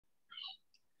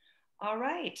All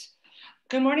right.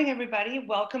 Good morning, everybody.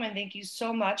 Welcome and thank you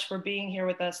so much for being here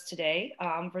with us today.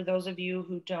 For those of you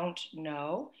who don't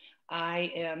know,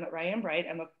 I am Ryan Bright.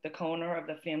 I'm the co-owner of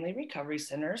the Family Recovery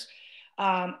Centers.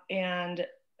 And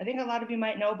I think a lot of you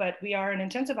might know, but we are an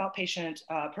intensive outpatient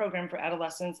program for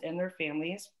adolescents and their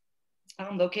families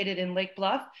located in Lake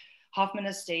Bluff, Hoffman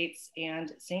Estates,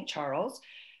 and St. Charles.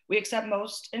 We accept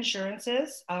most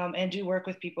insurances and do work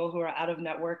with people who are out of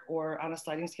network or on a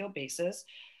sliding scale basis.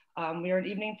 We are an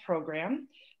evening program.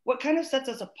 What kind of sets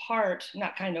us apart,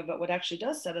 not kind of, but what actually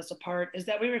does set us apart is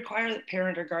that we require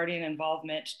parent or guardian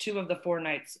involvement 2 of the 4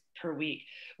 nights per week,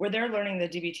 where they're learning the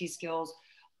DBT skills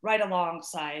right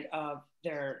alongside of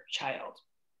their child.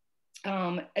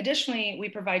 Additionally, we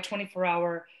provide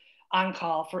 24-hour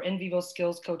on-call for in vivo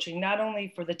skills coaching, not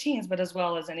only for the teens, but as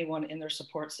well as anyone in their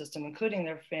support system, including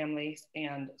their families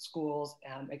and schools,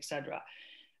 et cetera.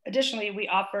 Additionally, we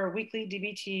offer weekly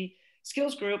DBT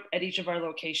skills group at each of our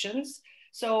locations.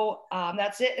 So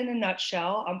that's it in a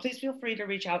nutshell. Please feel free to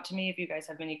reach out to me if you guys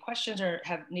have any questions or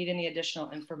need any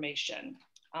additional information.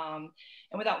 And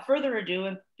without further ado,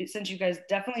 and since you guys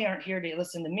definitely aren't here to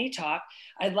listen to me talk,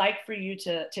 I'd like for you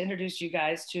to introduce you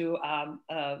guys to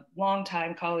a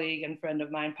longtime colleague and friend of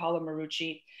mine, Paula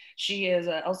Merucci. She is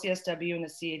a LCSW and a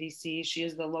CADC. She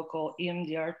is the local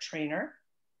EMDR trainer.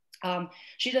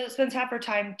 She spends half her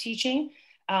time teaching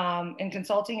and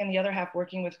consulting, and the other half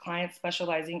working with clients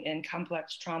specializing in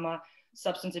complex trauma,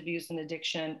 substance abuse and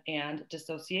addiction, and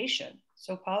dissociation.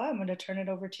 So Paula, I'm going to turn it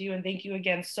over to you, and thank you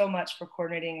again so much for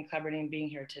coordinating and collaborating and being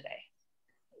here today.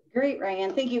 Great,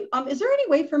 Ryan. Thank you. Is there any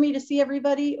way for me to see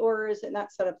everybody, or is it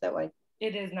not set up that way?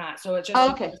 It is not. So it's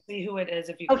just okay. To see who it is.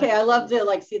 If you okay, I love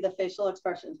to see the facial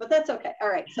expressions, but that's okay. All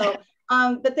right. So,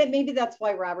 but then maybe that's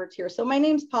why Robert's here. So my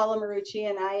name's Paula Merucci,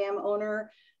 and I am owner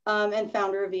and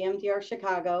founder of EMDR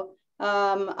Chicago.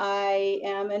 I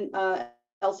am an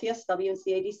LCSW and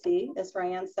CADC, as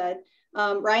Ryan said.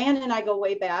 Ryan and I go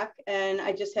way back, and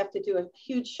I just have to do a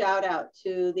huge shout out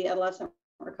to the Adolescent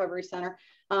Recovery Center,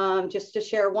 just to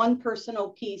share one personal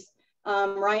piece.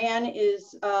 Ryan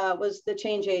was the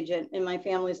change agent in my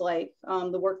family's life.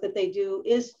 The work that they do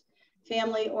is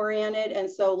family oriented, and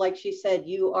so like she said,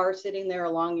 you are sitting there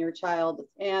along your child,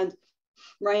 and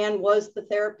Ryan was the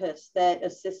therapist that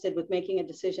assisted with making a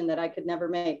decision that I could never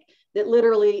make, that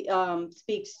literally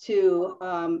speaks to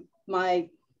my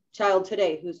child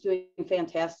today, who's doing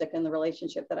fantastic in the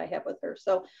relationship that I have with her.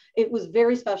 So it was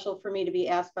very special for me to be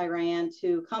asked by Ryan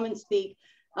to come and speak.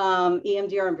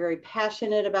 EMDR, I'm very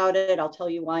passionate about it. I'll tell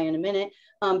you why in a minute.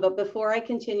 But before I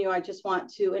continue, I just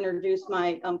want to introduce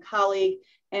my colleague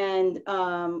and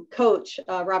coach,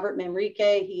 Robert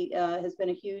Manrique. He has been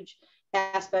a huge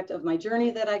aspect of my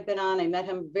journey that I've been on. I met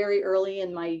him very early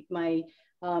in my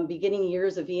beginning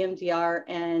years of EMDR,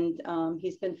 and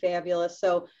he's been fabulous.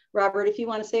 So Robert, if you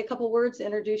want to say a couple words,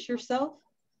 introduce yourself.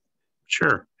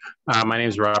 Sure. My name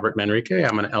is Robert Manrique.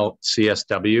 I'm an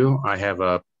LCSW. I have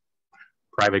a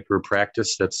private group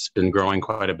practice that's been growing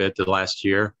quite a bit the last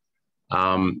year.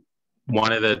 One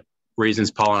of the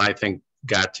reasons Paul and I think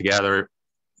got together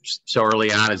so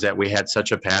early on is that we had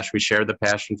such a passion. We shared the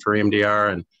passion for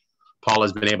EMDR, and Paul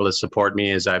has been able to support me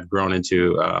as I've grown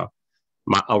into a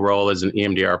role as an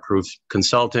EMDR-approved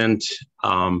consultant.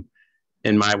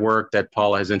 In my work that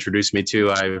Paul has introduced me to,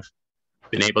 I've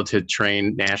been able to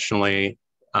train nationally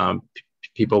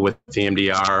people with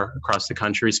EMDR across the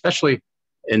country, especially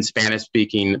in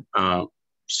Spanish-speaking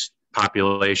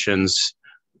populations,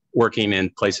 working in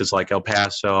places like El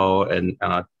Paso and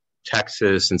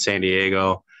Texas and San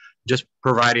Diego, just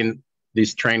providing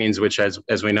these trainings, which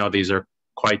as we know, these are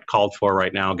quite called for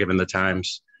right now, given the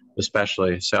times,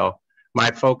 especially. So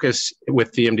my focus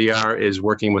with the EMDR is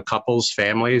working with couples,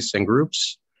 families, and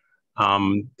groups.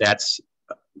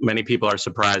 Many people are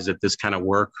surprised that this kind of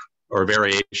work or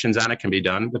variations on it can be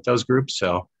done with those groups.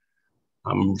 So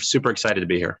I'm super excited to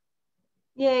be here.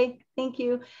 Yay, thank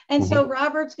you. And so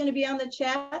Robert's going to be on the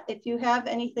chat. If you have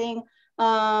anything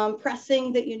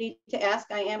pressing that you need to ask,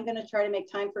 I am going to try to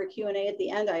make time for a Q&A at the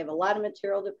end. I have a lot of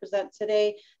material to present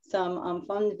today, some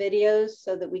fun videos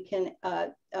so that we can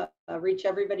reach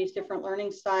everybody's different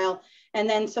learning style, and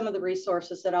then some of the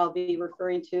resources that I'll be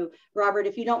referring to. Robert,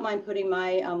 if you don't mind putting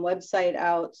my website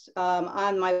out,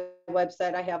 on my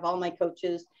website, I have all my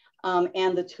coaches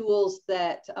and the tools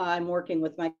that I'm working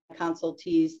with my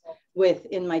consultees with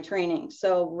in my training.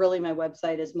 So really my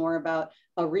website is more about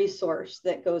a resource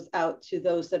that goes out to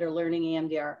those that are learning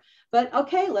EMDR. But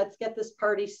okay, let's get this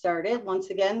party started.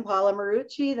 Once again, Paula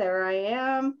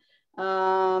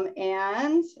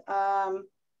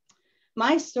My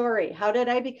my story, how did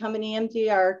I become an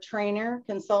EMDR trainer,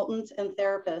 consultant, and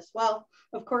therapist? Well,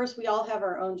 of course, we all have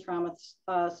our own trauma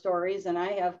stories, and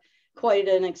I have quite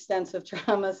an extensive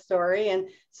trauma story. And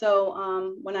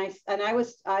so when I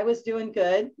was doing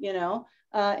good, you know,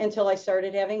 until I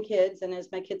started having kids. And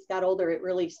as my kids got older, it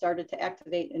really started to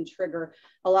activate and trigger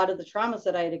a lot of the traumas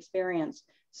that I had experienced.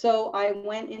 So I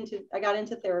got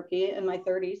into therapy in my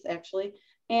 30s, actually.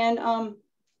 And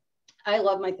I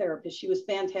love my therapist. She was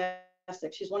fantastic.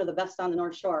 She's one of the best on the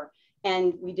North Shore.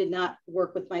 And we did not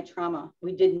work with my trauma.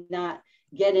 We did not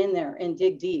get in there and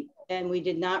dig deep. And we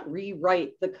did not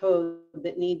rewrite the code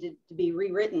that needed to be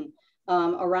rewritten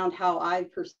around how I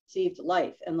perceived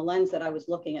life and the lens that I was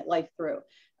looking at life through,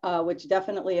 which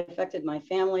definitely affected my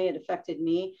family. It affected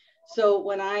me. So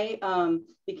when I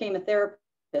became a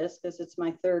therapist, because it's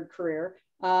my third career,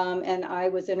 and I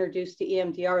was introduced to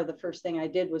EMDR, the first thing I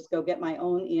did was go get my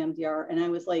own EMDR. And I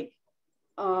was like,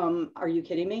 are you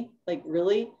kidding me? Like,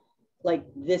 really? Like,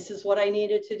 this is what I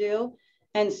needed to do?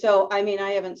 And so, I mean,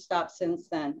 I haven't stopped since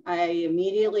then. I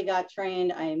immediately got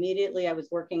trained. I was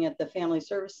working at the Family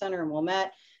Service Center in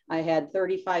Wilmette. I had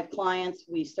 35 clients.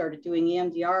 We started doing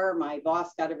EMDR. My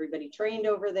boss got everybody trained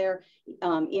over there.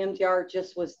 EMDR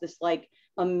just was this like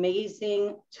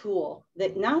amazing tool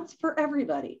that not for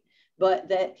everybody, but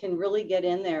that can really get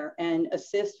in there and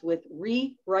assist with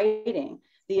rewriting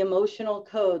the emotional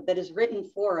code that is written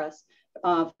for us,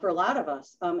 for a lot of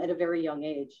us at a very young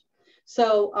age.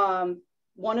 So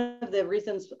one of the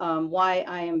reasons why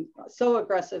I am so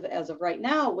aggressive as of right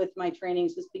now with my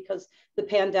trainings is because the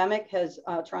pandemic has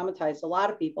traumatized a lot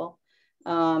of people.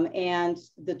 And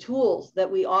the tools that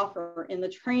we offer in the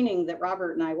training that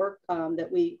Robert and I work, that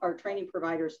we are training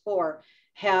providers for,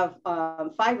 have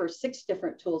 5 or 6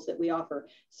 different tools that we offer.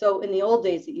 So in the old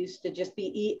days, it used to just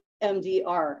be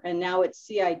EMDR, and now it's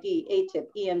CID, ATIP,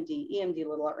 EMD, EMD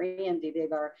little r, EMD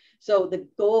big R. So the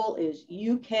goal is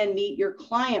you can meet your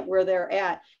client where they're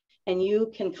at, and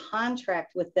you can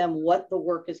contract with them what the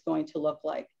work is going to look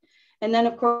like. And then,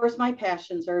 of course, my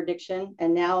passions are addiction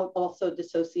and now also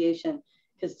dissociation,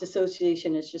 because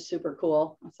dissociation is just super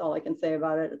cool. That's all I can say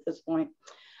about it at this point.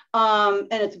 And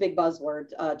it's a big buzzword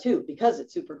too, because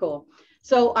it's super cool.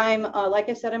 So I'm, like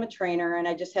I said, I'm a trainer, and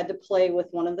I just had to play with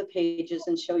one of the pages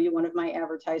and show you one of my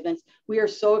advertisements. We are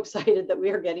so excited that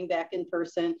we are getting back in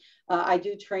person. I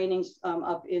do trainings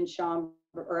up in Schaumburg,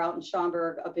 or out in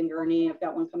Schaumburg, up in Gurnee. I've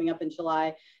got one coming up in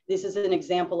July. This is an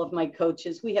example of my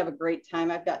coaches. We have a great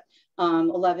time. I've got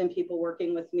 11 people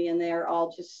working with me, and they're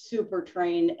all just super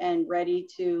trained and ready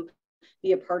to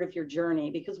be a part of your journey,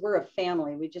 because we're a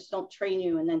family. We just don't train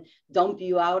you and then dump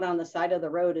you out on the side of the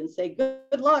road and say,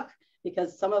 good luck,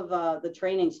 because some of the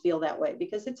trainings feel that way,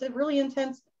 because it's a really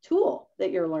intense tool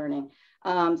that you're learning.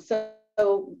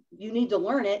 So you need to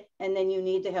learn it, and then you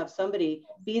need to have somebody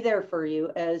be there for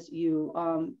you as you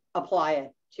apply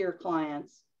it to your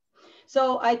clients.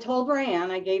 So I told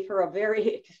Ryan, I gave her a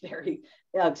very, very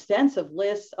extensive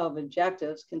list of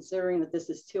objectives, considering that this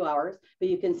is 2 hours, but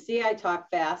you can see I talk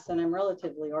fast and I'm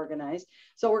relatively organized.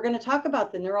 So we're going to talk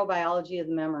about the neurobiology of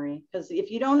the memory, because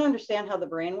if you don't understand how the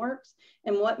brain works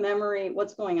and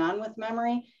what's going on with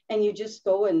memory, and you just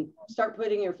go and start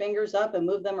putting your fingers up and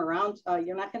move them around,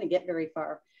 you're not going to get very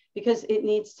far, because it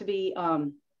needs to be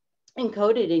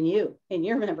encoded in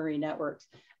your memory networks,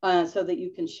 so that you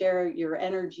can share your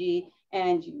energy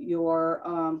and your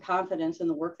confidence in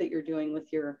the work that you're doing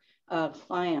with your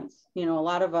clients. You know, a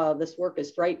lot of this work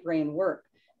is right brain work,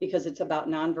 because it's about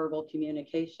nonverbal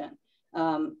communication.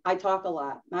 I talk a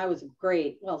lot. I was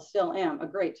still am a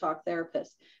great talk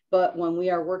therapist. But when we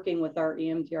are working with our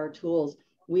EMDR tools,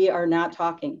 we are not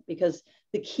talking, because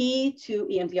the key to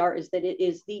EMDR is that it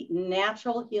is the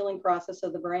natural healing process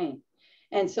of the brain.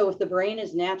 And so if the brain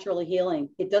is naturally healing,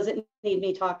 it doesn't need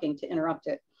me talking to interrupt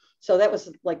it. So that was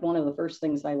like one of the first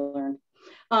things I learned.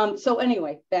 So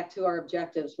anyway, back to our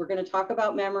objectives. We're going to talk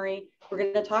about memory. We're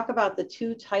going to talk about the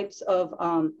 2 types of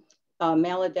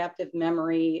maladaptive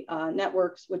memory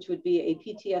networks, which would be a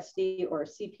PTSD or a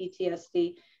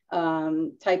CPTSD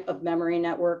type of memory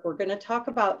network. We're going to talk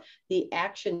about the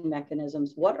action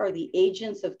mechanisms. What are the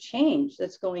agents of change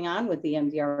that's going on with the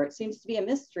EMDR? It seems to be a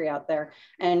mystery out there,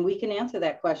 and we can answer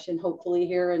that question hopefully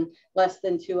here in less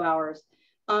than 2 hours.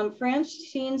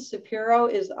 Francine Shapiro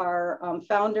is our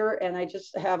founder, and I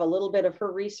just have a little bit of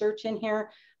her research in here.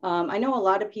 I know a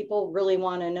lot of people really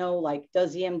want to know, like,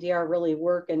 does EMDR really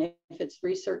work, and if it's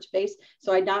research-based?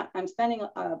 So I'm spending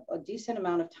a decent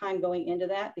amount of time going into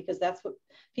that, because that's what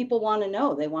people want to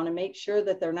know. They want to make sure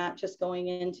that they're not just going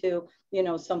into, you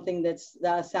know, something that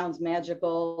sounds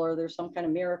magical, or there's some kind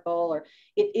of miracle, or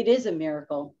it is a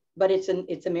miracle. but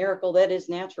it's a miracle that is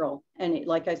natural. And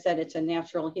like I said, it's a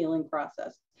natural healing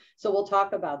process. So we'll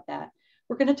talk about that.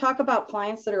 We're going to talk about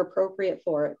clients that are appropriate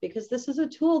for it, because this is a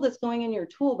tool that's going in your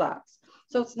toolbox.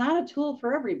 So it's not a tool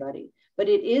for everybody, but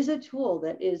it is a tool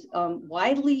that is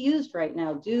widely used right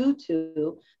now due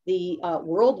to the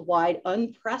worldwide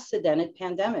unprecedented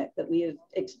pandemic that we have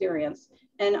experienced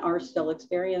and are still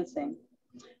experiencing.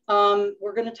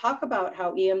 We're going to talk about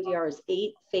how EMDR is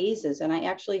 8 phases, and I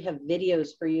actually have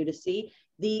videos for you to see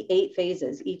the 8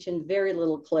 phases, each in very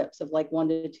little clips of like 1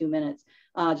 to 2 minutes,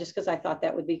 just because I thought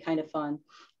that would be kind of fun.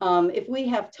 If we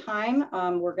have time,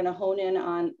 we're going to hone in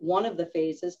on one of the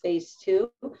phases, phase 2,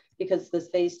 because this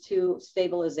phase 2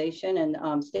 stabilization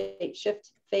and state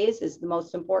shift phase is the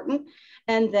most important.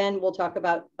 And then we'll talk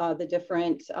about the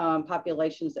different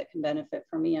populations that can benefit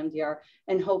from EMDR,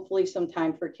 and hopefully some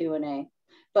time for Q&A.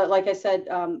 But like I said,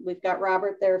 we've got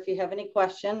Robert there if you have any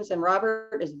questions, and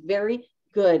Robert is very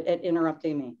good at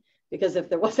interrupting me, because if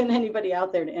there wasn't anybody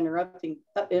out there to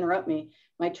interrupt me,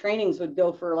 my trainings would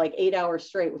go for like 8 hours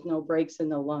straight with no breaks and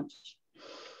no lunch.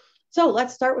 So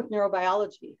let's start with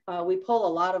neurobiology. We pull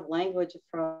a lot of language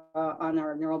from, on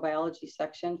our neurobiology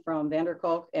section from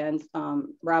Vanderkolk and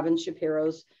Robin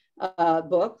Shapiro's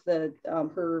book,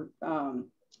 her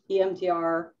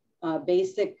EMDR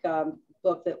basic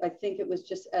book that I think it was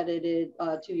just edited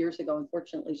 2 years ago.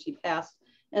 Unfortunately, she passed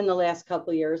in the last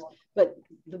couple of years. But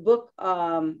the book,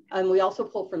 and we also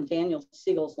pull from Daniel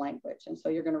Siegel's language. And so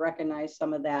you're going to recognize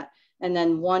some of that. And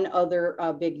then one other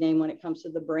big name when it comes to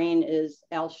the brain is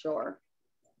Al Shore.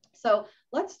 So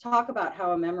let's talk about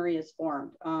how a memory is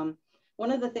formed.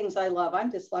 One of the things I love,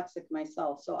 I'm dyslexic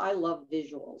myself, so I love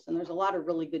visuals. And there's a lot of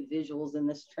really good visuals in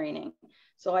this training.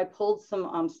 So I pulled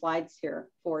some slides here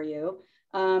for you.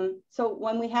 So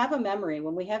when we have a memory,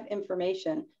 when we have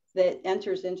information that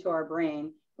enters into our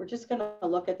brain, we're just going to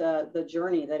look at the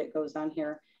journey that it goes on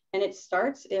here. And it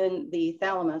starts in the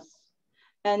thalamus.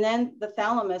 And then the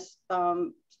thalamus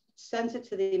sends it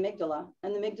to the amygdala.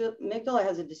 And the amygdala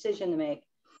has a decision to make.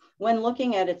 When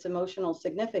looking at its emotional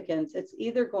significance, it's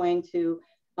either going to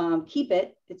keep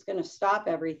it, it's going to stop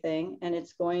everything, and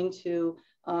it's going to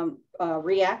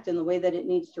react in the way that it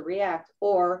needs to react,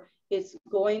 or it's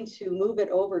going to move it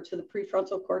over to the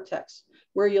prefrontal cortex,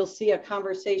 where you'll see a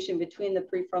conversation between the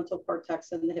prefrontal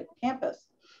cortex and the hippocampus.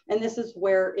 And this is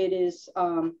where it is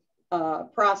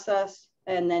processed,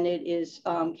 and then it is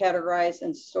categorized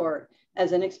and stored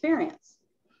as an experience.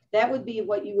 That would be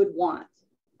what you would want.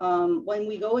 When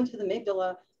we go into the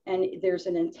amygdala and there's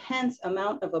an intense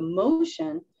amount of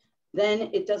emotion, then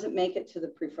it doesn't make it to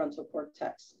the prefrontal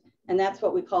cortex. And that's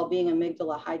what we call being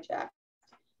amygdala hijacked.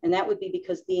 And that would be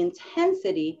because the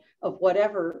intensity of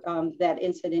whatever that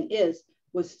incident is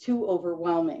was too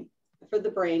overwhelming for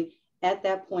the brain at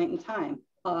that point in time,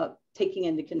 taking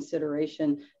into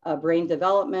consideration brain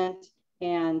development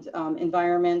and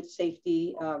environment,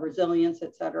 safety, resilience,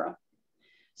 et cetera.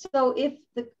 So if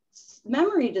the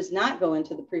memory does not go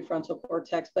into the prefrontal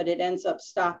cortex, but it ends up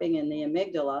stopping in the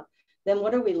amygdala, then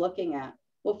what are we looking at?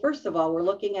 Well, first of all, we're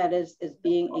looking at it as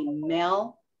being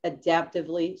a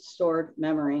maladaptively stored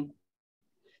memory.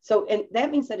 So, and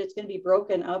that means that it's going to be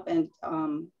broken up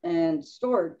and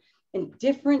stored in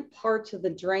different parts of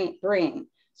the brain.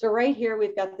 So right here,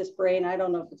 we've got this brain. I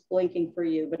don't know if it's blinking for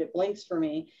you, but it blinks for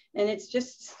me. And it's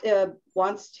just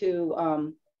wants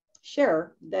to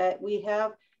share that we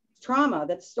have trauma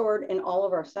that's stored in all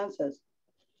of our senses.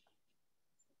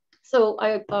 So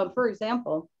for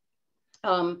example,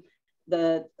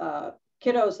 the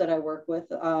kiddos that I work with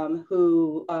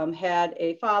who had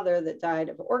a father that died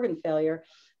of organ failure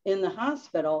in the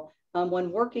hospital,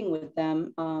 when working with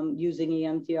them using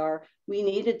EMDR, we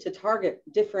needed to target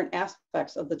different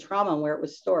aspects of the trauma where it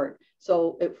was stored.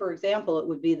 So for example, it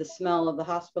would be the smell of the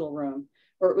hospital room,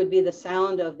 or it would be the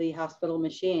sound of the hospital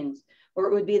machines, or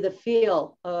it would be the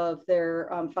feel of their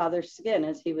father's skin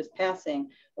as he was passing,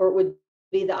 or it would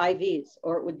be the IVs,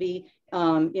 or it would be,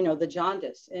 you know, the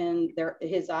jaundice in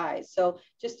his eyes. So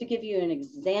just to give you an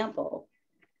example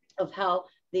of how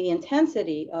the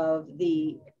intensity of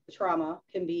the trauma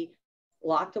can be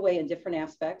locked away in different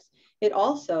aspects. It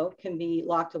also can be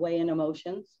locked away in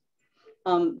emotions.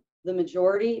 The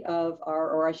majority of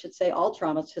our, or I should say all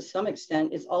trauma to some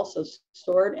extent, is also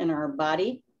stored in our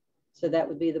body. So that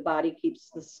would be the body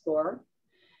keeps the score.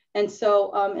 And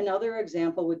so another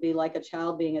example would be like a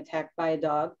child being attacked by a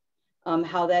dog,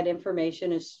 how that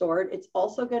information is stored. It's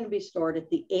also going to be stored at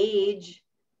the age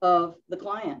of the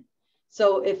client.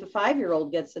 So if a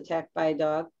 5-year-old gets attacked by a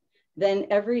dog, then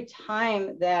every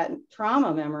time that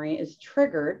trauma memory is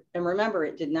triggered, and remember,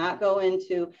 it did not go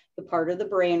into the part of the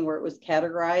brain where it was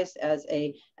categorized as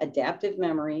a adaptive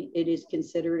memory. It is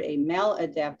considered a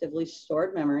maladaptively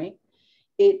stored memory.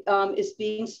 It is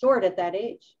being stored at that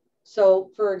age. So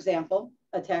for example,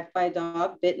 attacked by a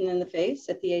dog, bitten in the face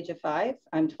at the age of 5,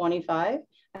 I'm 25,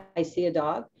 I see a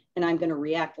dog, and I'm gonna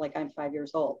react like I'm 5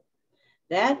 years old.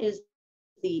 That is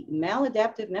the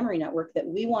maladaptive memory network that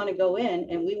we want to go in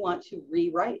and we want to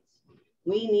rewrite.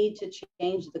 We need to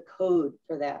change the code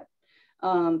for that.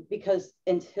 Because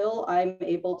until I'm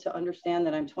able to understand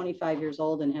that I'm 25 years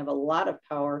old and have a lot of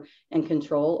power and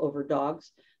control over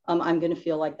dogs, I'm going to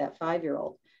feel like that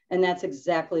 5-year-old. And that's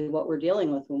exactly what we're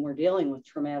dealing with when we're dealing with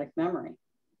traumatic memory.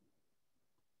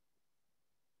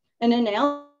 An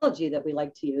analogy that we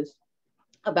like to use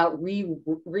about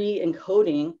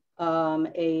re-encoding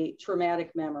a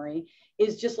traumatic memory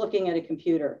is just looking at a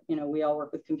computer. You know, we all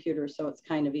work with computers, so it's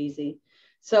kind of easy.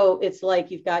 So it's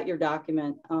like you've got your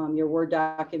document, your Word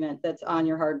document that's on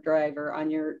your hard drive or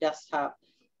on your desktop.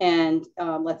 And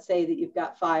let's say that you've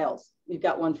got files. You've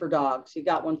got one for dogs, you've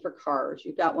got one for cars,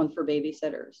 you've got one for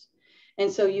babysitters. And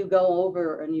so you go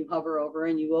over and you hover over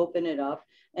and you open it up,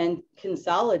 and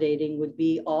consolidating would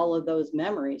be all of those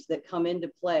memories that come into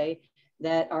play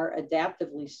that are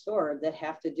adaptively stored that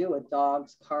have to do with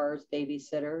dogs, cars,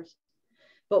 babysitters.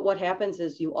 But what happens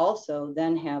is you also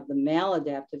then have the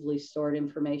maladaptively stored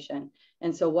information.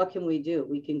 And so what can we do?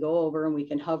 We can go over and we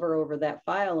can hover over that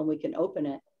file and we can open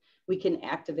it. We can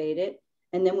activate it,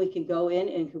 and then we can go in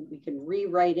and we can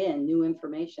rewrite in new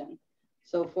information.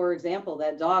 So for example,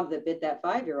 that dog that bit that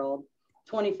 5-year-old,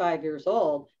 25 years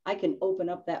old, I can open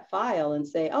up that file and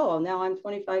say, oh, now I'm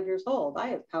 25 years old. I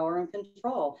have power and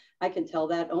control. I can tell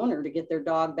that owner to get their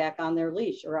dog back on their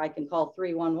leash, or I can call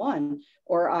 311,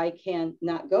 or I can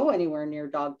not go anywhere near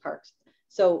dog parks.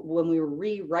 So when we're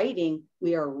rewriting,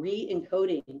 we are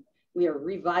re-encoding, we are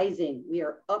revising, we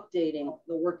are updating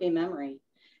the working memory.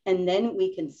 And then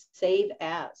we can save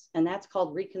as, and that's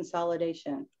called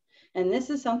reconsolidation. And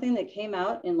this is something that came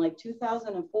out in like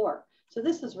 2004. So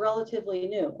this is relatively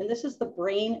new, and this is the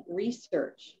brain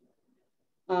research.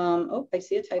 Oh, I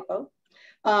see a typo.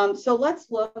 So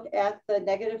let's look at the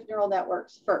negative neural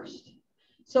networks first.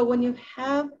 So when you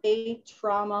have a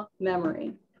trauma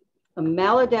memory, a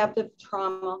maladaptive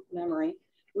trauma memory,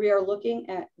 we are looking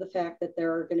at the fact that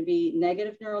there are going to be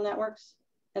negative neural networks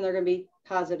and there are going to be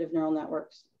positive neural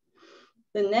networks.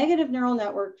 The negative neural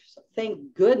networks,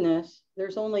 thank goodness,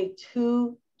 there's only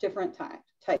 2 different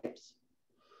types.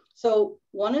 So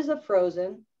one is a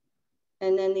frozen,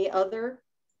 and then the other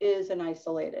is an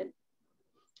isolated.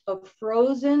 A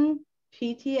frozen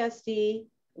PTSD,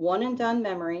 one and done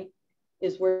memory,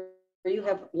 is where you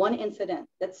have one incident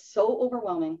that's so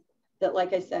overwhelming that,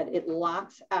 like I said, it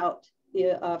locks out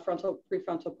the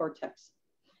prefrontal cortex.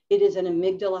 It is an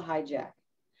amygdala hijack.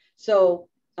 So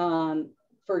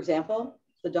for example,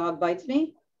 the dog bites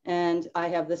me and I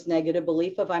have this negative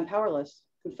belief of I'm powerless.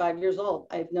 I'm 5 years old.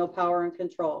 I have no power and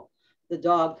control. The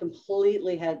dog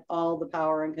completely had all the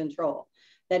power and control.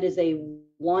 That is a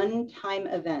one-time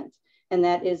event, and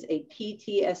that is a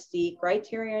PTSD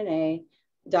criterion A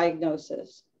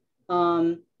diagnosis.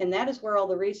 And that is where all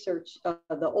the research,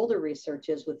 the older research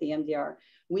is with EMDR.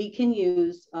 We can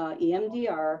use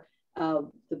EMDR,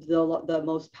 the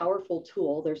most powerful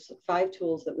tool. There's 5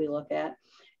 tools that we look at.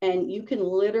 And you can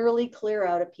literally clear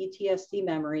out a PTSD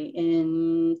memory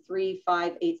in 3,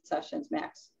 5, 8 sessions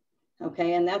max.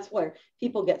 Okay, and that's where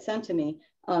people get sent to me.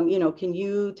 You know, can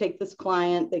you take this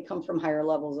client? They come from higher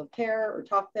levels of care or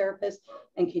talk therapists,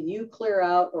 and can you clear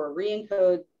out or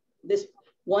re-encode this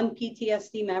one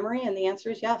PTSD memory? And the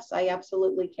answer is yes, I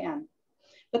absolutely can.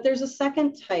 But there's a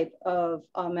second type of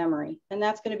memory, and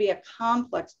that's going to be a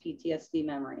complex PTSD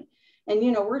memory. And,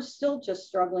 you know, we're still just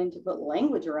struggling to put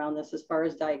language around this as far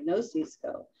as diagnoses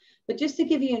go. But just to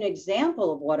give you an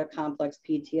example of what a complex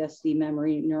PTSD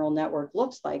memory neural network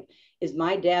looks like is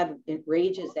my dad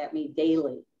rages at me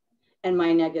daily, and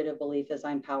my negative belief is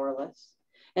I'm powerless.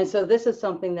 And so this is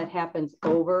something that happens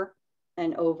over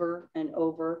and over and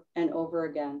over and over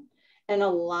again. And a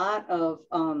lot of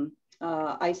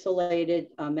isolated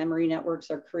memory networks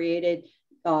are created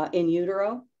in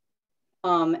utero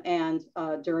and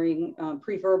during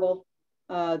preverbal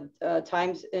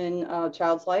times in a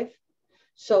child's life.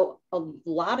 So a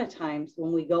lot of times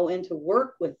when we go into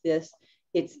work with this,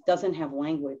 it doesn't have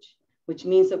language, which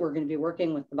means that we're going to be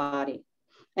working with the body.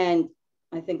 And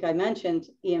I think I mentioned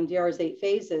EMDR is 8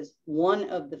 phases. One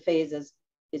of the phases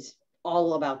is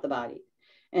all about the body.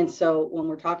 And so when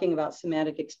we're talking about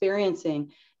somatic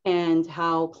experiencing and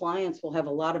how clients will have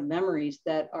a lot of memories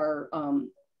that are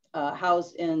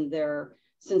housed in their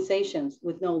sensations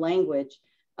with no language,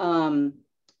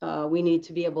 we need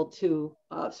to be able to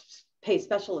pay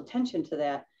special attention to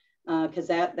that, because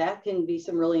that can be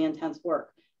some really intense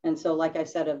work. And so, like I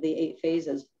said, of the 8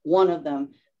 phases, one of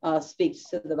them speaks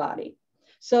to the body.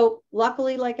 So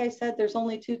luckily, like I said, there's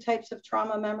only 2 types of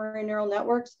trauma memory neural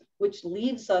networks, which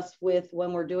leaves us with,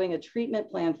 when we're doing a treatment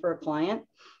plan for a client,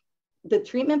 the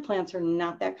treatment plans are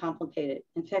not that complicated.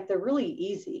 In fact, they're really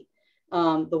easy.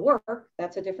 The work,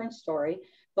 that's a different story.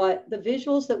 But the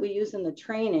visuals that we use in the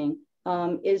training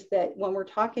is that when we're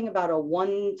talking about a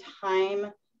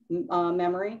one-time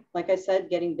memory, like I said,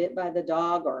 getting bit by the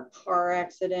dog or a car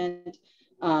accident,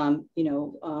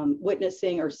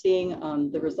 witnessing or seeing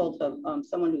the result of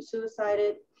someone who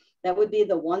suicided, that would be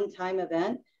the one-time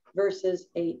event, versus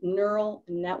a neural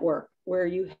network where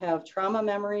you have trauma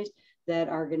memories that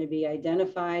are going to be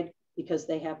identified because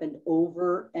they happened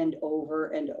over and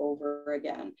over and over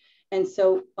again. And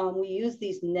so we use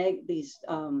these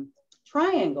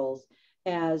triangles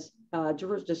as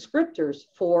descriptors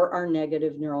for our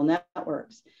negative neural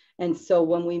networks. And so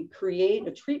when we create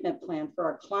a treatment plan for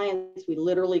our clients, we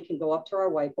literally can go up to our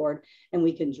whiteboard and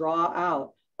we can draw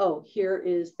out, oh, here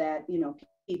is that,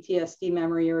 PTSD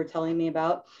memory you were telling me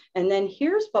about. And then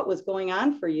here's what was going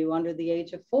on for you under the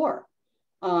age of 4.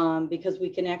 Because we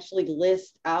can actually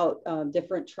list out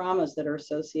different traumas that are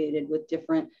associated with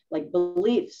different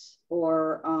beliefs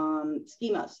or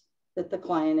schemas that the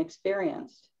client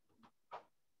experienced.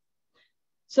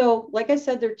 So like I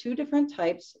said, there are 2 different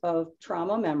types of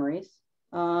trauma memories.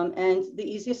 And the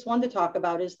easiest one to talk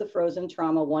about is the frozen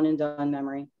trauma one and done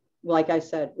memory. Like I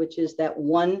said, which is that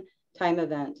one-time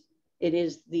event. It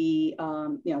is the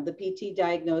PT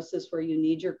diagnosis where you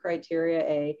need your criteria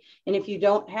A. And if you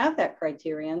don't have that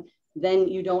criterion, then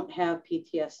you don't have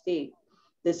PTSD.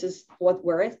 This is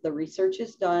where the research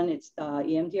is done. It's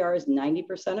EMDR is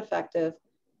 90% effective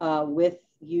with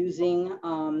using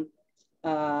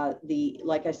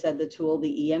like I said, the tool,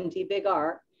 the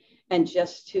EMD-Big-R. And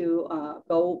just to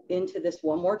go into this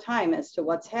one more time as to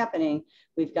what's happening,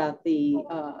 we've got the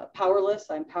powerless,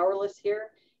 I'm powerless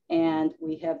here. And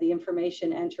we have the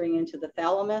information entering into the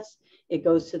thalamus. It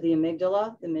goes to the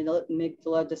amygdala. The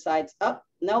amygdala decides, oh,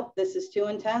 nope, this is too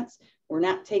intense. We're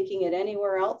not taking it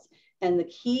anywhere else. And the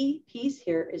key piece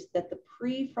here is that the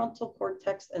prefrontal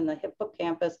cortex and the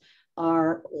hippocampus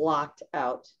are locked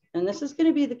out. And this is going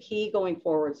to be the key going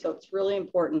forward. So it's really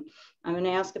important. I'm going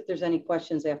to ask if there's any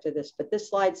questions after this, but this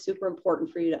slide's super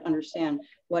important for you to understand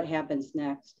what happens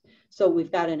next. So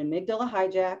we've got an amygdala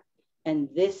hijack, and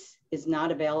this is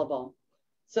not available.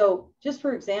 So just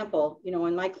for example,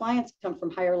 when my clients come from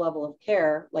higher level of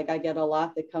care, like I get a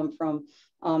lot that come from,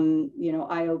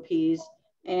 IOPs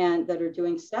and that are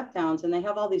doing step downs, and they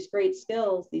have all these great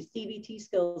skills, these DBT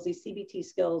skills, these CBT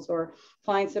skills, or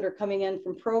clients that are coming in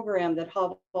from program that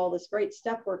have all this great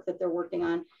step work that they're working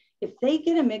on. If they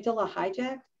get amygdala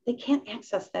hijacked, they can't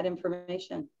access that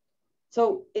information.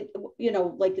 So they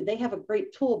have a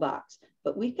great toolbox,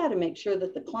 but we've got to make sure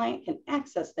that the client can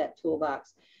access that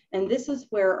toolbox. And this is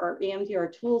where our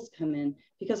EMDR tools come in,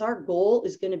 because our goal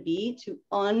is going to be to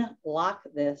unlock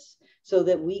this so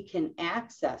that we can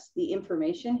access the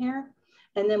information here.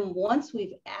 And then once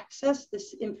we've accessed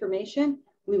this information,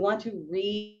 we want to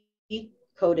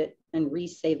recode it and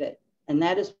resave it. And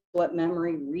that is what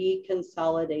memory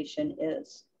reconsolidation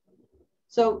is.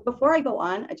 So before I go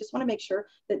on, I just want to make sure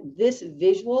that this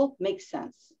visual makes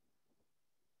sense.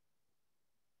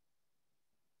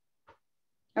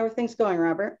 How are things going,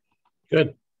 Robert?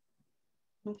 Good.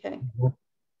 Okay.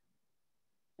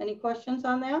 Any questions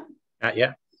on that? Not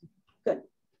yet. Good.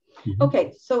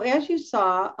 Okay, so as you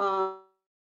saw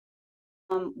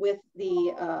with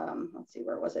the, let's see,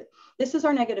 where was it? This is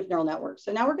our negative neural network.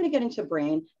 So now we're going to get into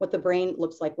brain, what the brain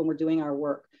looks like when we're doing our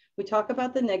work. We talk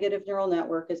about the negative neural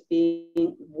network as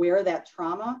being where that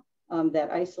trauma,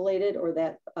 that isolated or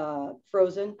that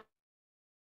frozen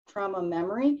trauma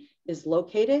memory is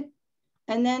located.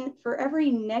 And then for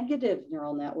every negative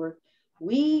neural network,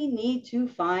 we need to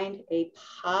find a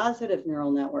positive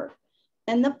neural network.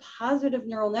 And the positive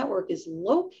neural network is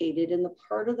located in the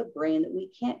part of the brain that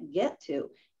we can't get to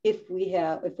if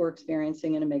we're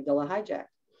experiencing an amygdala hijack.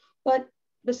 But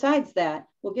besides that,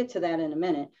 We'll get to that in a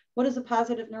minute. What does a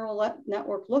positive neural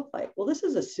network look like? Well, this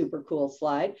is a super cool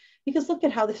slide because look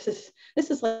at how this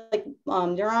is like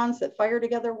neurons that fire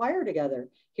together, wire together.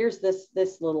 Here's this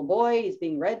little boy, he's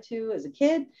being read to as a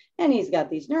kid, and he's got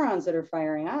these neurons that are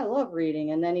firing. I love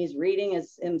reading. And then he's reading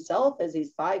as himself as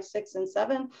he's 5, 6, and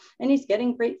 7, and he's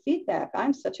getting great feedback.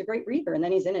 I'm such a great reader. And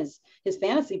then he's in his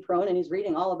fantasy prone and he's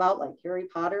reading all about like Harry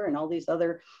Potter and all these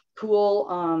other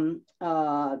cool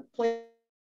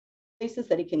places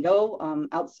that he can go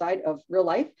outside of real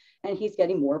life, and he's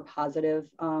getting more positive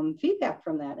feedback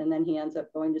from that. And then he ends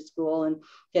up going to school and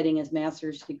getting his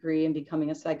master's degree and becoming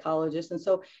a psychologist. And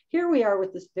so here we are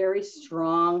with this very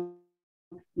strong,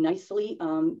 nicely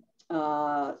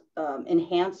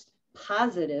enhanced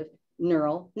positive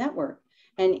neural network.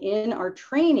 And in our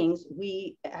trainings,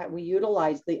 we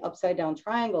utilize the upside down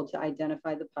triangle to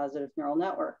identify the positive neural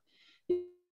network.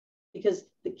 Because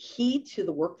the key to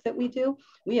the work that we do,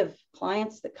 we have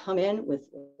clients that come in with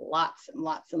lots and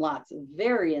lots and lots of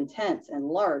very intense and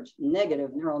large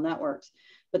negative neural networks,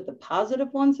 but the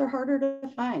positive ones are harder to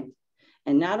find.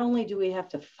 And not only do we have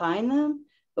to find them,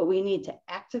 but we need to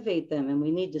activate them, and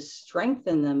we need to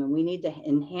strengthen them, and we need to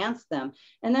enhance them.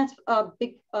 And that's a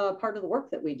big part of the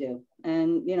work that we do.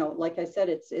 And, you know, like I said,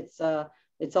 it's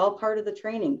all part of the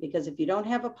training, because if you don't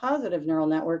have a positive neural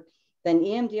network, then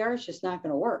EMDR is just not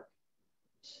going to work.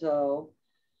 So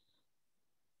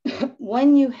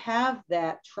when you have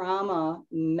that trauma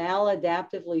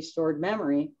maladaptively stored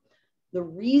memory,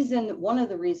 one of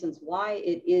the reasons why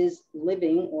it is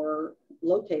living or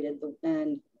located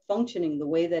and functioning the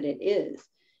way that it is,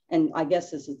 and I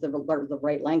guess this is the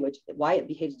right language, why it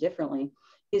behaves differently,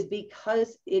 is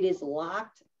because it is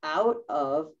locked out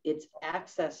of its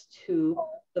access to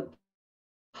the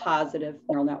positive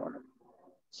neural network.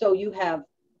 So you have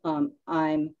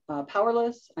I'm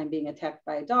powerless, I'm being attacked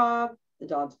by a dog, the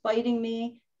dog's biting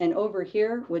me, and over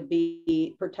here would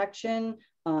be protection.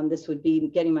 This would be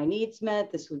getting my needs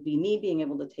met. This would be me being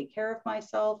able to take care of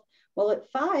myself. Well, at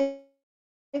 5,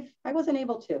 I wasn't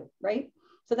able to, right?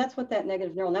 So that's what that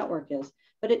negative neural network is.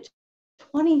 But at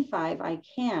 25, I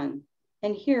can.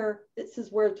 And here, this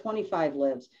is where 25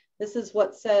 lives. This is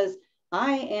what says,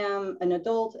 I am an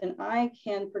adult and I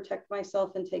can protect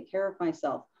myself and take care of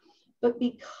myself. But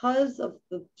because of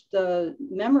the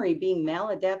memory being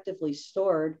maladaptively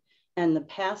stored and the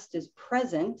past is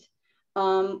present,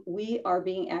 we are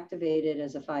being activated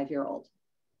as a 5-year-old.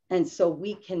 And so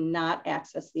we cannot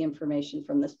access the information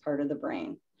from this part of the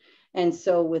brain. And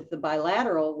so with the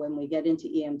bilateral, when we get into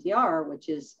EMDR, which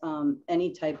is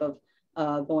any type of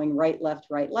going right, left,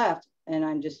 and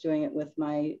I'm just doing it with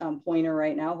my pointer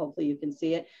right now, hopefully you can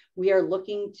see it, we are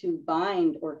looking to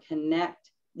bind or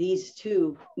connect these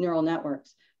two neural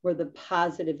networks where the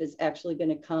positive is actually going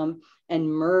to come and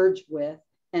merge with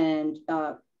and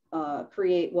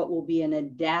create what will be an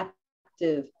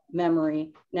adaptive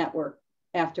memory network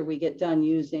after we get done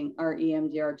using our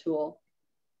EMDR tool.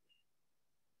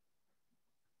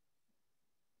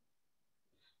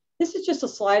 This is just a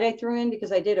slide I threw in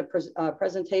because I did a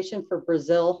presentation for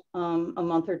Brazil a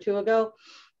month or 2 ago.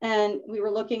 And we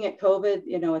were looking at COVID,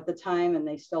 you know, at the time, and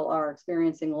they still are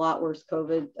experiencing a lot worse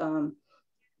COVID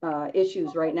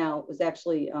issues right now. It was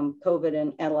actually COVID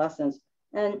in adolescents.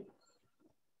 And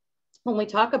when we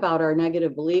talk about our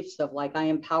negative beliefs of like, I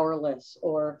am powerless,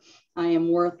 or I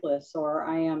am worthless, or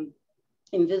I am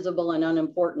invisible and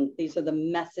unimportant, these are the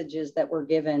messages that we're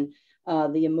given,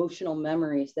 the emotional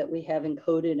memories that we have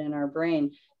encoded in our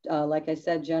brain. Like I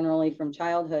said, generally from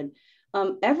childhood.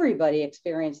 Everybody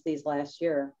experienced these last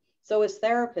year. So as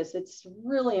therapists, it's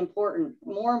really important,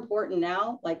 more important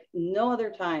now, like no other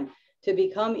time, to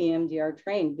become EMDR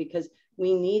trained, because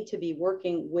we need to be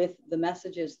working with the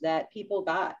messages that people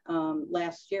got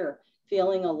last year,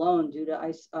 feeling alone due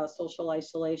to social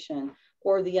isolation,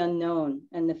 or the unknown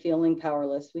and the feeling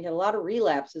powerless. We had a lot of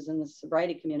relapses in the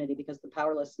sobriety community because the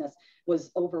powerlessness was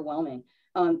overwhelming.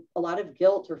 A lot of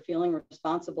guilt or feeling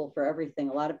responsible for everything.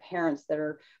 A lot of parents that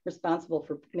are responsible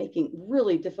for making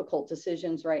really difficult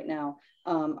decisions right now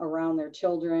around their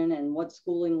children and what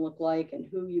schooling looked like and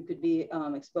who you could be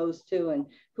exposed to and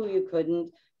who you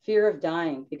couldn't. Fear of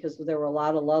dying because there were a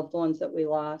lot of loved ones that we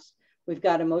lost. We've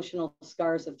got emotional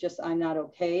scars of just, I'm not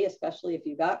okay, especially if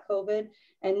you got COVID.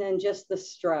 And then just the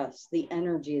stress, the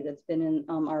energy that's been in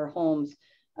our homes.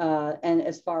 And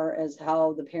as far as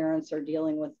how the parents are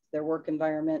dealing with their work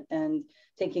environment and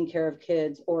taking care of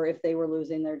kids, or if they were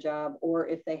losing their job, or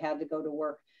if they had to go to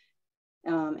work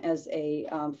as a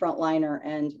frontliner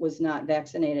and was not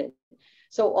vaccinated.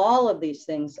 So all of these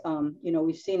things, you know,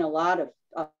 we've seen a lot of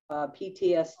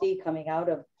PTSD coming out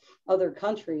of other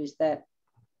countries that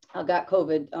got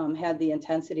COVID, had the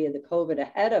intensity of the COVID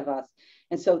ahead of us.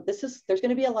 And so there's going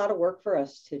to be a lot of work for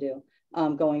us to do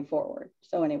going forward.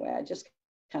 So anyway, I just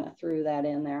kind of threw that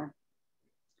in there.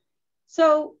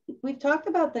 So we've talked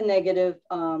about the negative,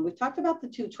 we've talked about the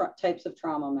two types of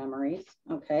trauma memories,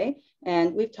 okay?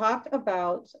 And we've talked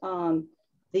about how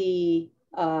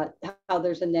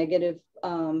there's a negative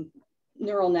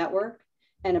neural network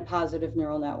and a positive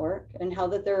neural network, and how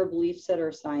that there are beliefs that are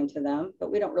assigned to them,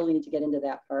 but we don't really need to get into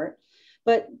that part.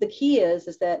 But the key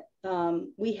is that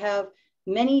we have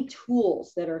many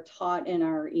tools that are taught in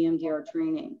our EMDR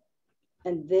training.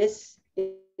 And this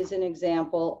is an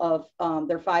example of,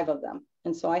 there are 5 of them.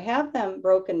 And so I have them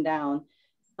broken down.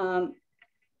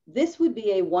 This would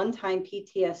be a one-time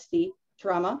PTSD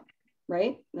trauma,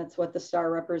 right? That's what the star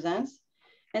represents.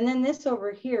 And then this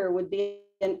over here would be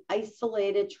an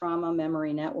isolated trauma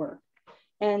memory network.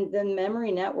 And the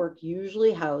memory network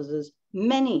usually houses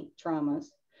many traumas.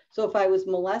 So if I was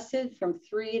molested from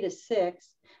 3 to 6,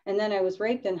 and then I was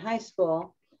raped in high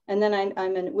school, and then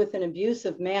I'm with an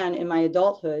abusive man in my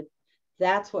adulthood,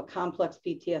 that's what complex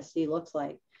PTSD looks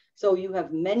like. So you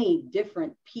have many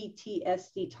different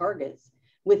PTSD targets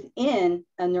within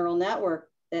a neural network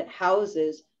that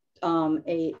houses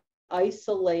a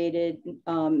isolated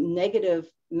negative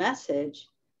message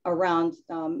around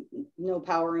no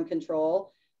power and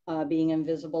control, being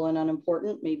invisible and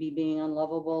unimportant, maybe being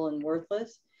unlovable and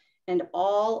worthless. And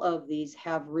all of these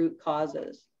have root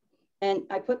causes. And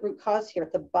I put root cause here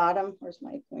at the bottom. Where's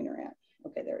my pointer at?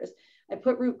 Okay, there it is. I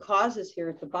put root causes here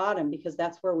at the bottom because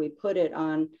that's where we put it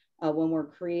on when we're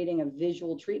creating a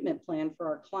visual treatment plan for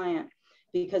our client,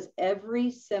 because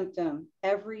every symptom,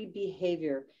 every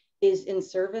behavior is in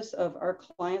service of our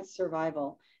client's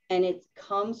survival, and it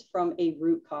comes from a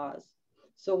root cause.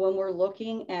 So when we're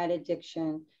looking at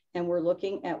addiction and we're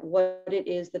looking at what it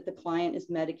is that the client is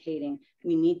medicating,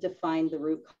 we need to find the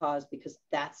root cause, because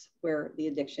that's where the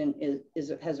addiction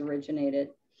has originated.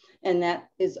 And that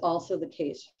is also the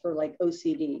case for like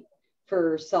OCD,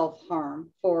 for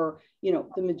self-harm, for, you know,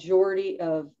 the majority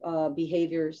of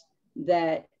behaviors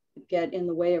that get in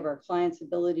the way of our client's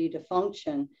ability to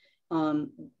function.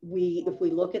 If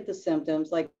we look at the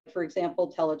symptoms, like for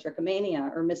example,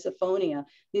 teletrichomania or misophonia,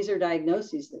 these are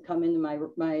diagnoses that come into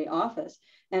my office.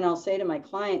 And I'll say to my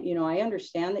client, you know, I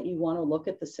understand that you want to look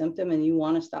at the symptom and you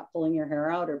want to stop pulling your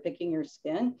hair out or picking your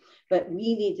skin, but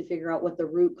we need to figure out what the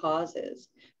root cause is,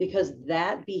 because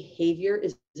that behavior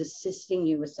is assisting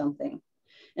you with something.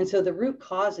 And so the root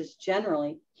cause is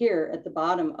generally here at the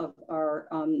bottom of our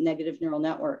negative neural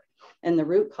network. And the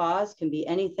root cause can be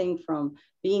anything from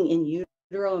being in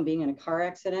utero and being in a car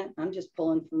accident. I'm just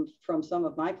pulling from some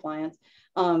of my clients,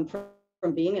 from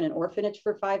being in an orphanage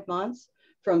for 5 months,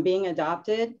 from being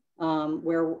adopted,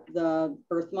 where the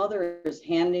birth mother is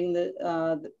handing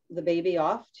the baby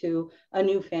off to a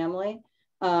new family.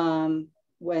 We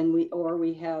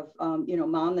have, you know,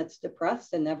 mom that's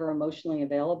depressed and never emotionally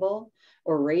available,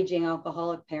 or raging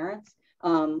alcoholic parents.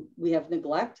 We have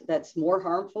neglect that's more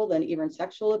harmful than even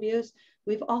sexual abuse.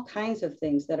 We have all kinds of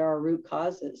things that are root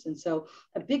causes. And so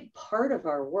a big part of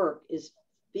our work is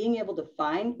being able to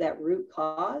find that root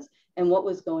cause and what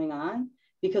was going on,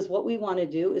 because what we want to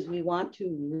do is we want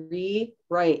to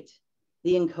rewrite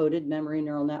the encoded memory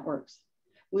neural networks.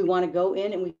 We want to go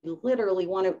in and we literally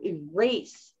want to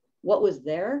erase what was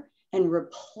there and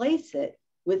replace it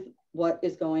with what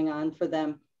is going on for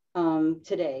them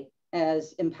today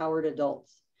as empowered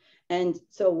adults. And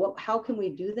so how can we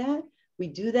do that? We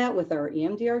do that with our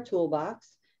EMDR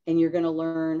toolbox, and you're going to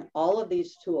learn all of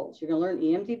these tools. You're going to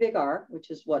learn EMD Big R, which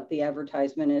is what the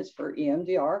advertisement is for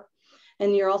EMDR.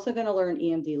 And you're also going to learn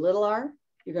EMD Little R.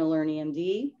 You're going to learn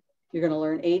EMD. You're going to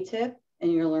learn ATIP,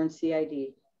 and you're going to learn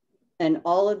CID. And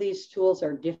all of these tools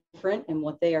are different in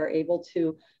what they are able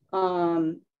to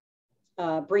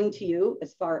bring to you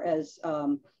as far as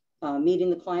meeting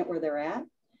the client where they're at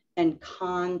and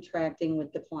contracting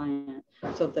with the client.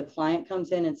 So if the client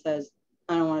comes in and says,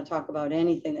 I don't want to talk about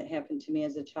anything that happened to me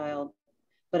as a child,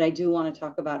 but I do want to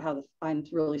talk about how I'm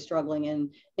really struggling in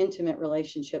intimate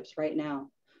relationships right now,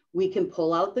 we can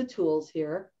pull out the tools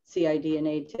here, CID and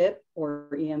ATIP or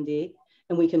EMD,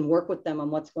 and we can work with them on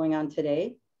what's going on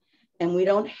today. And we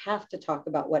don't have to talk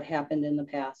about what happened in the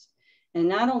past. And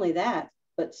not only that,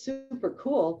 but super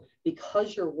cool,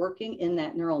 because you're working in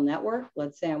that neural network.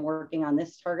 Let's say I'm working on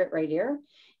this target right here.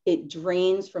 It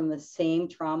drains from the same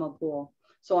trauma pool.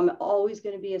 So I'm always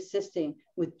going to be assisting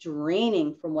with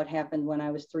draining from what happened when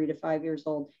I was 3 to 5 years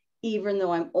old, even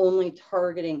though I'm only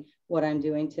targeting what I'm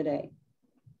doing today.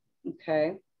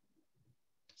 Okay.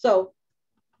 So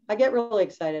I get really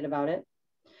excited about it.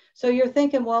 So you're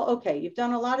thinking, well, okay, you've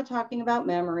done a lot of talking about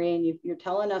memory and you're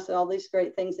telling us all these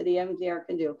great things that EMDR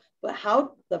can do, but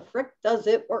how the frick does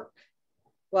it work?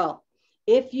 Well,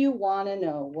 if you want to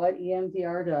know what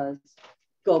EMDR does,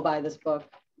 go buy this book.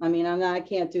 I mean, I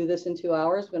can't do this in 2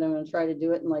 hours, but I'm going to try to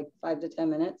do it in like 5 to 10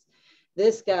 minutes.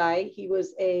 This guy, he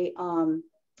was a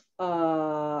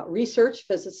research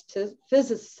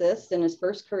physicist in his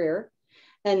first career.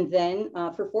 And then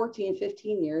for 14,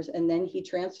 15 years, and then he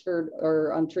transferred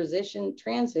or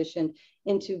transitioned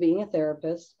into being a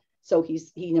therapist. So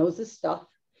he knows his stuff.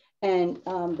 And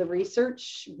the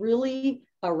research really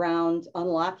around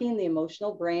unlocking the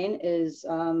emotional brain is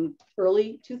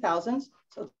early 2000s.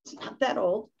 So it's not that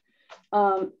old.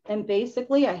 And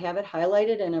basically, I have it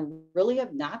highlighted in a really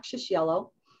obnoxious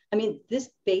yellow. I mean,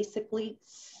 this basically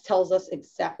tells us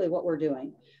exactly what we're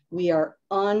doing. We are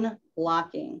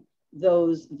unlocking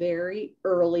those very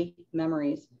early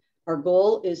memories. Our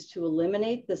goal is to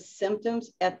eliminate the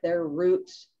symptoms at their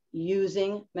roots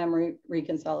using memory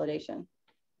reconsolidation.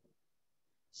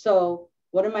 So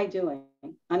what am I doing?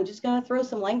 I'm just going to throw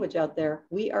some language out there.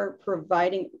 We are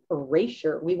providing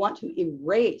erasure. We want to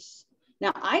erase.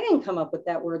 Now, I didn't come up with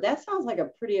that word. That sounds like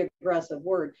a pretty aggressive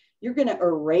word. You're going to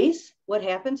erase what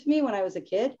happened to me when I was a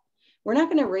kid. We're not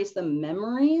going to erase the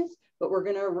memories, but we're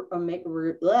going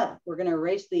to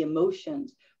erase the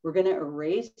emotions. We're going to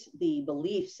erase the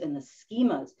beliefs and the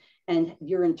schemas and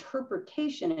your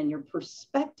interpretation and your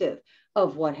perspective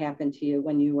of what happened to you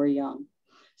when you were young.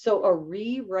 So a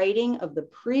rewriting of the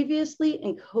previously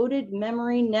encoded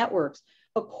memory networks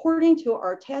according to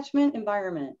our attachment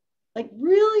environment. Like,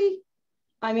 really?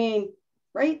 I mean,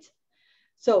 right?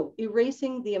 So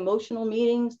erasing the emotional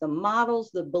meanings, the models,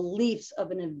 the beliefs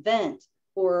of an event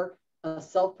or a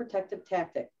self-protective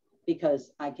tactic,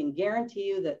 because I can guarantee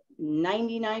you that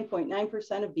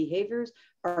 99.9% of behaviors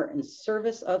are in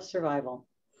service of survival.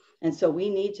 And so we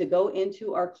need to go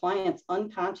into our client's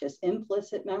unconscious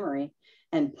implicit memory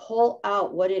and pull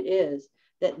out what it is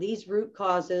that these root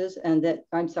causes and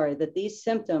that these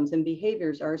symptoms and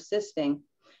behaviors are assisting.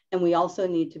 And we also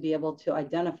need to be able to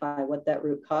identify what that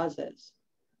root cause is.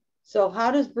 So how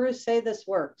does Bruce say this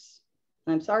works?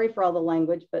 I'm sorry for all the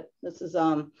language, but this is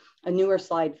a newer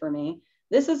slide for me.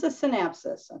 This is a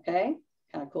synapsis, okay?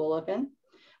 Kind of cool looking.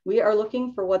 We are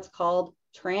looking for what's called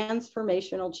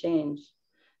transformational change.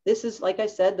 This is, like I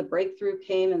said, the breakthrough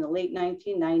came in the late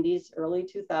 1990s, early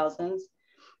 2000s.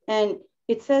 And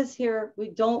it says here,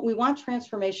 we want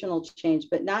transformational change,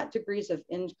 but not degrees of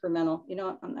incremental. You know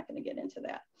what? I'm not going to get into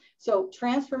that. So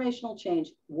transformational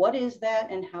change, what is that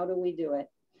and how do we do it?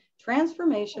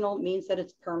 Transformational means that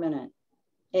it's permanent.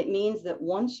 It means that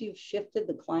once you've shifted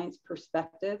the client's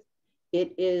perspective,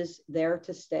 it is there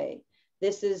to stay.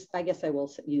 This is, I guess I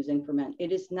will use increment.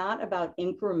 It is not about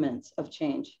increments of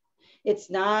change.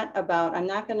 It's not about, I'm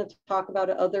not going to talk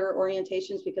about other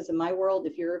orientations because in my world,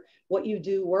 if what you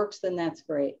do works, then that's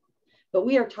great. But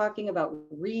we are talking about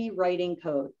rewriting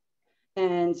code.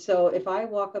 And so if I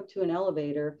walk up to an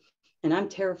elevator and I'm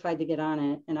terrified to get on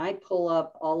it and I pull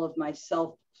up all of my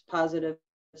self-positive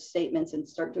statements and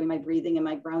start doing my breathing and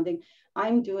my grounding,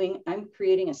 I'm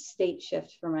creating a state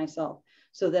shift for myself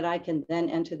so that I can then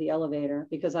enter the elevator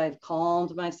because I've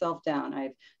calmed myself down.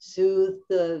 I've soothed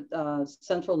the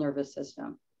central nervous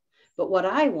system. But what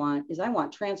I want is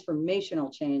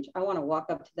transformational change. I want to walk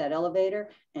up to that elevator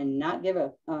and not give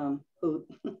a hoot.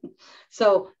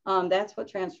 So that's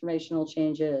what transformational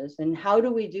change is. And how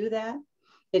do we do that?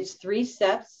 It's 3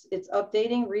 steps. It's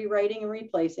updating, rewriting, and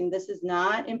replacing. This is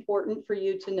not important for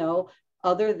you to know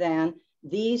other than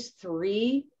these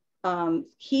 3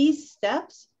 key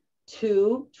steps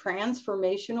to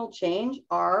transformational change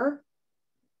are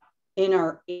in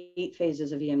our 8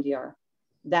 phases of EMDR.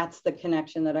 That's the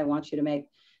connection that I want you to make.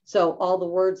 So all the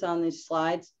words on these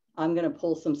slides, I'm going to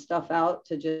pull some stuff out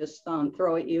to just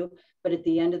throw at you. But at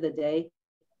the end of the day,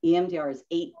 EMDR is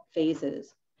 8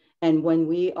 phases. And when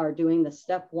we are doing the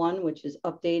step 1, which is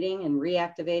updating and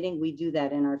reactivating, we do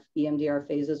that in our EMDR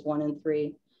phases 1 and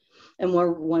 3. And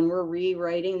when we're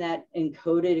rewriting that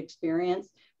encoded experience,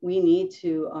 we need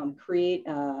to create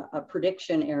a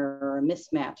prediction error or a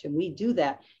mismatch. And we do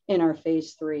that in our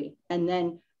phase 3. And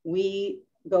then we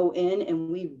go in and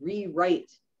we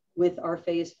rewrite with our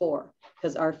phase 4.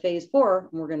 Because our phase 4,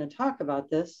 and we're going to talk about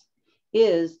this,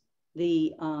 is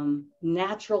the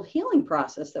natural healing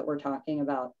process that we're talking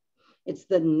about. It's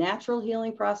the natural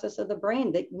healing process of the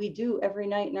brain that we do every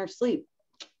night in our sleep.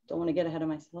 Don't want to get ahead of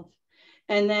myself.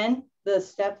 And then the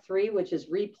step 3, which is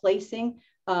replacing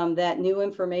that new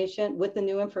information with the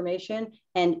new information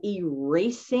and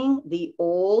erasing the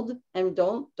old. And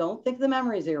don't think the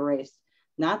memories are erased.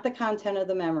 not the content of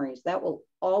the memories. That will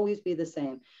always be the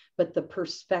same, but the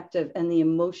perspective and the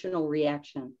emotional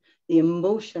reaction, the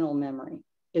emotional memory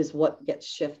is what gets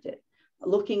shifted.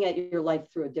 Looking at your life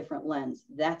through a different lens,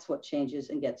 that's what changes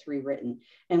and gets rewritten.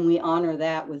 And we honor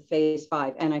that with phase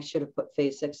 5. And I should have put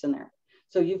phase 6 in there.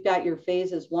 So you've got your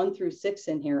phases 1 through 6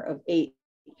 in here of 8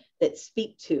 that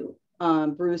speak to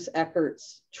Bruce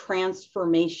Eckert's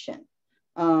transformation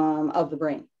of the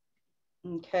brain.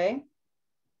 Okay.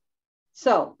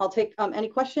 So I'll take any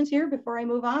questions here before I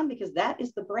move on, because that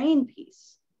is the brain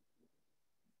piece.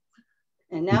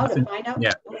 And now to find out.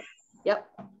 Yeah. Yep.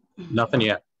 Nothing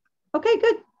yet. Okay,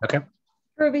 good. Okay.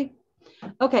 Groovy.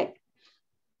 Okay.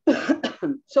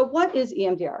 So what is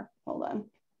EMDR? Hold on.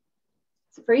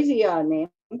 It's a crazy name,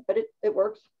 but it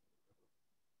works.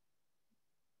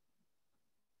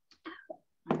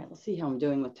 All right, let's see how I'm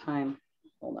doing with time.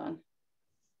 Hold on.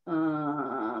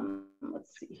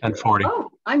 Let's see. 10:40. Oh,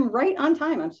 I'm right on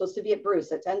time. I'm supposed to be at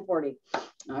Bruce at 10:40.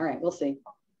 All right, we'll see.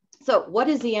 So what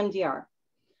is EMDR?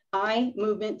 Eye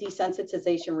movement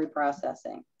desensitization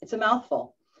reprocessing. It's a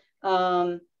mouthful.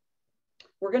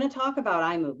 We're going to talk about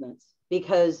eye movements,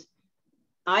 because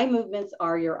eye movements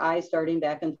are your eyes darting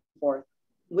back and forth,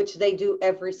 which they do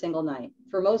every single night.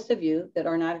 For most of you that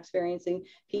are not experiencing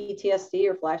PTSD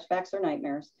or flashbacks or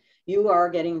nightmares, you are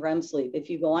getting REM sleep.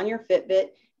 If you go on your Fitbit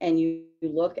and you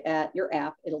look at your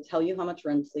app, it'll tell you how much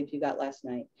REM sleep you got last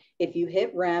night. If you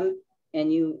hit REM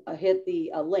and you hit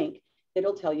the link,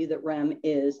 it'll tell you that REM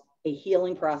is a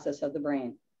healing process of the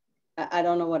brain. I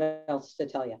don't know what else to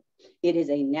tell you. It is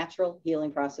a natural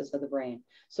healing process of the brain.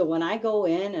 So when I go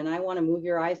in and I want to move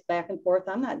your eyes back and forth,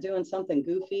 I'm not doing something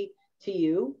goofy to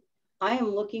you. I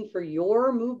am looking for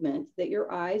your movement that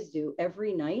your eyes do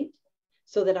every night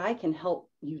so that I can help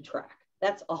you track.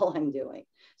 That's all I'm doing.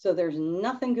 So there's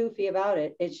nothing goofy about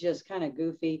it. It's just kind of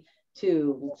goofy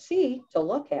to see, to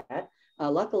look at.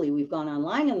 Luckily, we've gone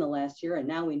online in the last year, and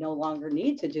now we no longer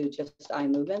need to do just eye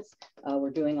movements.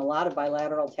 We're doing a lot of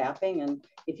bilateral tapping, and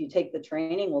if you take the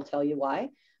training, we'll tell you why.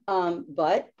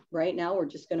 But right now, we're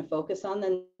just going to focus on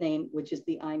the name, which is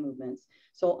the eye movements.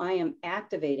 So I am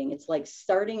activating. It's like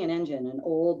starting an engine, an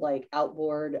old like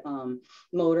outboard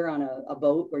motor on a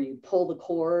boat where you pull the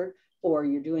cord, or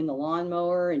you're doing the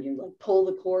lawnmower and you like pull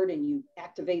the cord and you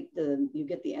activate you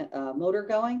get the motor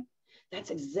going. That's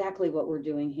exactly what we're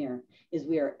doing here, is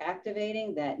we are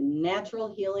activating that natural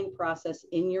healing process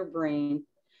in your brain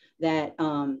that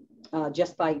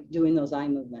just by doing those eye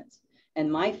movements. And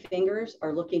my fingers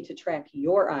are looking to track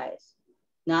your eyes,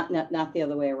 not the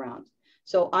other way around.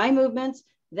 So eye movements,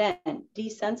 then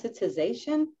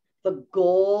desensitization, the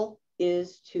goal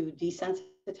is to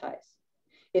desensitize.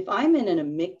 If I'm in an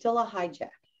amygdala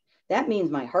hijack, that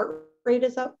means my heart rate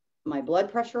is up, my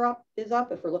blood pressure is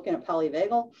up. If we're looking at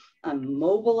polyvagal, I'm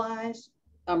mobilized.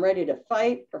 I'm ready to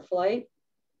fight or flight.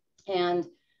 And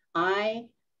I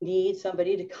need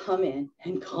somebody to come in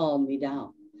and calm me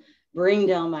down, bring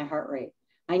down my heart rate.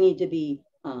 I need to be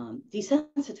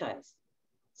desensitized.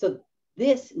 So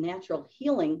this natural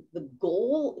healing, the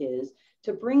goal is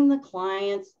to bring the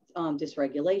client's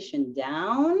dysregulation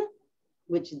down,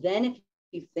 which then if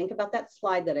you think about that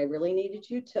slide that I really needed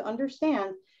you to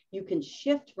understand, you can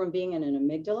shift from being in an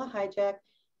amygdala hijack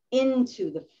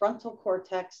into the frontal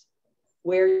cortex,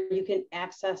 where you can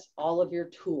access all of your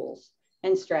tools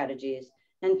and strategies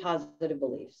and positive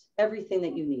beliefs, everything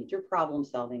that you need, your problem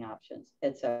solving options,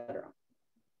 etc.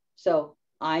 So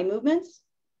eye movements,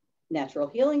 natural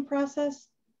healing process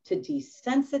to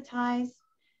desensitize,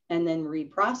 and then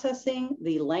reprocessing.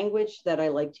 The language that I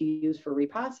like to use for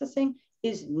reprocessing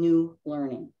is new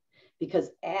learning.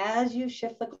 Because as you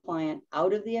shift the client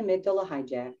out of the amygdala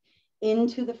hijack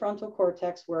into the frontal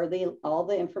cortex, where all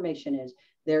the information is,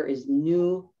 there is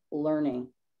new learning,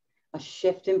 a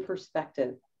shift in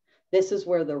perspective. This is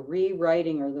where the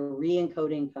rewriting or the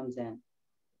re-encoding comes in.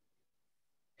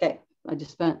 Okay, I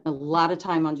just spent a lot of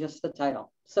time on just the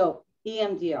title. So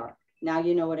EMDR, now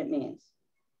you know what it means.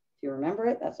 If you remember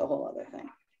it, that's a whole other thing.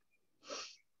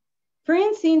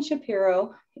 Francine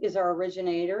Shapiro is our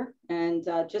originator, and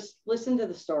just listen to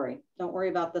the story. Don't worry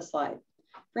about the slide.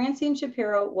 Francine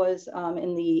Shapiro was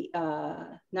in the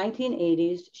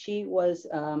 1980s. She was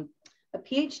a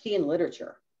PhD in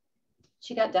literature.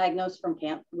 She got diagnosed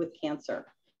with cancer,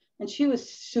 and she was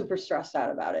super stressed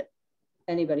out about it.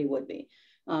 Anybody would be.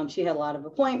 She had a lot of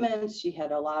appointments. She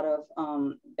had a lot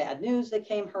of bad news that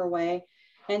came her way.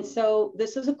 And so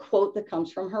this is a quote that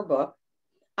comes from her book.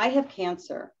 "I have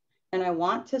cancer, and I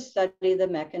want to study the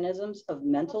mechanisms of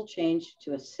mental change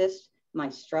to assist my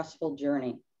stressful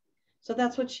journey." So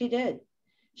that's what she did.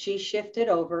 She shifted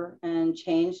over and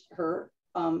changed her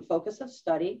focus of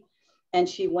study. And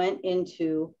she went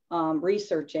into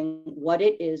researching what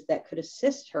it is that could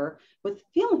assist her with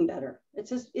feeling better.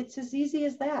 It's as easy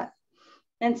as that.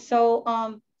 And so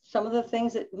one of the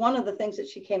things that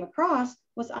she came across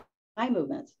was eye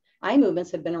movements. Eye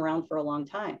movements have been around for a long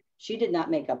time. She did not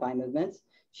make up eye movements.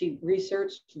 She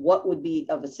researched what would be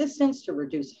of assistance to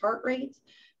reduce heart rate,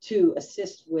 to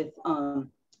assist with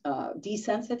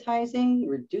desensitizing,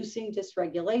 reducing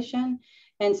dysregulation.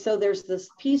 And so there's this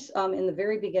piece in the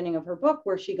very beginning of her book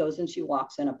where she goes and she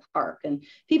walks in a park. And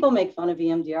people make fun of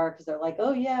EMDR because they're like,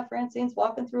 oh yeah, Francine's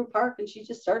walking through a park and she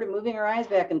just started moving her eyes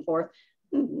back and forth.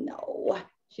 No,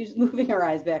 she's moving her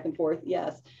eyes back and forth,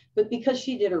 yes. But because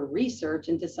she did her research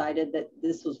and decided that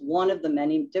this was one of the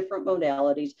many different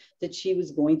modalities that she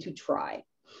was going to try.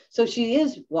 So she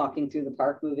is walking through the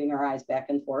park, moving her eyes back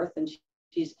and forth, and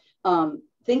she's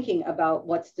thinking about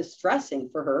what's distressing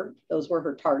for her. Those were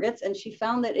her targets, and she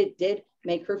found that it did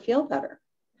make her feel better.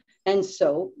 And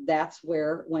so that's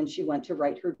where, when she went to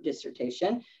write her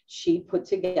dissertation, she put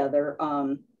together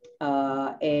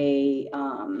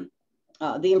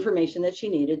the information that she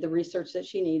needed, the research that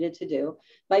she needed to do,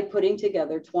 by putting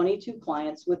together 22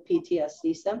 clients with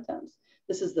PTSD symptoms.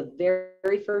 This is the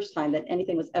very first time that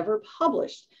anything was ever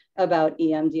published about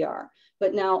EMDR.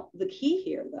 But now the key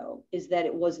here, though, is that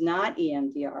it was not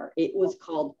EMDR. It was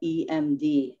called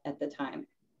EMD at the time.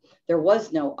 There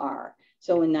was no R.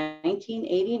 So in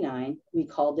 1989, we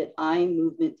called it eye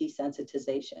movement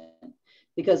desensitization,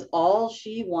 because all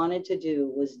she wanted to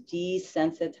do was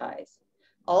desensitize.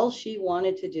 All she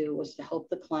wanted to do was to help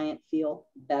the client feel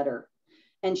better.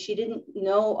 And she didn't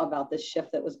know about the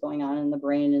shift that was going on in the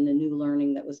brain and the new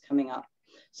learning that was coming up.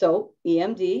 So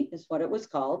EMD is what it was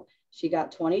called. She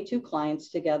got 22 clients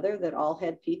together that all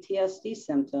had PTSD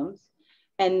symptoms.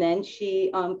 And then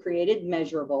she created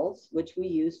measurables, which we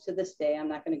use to this day. I'm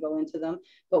not going to go into them,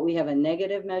 but we have a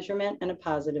negative measurement and a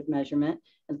positive measurement.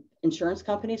 And insurance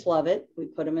companies love it. We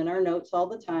put them in our notes all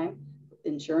the time.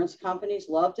 Insurance companies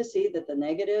love to see that the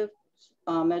negative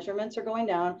measurements are going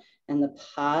down and the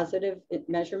positive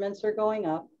measurements are going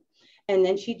up. And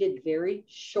then she did very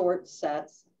short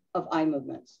sets of eye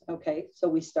movements. Okay, so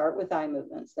we start with eye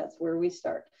movements. That's where we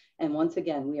start. And once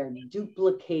again, we are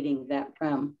duplicating that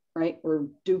REM, right? We're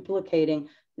duplicating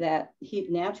that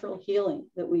natural healing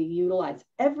that we utilize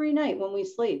every night when we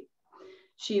sleep.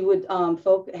 She would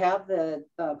have the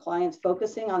clients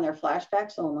focusing on their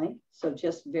flashbacks only. So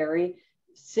just very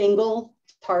single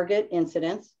target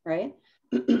incidents, right?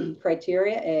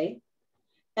 Criteria A.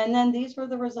 And then these were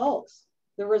the results.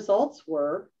 The results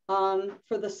were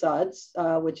for the SUDS,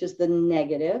 which is the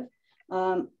negative.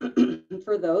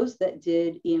 For those that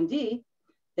did EMD,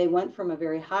 they went from a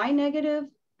very high negative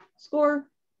score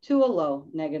to a low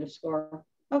negative score,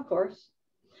 of course.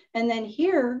 And then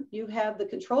here you have the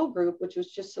control group, which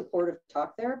was just supportive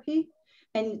talk therapy.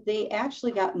 And they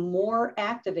actually got more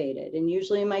activated. And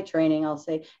usually in my training, I'll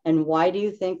say, and why do you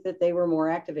think that they were more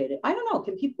activated? I don't know.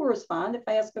 Can people respond if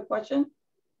I ask a question?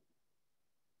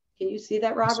 Can you see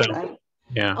that, Robert? So,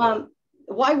 yeah.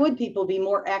 Why would people be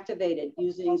more activated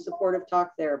using supportive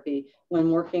talk therapy when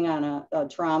working on a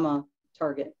trauma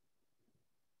target?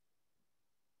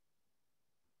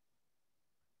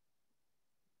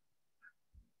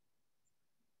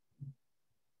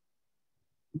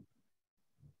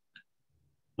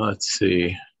 Let's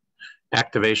see.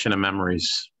 Activation of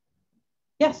memories.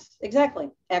 Yes,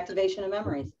 exactly. Activation of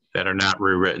memories. That are not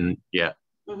rewritten yet.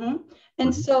 Mm-hmm.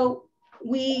 And so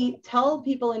we tell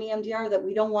people in EMDR that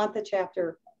we don't want the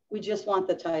chapter. We just want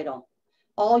the title.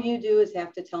 All you do is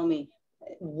have to tell me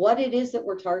what it is that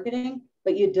we're targeting,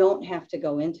 but you don't have to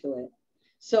go into it.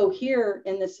 So here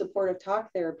in the supportive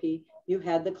talk therapy, you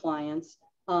had the clients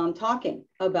talking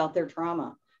about their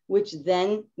trauma, which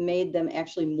then made them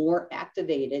actually more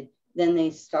activated than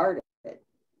they started.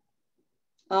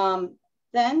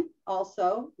 Then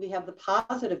also we have the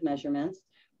positive measurements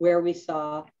where we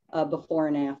saw before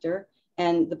and after.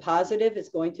 And the positive is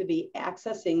going to be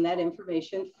accessing that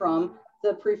information from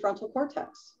the prefrontal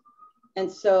cortex. And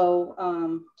so,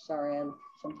 sorry, I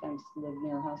sometimes live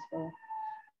near a hospital.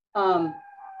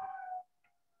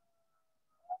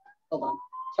 Hold on,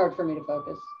 it's hard for me to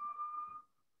focus.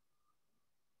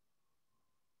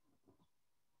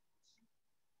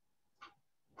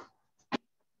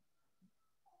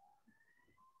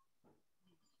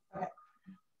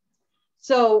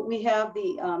 So we have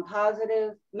the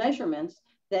positive measurements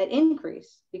that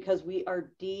increase because we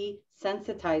are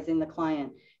desensitizing the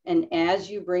client. And as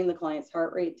you bring the client's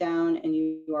heart rate down and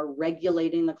you are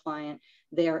regulating the client,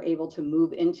 they are able to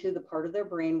move into the part of their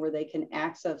brain where they can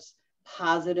access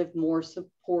positive, more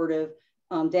supportive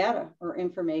data or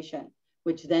information.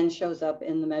 which then shows up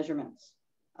in the measurements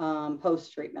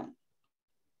post-treatment.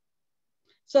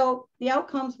 So the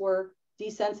outcomes were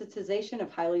desensitization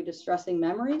of highly distressing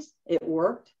memories. It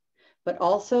worked, but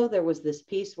also there was this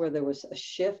piece where there was a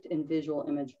shift in visual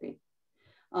imagery.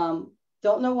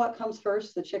 Don't know what comes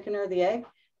first, the chicken or the egg,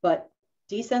 but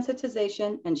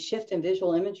desensitization and shift in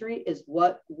visual imagery is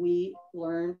what we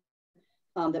learn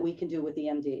that we can do with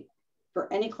EMD.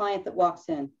 For any client that walks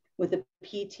in with a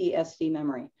PTSD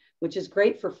memory, which is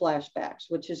great for flashbacks,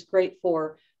 which is great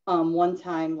for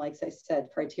one-time, like I said,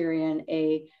 criterion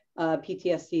A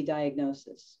PTSD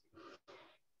diagnosis.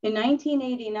 In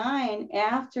 1989,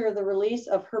 after the release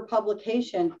of her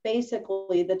publication,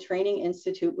 basically the Training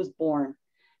Institute was born.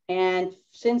 And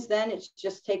since then, it's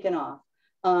just taken off.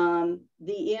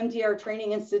 The EMDR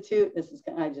Training Institute,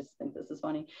 I just think this is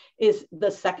funny, is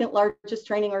the second largest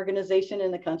training organization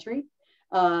in the country.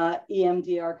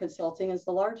 EMDR Consulting is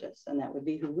the largest, and that would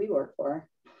be who we work for.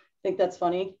 Think that's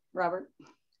funny, Robert?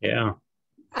 Yeah,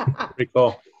 pretty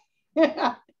cool.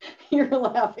 You're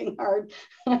laughing hard.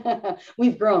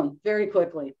 We've grown very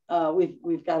quickly.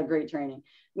 We've got a great training.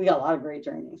 We got a lot of great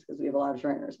trainings because we have a lot of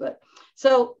trainers. But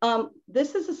so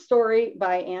this is a story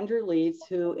by Andrew Leeds,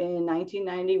 who in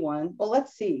 1991, well,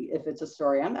 let's see if it's a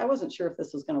story. I wasn't sure if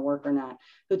this was going to work or not,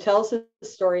 who tells a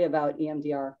story about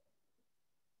EMDR.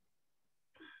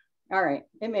 All right,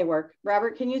 it may work.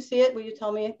 Robert, can you see it? Will you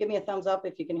tell me, give me a thumbs up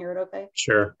if you can hear it okay?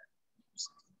 Sure.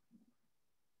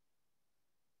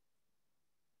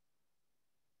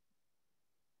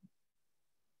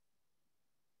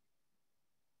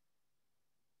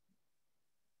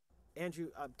 Andrew,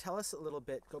 tell us a little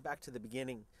bit, go back to the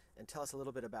beginning and tell us a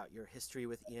little bit about your history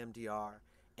with EMDR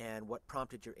and what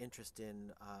prompted your interest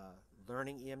in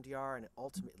learning EMDR and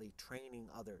ultimately training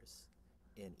others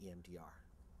in EMDR.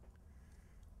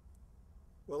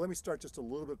 Well, let me start just a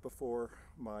little bit before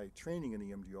my training in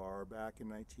EMDR back in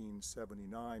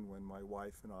 1979 when my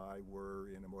wife and I were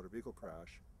in a motor vehicle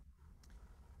crash.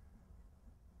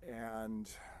 And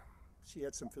she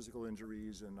had some physical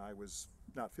injuries and I was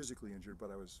not physically injured, but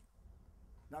I was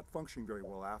not functioning very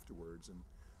well afterwards. And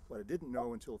what I didn't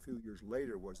know until a few years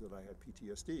later was that I had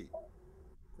PTSD.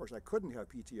 Of course, I couldn't have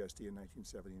PTSD in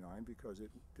 1979 because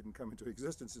it didn't come into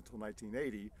existence until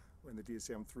 1980 when the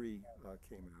DSM-3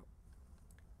 came out.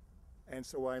 And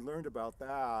so when I learned about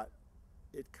that,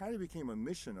 it kind of became a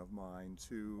mission of mine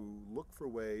to look for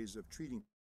ways of treating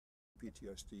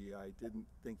PTSD. I didn't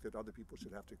think that other people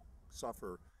should have to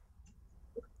suffer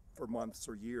for months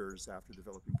or years after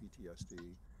developing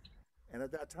PTSD. And at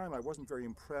that time, I wasn't very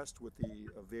impressed with the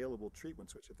available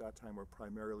treatments, which at that time were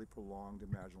primarily prolonged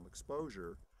imaginal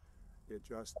exposure. It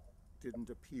just didn't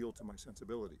appeal to my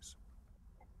sensibilities.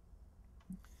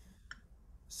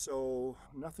 So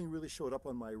nothing really showed up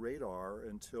on my radar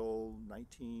until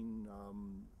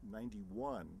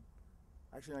 1991,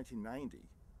 actually 1990,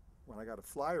 when I got a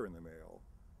flyer in the mail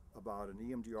about an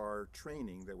EMDR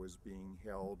training that was being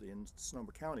held in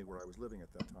Sonoma County, where I was living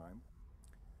at that time.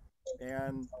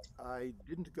 And I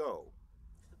didn't go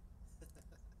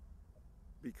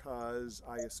because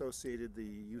I associated the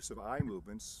use of eye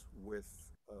movements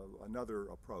with another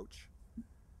approach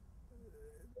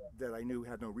that I knew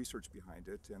had no research behind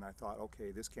it, and I thought,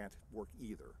 okay, this can't work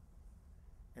either.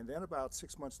 And then about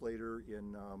 6 months later,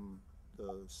 in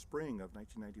the spring of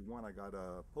 1991, I got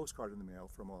a postcard in the mail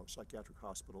from a psychiatric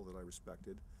hospital that I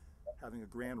respected, having a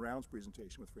grand rounds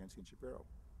presentation with Francine Shapiro.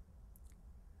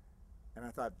 And I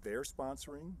thought, they're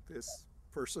sponsoring this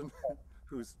person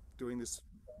who's doing this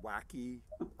wacky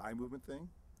eye movement thing.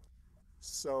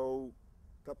 So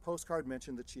the postcard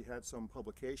mentioned that she had some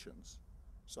publications.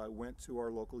 So I went to our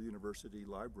local university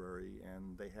library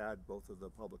and they had both of the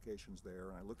publications there,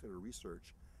 and I looked at her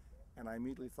research and I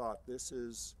immediately thought, this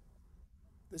is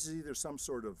either some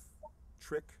sort of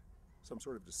trick, some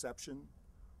sort of deception,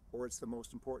 or it's the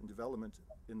most important development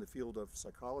in the field of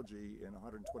psychology in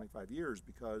 125 years,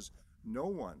 because no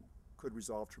one could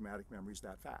resolve traumatic memories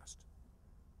that fast.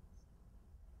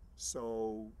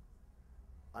 So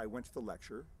I went to the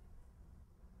lecture,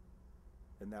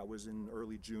 and that was in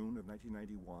early June of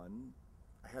 1991.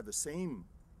 I had the same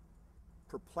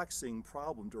perplexing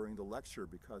problem during the lecture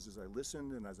because as I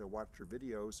listened and as I watched her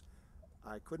videos,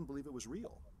 I couldn't believe it was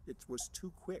real. It was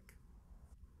too quick.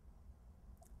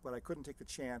 But I couldn't take the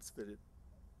chance that it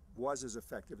was as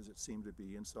effective as it seemed to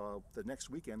be. And so the next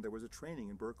weekend there was a training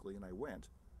in Berkeley and I went.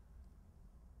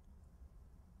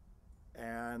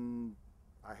 And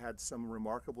I had some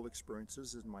remarkable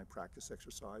experiences in my practice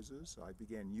exercises. I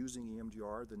began using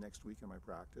EMDR the next week in my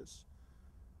practice.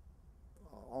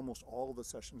 Almost all of the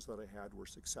sessions that I had were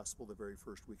successful the very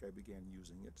first week I began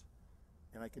using it.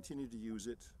 And I continued to use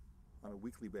it on a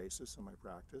weekly basis in my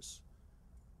practice.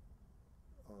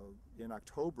 In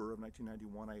October of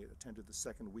 1991, I attended the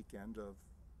second weekend of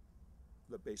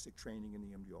the basic training in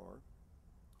EMDR.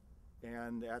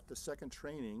 And at the second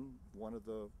training, one of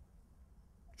the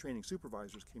training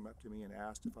supervisors came up to me and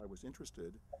asked if I was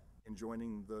interested in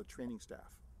joining the training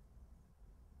staff.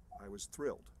 I was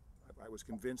thrilled. I was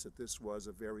convinced that this was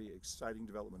a very exciting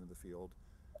development in the field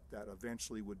that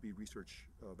eventually would be research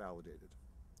validated.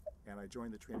 And I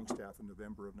joined the training staff in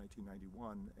November of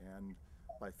 1991, and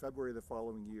by February the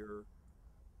following year,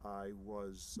 I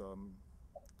was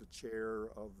the chair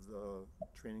of the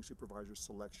training supervisor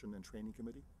selection and training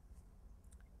committee.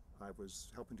 I was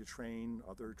helping to train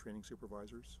other training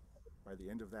supervisors. By the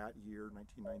end of that year,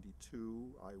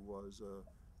 1992, I was a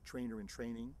trainer in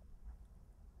training.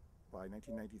 By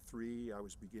 1993, I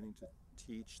was beginning to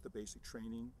teach the basic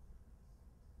training.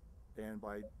 And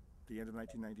by the end of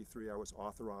 1993, I was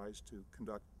authorized to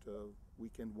conduct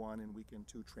weekend 1 and weekend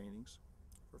 2 trainings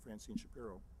for Francine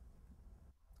Shapiro.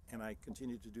 And I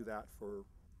continued to do that for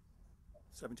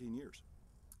 17 years.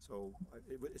 So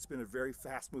it's been a very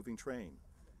fast-moving train.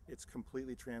 It's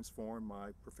completely transformed my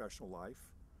professional life.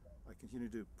 I continue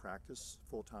to practice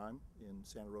full-time in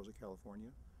Santa Rosa,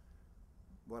 California.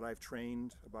 But I've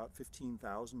trained about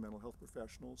 15,000 mental health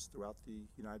professionals throughout the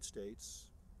United States,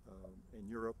 in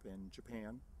Europe and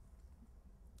Japan.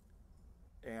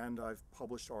 And I've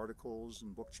published articles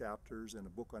and book chapters and a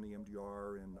book on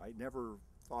EMDR, and I never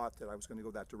thought that I was going to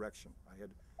go that direction. I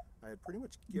had pretty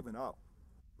much given up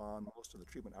on most of the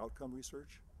treatment outcome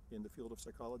research in the field of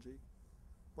psychology,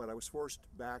 but I was forced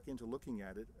back into looking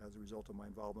at it as a result of my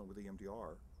involvement with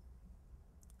EMDR.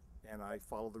 And I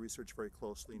follow the research very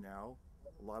closely now.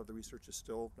 A lot of the research is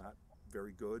still not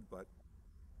very good, but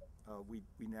we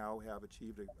now have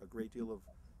achieved a great deal of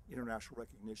international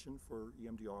recognition for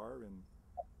EMDR, and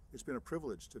it's been a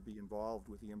privilege to be involved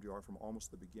with EMDR from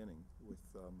almost the beginning, with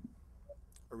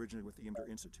originally with the EMDR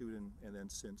Institute, and then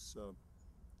since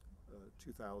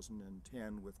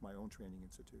 2010 with my own training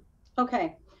institute.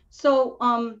 Okay, so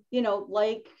you know,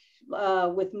 like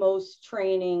with most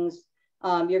trainings,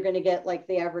 you're going to get like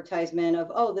the advertisement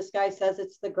of, oh, this guy says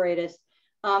it's the greatest.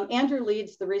 Andrew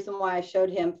Leeds, the reason why I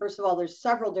showed him, first of all, there's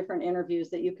several different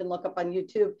interviews that you can look up on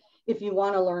YouTube if you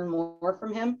want to learn more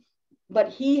from him, but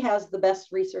he has the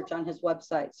best research on his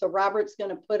website. So Robert's going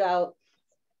to put out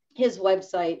his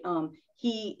website.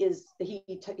 He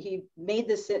made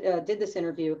this, did this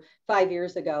interview 5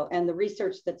 years ago, and the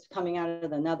research that's coming out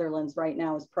of the Netherlands right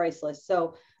now is priceless.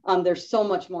 So there's so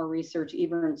much more research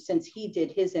even since he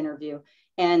did his interview.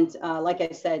 And like I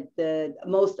said, the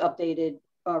most updated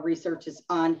research is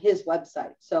on his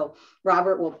website. So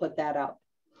Robert will put that out.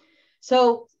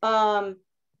 So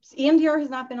EMDR has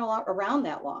not been around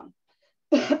that long.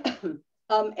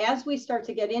 As we start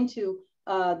to get into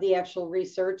the actual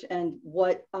research and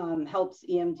what helps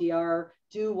EMDR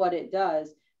do what it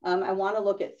does, I want to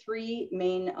look at 3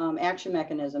 main action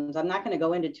mechanisms. I'm not going to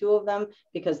go into 2 of them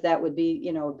because that would be,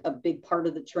 you know, a big part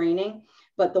of the training.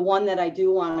 But the one that I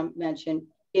do want to mention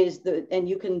is and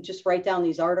you can just write down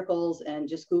these articles and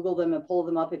just Google them and pull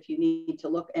them up if you need to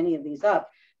look any of these up.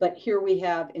 But here we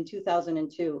have in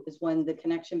 2002 is when the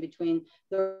connection between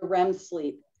the REM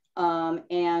sleep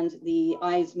and the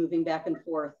eyes moving back and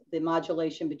forth, the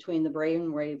modulation between the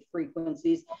brainwave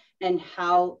frequencies, and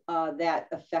how that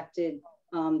affected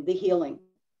the healing.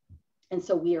 And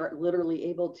so we are literally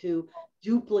able to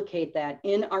duplicate that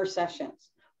in our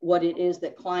sessions, what it is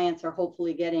that clients are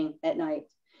hopefully getting at night.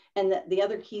 And the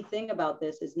other key thing about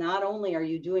this is not only are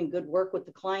you doing good work with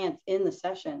the clients in the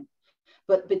session,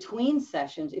 but between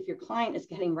sessions, if your client is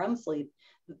getting REM sleep,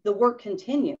 the work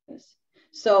continues.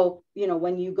 So, you know,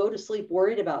 when you go to sleep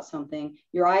worried about something,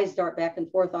 your eyes dart back and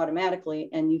forth automatically,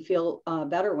 and you feel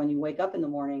better when you wake up in the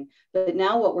morning. But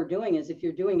now what we're doing is, if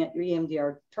you're doing your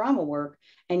EMDR trauma work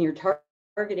and you're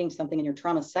targeting something in your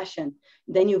trauma session,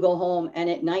 then you go home and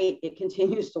at night it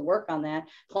continues to work on that.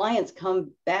 Clients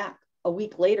come back a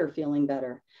week later feeling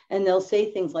better. And they'll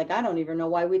say things like, I don't even know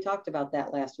why we talked about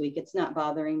that last week. It's not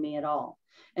bothering me at all.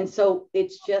 And so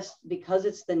it's just because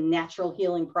it's the natural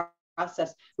healing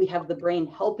process. We have the brain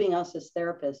helping us as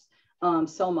therapists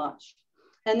so much.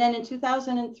 And then in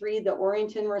 2003, the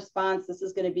Orienton response, this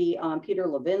is going to be Peter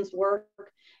Levin's work.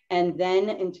 And then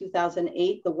in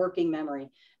 2008, the working memory.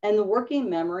 And the working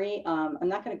memory, I'm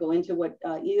not going to go into what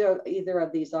either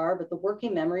of these are, but the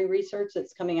working memory research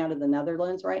that's coming out of the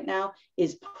Netherlands right now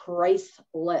is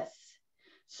priceless.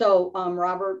 So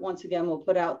Robert, once again, will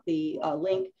put out the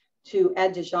link to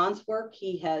Ed DeJean's work.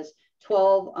 He has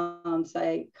 12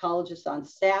 psychologists on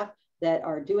staff that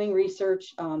are doing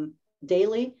research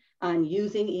daily on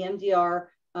using EMDR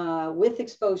with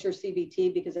exposure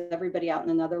CBT, because everybody out in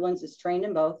the Netherlands is trained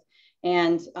in both,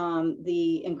 and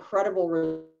the incredible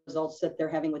results that they're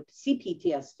having with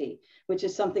CPTSD, which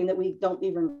is something that we don't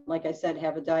even, like I said,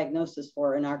 have a diagnosis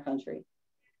for in our country.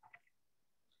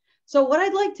 So what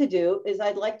I'd like to do is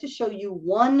I'd like to show you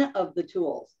one of the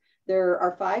tools. There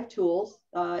are 5 tools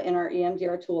in our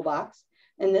EMDR toolbox,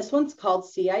 and this one's called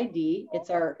CID. It's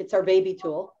our baby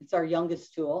tool. It's our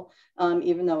youngest tool,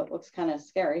 even though it looks kind of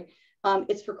scary.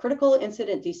 It's for critical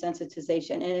incident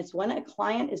desensitization, and it's when a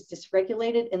client is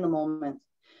dysregulated in the moment.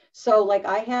 So like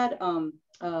I had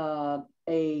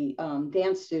a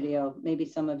dance studio, maybe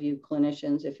some of you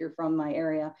clinicians, if you're from my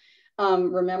area,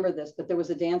 remember this, but there was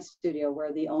a dance studio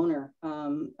where the owner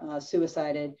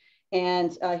suicided,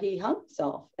 and he hung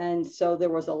himself. And so there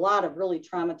was a lot of really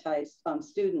traumatized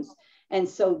students. And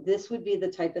so this would be the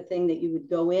type of thing that you would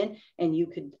go in and you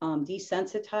could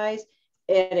desensitize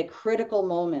at a critical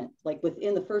moment, like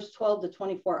within the first 12 to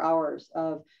 24 hours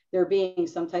of there being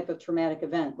some type of traumatic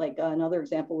event. Like another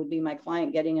example would be my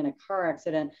client getting in a car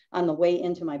accident on the way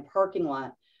into my parking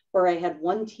lot. Or I had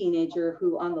one teenager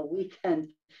who on the weekend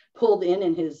pulled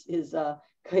in his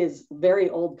very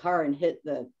old car and hit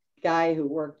the guy who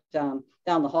worked down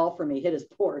the hall for me, hit his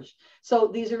Porsche. So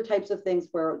these are types of things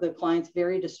where the client's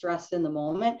very distressed in the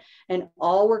moment. And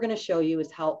all we're going to show you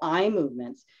is how eye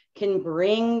movements can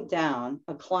bring down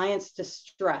a client's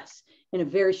distress in a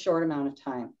very short amount of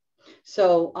time.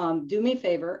 So do me a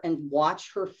favor and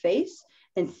watch her face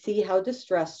and see how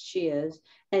distressed she is,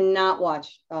 and not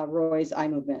watch Roy's eye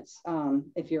movements,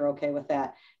 if you're okay with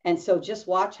that. And so just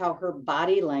watch how her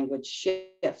body language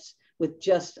shifts with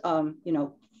just,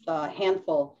 a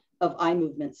handful of eye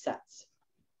movement sets.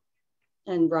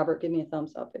 And Robert, give me a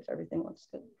thumbs up if everything looks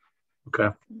good.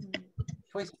 Okay.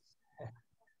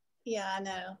 Yeah, I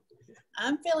know.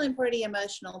 I'm feeling pretty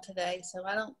emotional today, so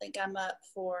I don't think I'm up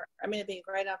for, I mean, it'd be a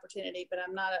great opportunity, but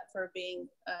I'm not up for being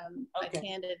a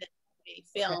candidate to be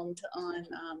filmed on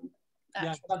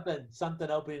yeah, something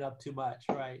opening up too much,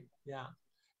 right? Yeah.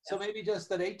 So maybe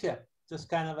just an ATIP, just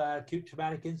kind of a acute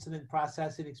traumatic incident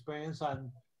processing experience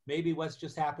on maybe what's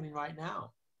just happening right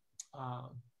now.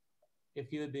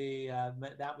 If you would be,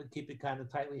 that would keep it kind of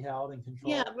tightly held and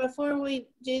controlled. Yeah, before we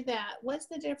do that, what's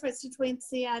the difference between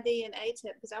CID and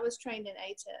ATIP? Because I was trained in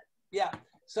ATIP. Yeah,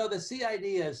 so the CID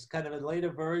is kind of a later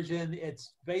version.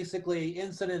 It's basically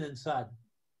incident and SUD.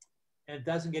 And it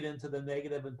doesn't get into the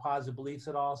negative and positive beliefs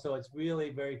at all. So it's really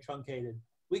very truncated.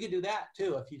 We could do that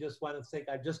too. If you just want to think,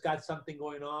 I've just got something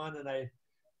going on and I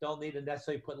don't need to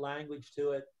necessarily put language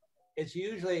to it. It's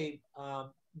usually,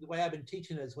 the way I've been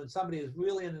teaching is when somebody is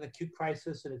really in an acute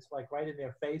crisis and it's like right in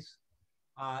their face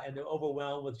and they're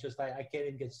overwhelmed with just, I can't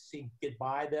even get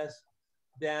by this,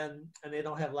 then, and they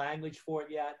don't have language for it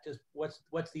yet, just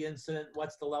what's the incident,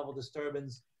 what's the level of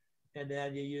disturbance, and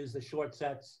then you use the short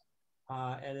sets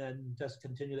and then just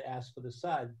continue to ask for the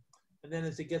SUD. And then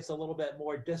as it gets a little bit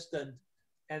more distant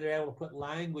and they're able to put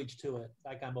language to it,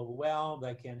 like I'm overwhelmed,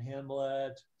 I can't handle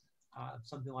it,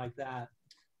 something like that,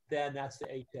 then that's the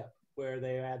ATIP, where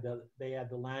they add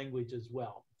the language as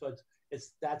well. So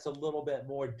that's a little bit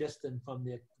more distant from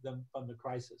the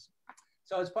crisis.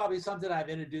 So it's probably something I've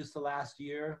introduced the last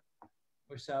year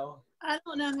or so. I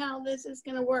don't know how this is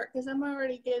going to work because I'm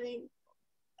already getting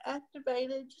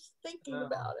activated just thinking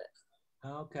about it.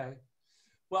 Okay.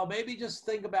 Well, maybe just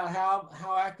think about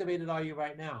how activated are you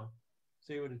right now?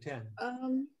 0 to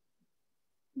 10.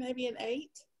 Maybe an 8.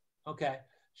 Okay.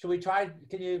 Should we try?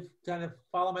 Can you kind of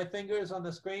follow my fingers on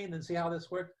the screen and see how this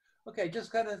works? Okay,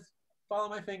 just kind of follow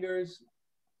my fingers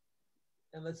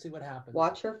and let's see what happens.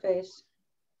 Watch her face.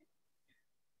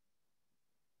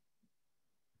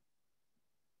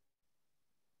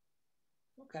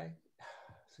 Okay,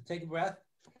 so take a breath.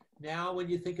 Now, when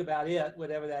you think about it,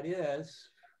 whatever that is,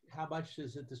 how much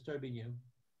is it disturbing you?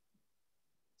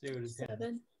 0 to 10.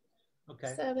 7.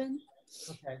 Okay. 7.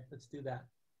 Okay, let's do that.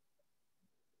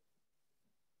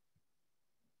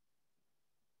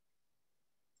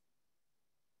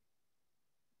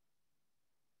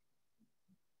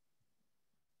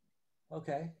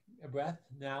 Okay, a breath.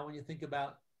 Now, when you think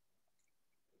about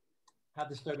how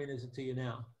disturbing is it to you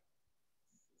now?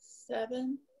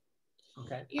 7.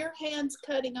 Okay. Your hand's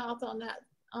cutting off on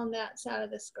that side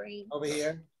of the screen. Over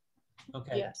here?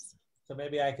 Okay. Yes. So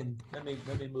maybe I can, let me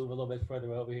move a little bit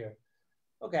further over here.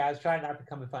 Okay, I was trying not to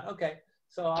come in front. Okay,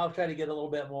 so I'll try to get a little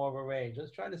bit more of a range.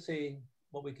 Let's try to see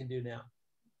what we can do now.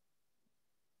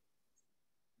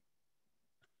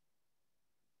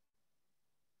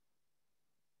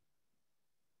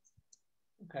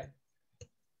 Okay.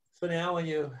 So now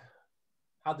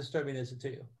how disturbing is it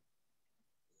to you?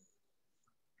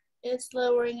 It's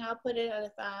lowering. I'll put it at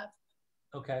a 5.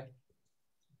 Okay.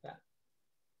 Yeah.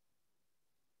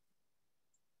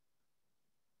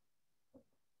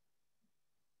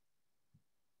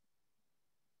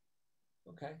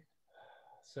 Okay.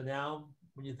 So now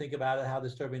when you think about it, how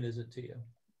disturbing is it to you?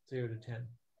 0 to 10.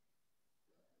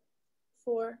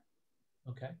 4.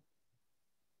 Okay.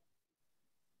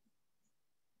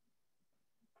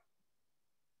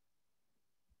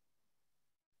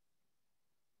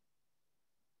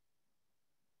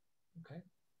 Okay.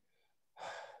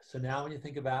 So now when you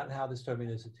think about it, how disturbing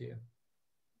is it to you?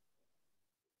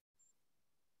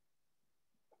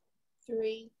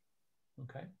 3.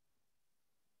 Okay.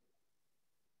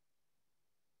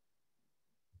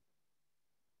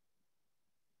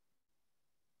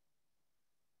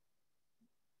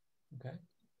 Okay.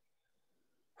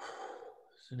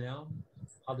 So now,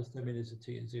 how disturbing is it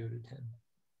to you, 0 to 10?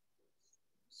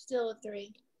 Still a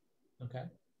 3. Okay.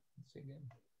 Let's see again.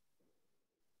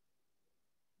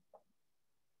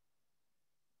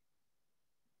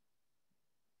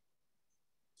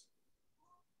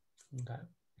 Okay.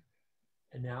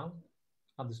 And now,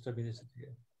 how disturbing is it to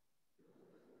you?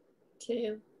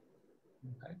 2.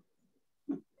 Okay.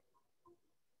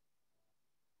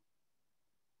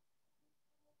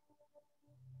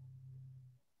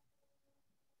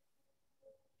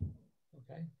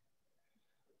 Okay.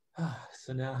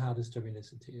 So now, how disturbing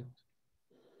is it to you?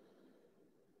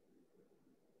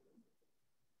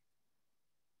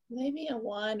 Maybe a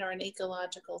 1 or an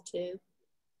ecological 2.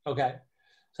 Okay.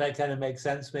 So that kind of makes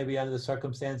sense. Maybe under the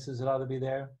circumstances, it ought to be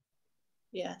there.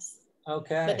 Yes.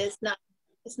 Okay. But it's not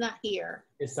here.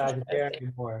 It's not there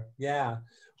anymore. Yeah.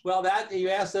 Well, that you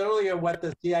asked earlier what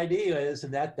the CID is,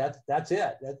 and that's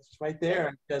it. That's right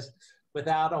there. Because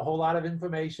without a whole lot of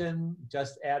information,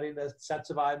 just adding the sets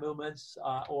of eye movements,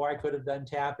 or I could have done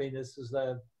tapping. This is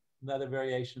another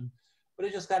variation, but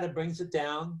it just kind of brings it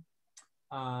down,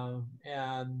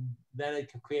 and then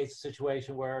it creates a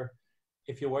situation where,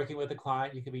 if you're working with a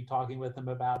client, you can be talking with them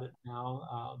about it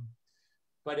now.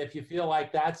 But if you feel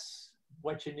like that's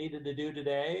what you needed to do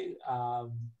today,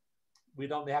 we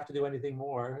don't have to do anything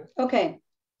more. Okay,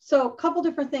 so a couple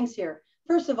different things here.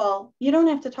 First of all, you don't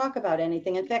have to talk about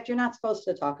anything. In fact, you're not supposed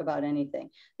to talk about anything.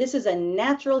 This is a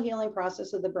natural healing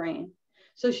process of the brain.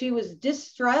 So she was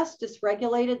distressed,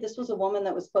 dysregulated. This was a woman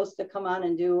that was supposed to come on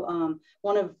and do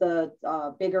one of the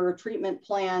bigger treatment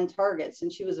plan targets.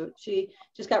 And she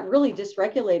just got really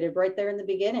dysregulated right there in the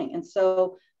beginning. And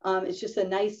so it's just a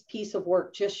nice piece of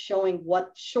work, just showing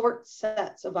what short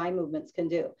sets of eye movements can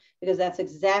do, because that's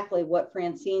exactly what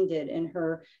Francine did in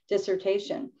her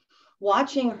dissertation.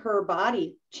 Watching her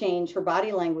body change, her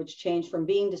body language change from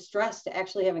being distressed to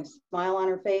actually having a smile on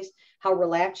her face, how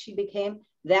relaxed she became.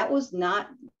 That was not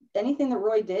anything that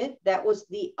Roy did. That was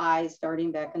the eyes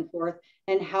starting back and forth,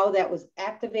 and how that was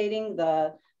activating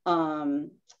the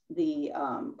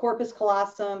corpus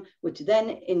callosum, which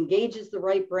then engages the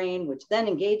right brain, which then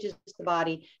engages the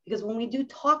body. Because when we do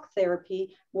talk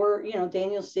therapy, we're,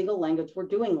 Daniel Siegel language, we're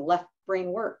doing left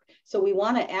brain work. So we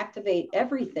want to activate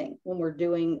everything when we're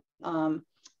doing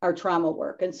our trauma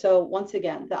work. And so once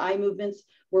again, the eye movements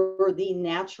were the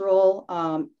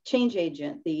natural change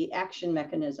agent, the action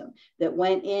mechanism that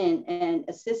went in and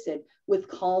assisted with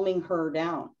calming her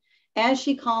down. As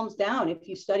she calms down, if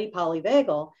you study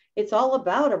polyvagal, it's all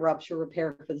about a rupture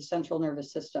repair for the central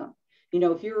nervous system.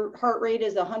 If your heart rate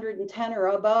is 110 or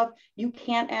above, you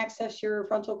can't access your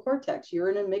frontal cortex.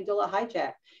 You're an amygdala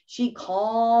hijack. She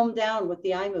calmed down with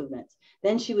the eye movements.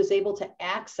 Then she was able to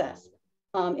access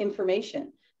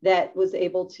information that was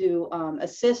able to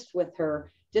assist with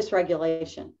her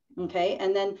dysregulation. Okay.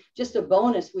 And then just a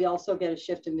bonus, we also get a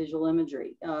shift in visual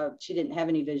imagery. She didn't have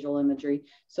any visual imagery,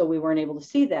 so we weren't able to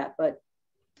see that, but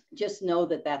just know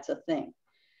that that's a thing.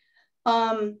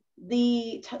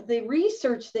 The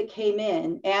research that came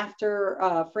in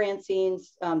after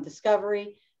Francine's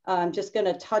discovery, I'm just going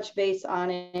to touch base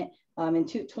on it in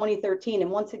 2013.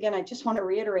 And once again, I just want to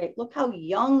reiterate, look how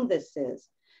young this is.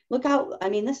 Look how,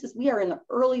 we are in the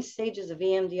early stages of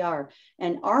EMDR,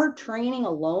 and our training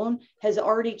alone has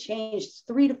already changed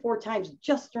 3 to 4 times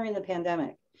just during the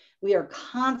pandemic. We are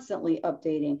constantly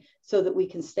updating so that we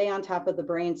can stay on top of the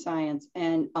brain science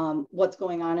and what's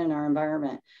going on in our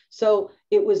environment. So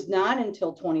it was not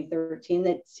until 2013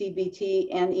 that CBT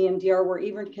and EMDR were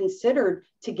even considered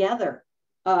together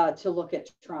to look at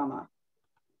trauma.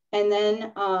 And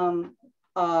then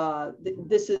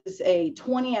this is a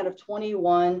 20 out of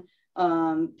 21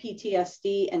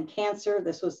 PTSD and cancer.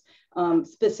 This was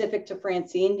specific to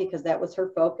Francine because that was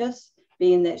her focus,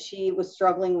 being that she was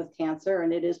struggling with cancer,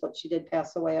 and it is what she did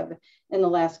pass away of in the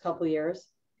last couple of years.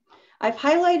 I've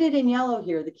highlighted in yellow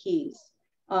here the keys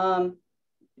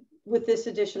with this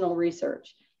additional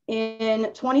research. In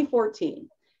 2014,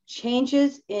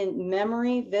 changes in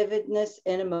memory, vividness,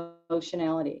 and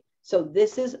emotionality. So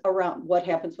this is around what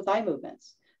happens with eye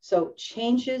movements. So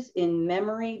changes in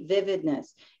memory,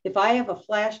 vividness. If I have a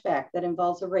flashback that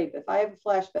involves a rape, if I have a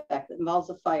flashback that involves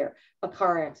a fire, a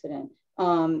car accident,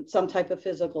 some type of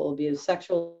physical abuse,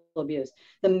 sexual abuse,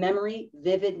 the memory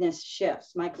vividness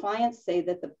shifts. My clients say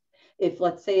that if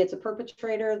let's say it's a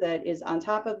perpetrator that is on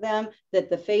top of them, that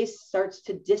the face starts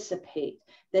to dissipate,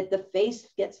 that the face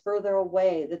gets further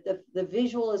away, that the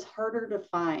visual is harder to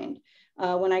find.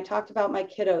 When I talked about my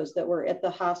kiddos that were at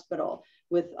the hospital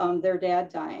with their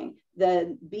dad dying,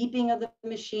 the beeping of the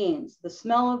machines, the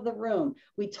smell of the room,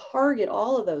 we target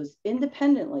all of those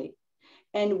independently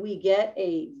and we get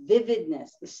a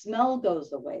vividness. The smell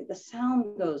goes away, the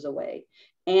sound goes away,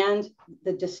 and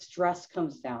the distress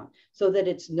comes down so that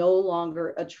it's no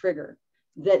longer a trigger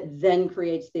that then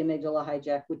creates the amygdala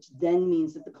hijack, which then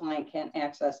means that the client can't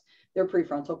access their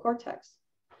prefrontal cortex.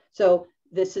 So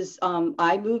this is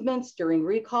eye movements during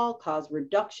recall cause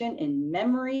reduction in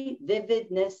memory,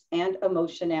 vividness, and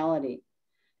emotionality.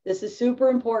 This is super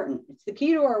important. It's the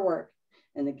key to our work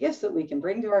and the gifts that we can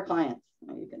bring to our clients.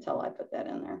 You can tell I put that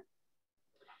in there.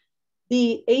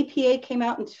 The APA came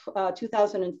out in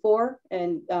 2004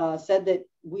 and said that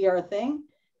we are a thing.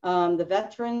 The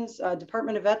Veterans,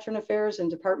 Department of Veteran Affairs and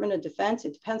Department of Defense,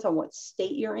 it depends on what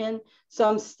state you're in.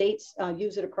 Some states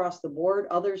use it across the board,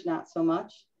 others not so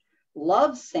much.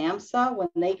 Love SAMHSA when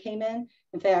they came in.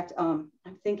 In fact, I'm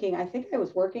thinking, I think I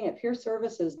was working at Peer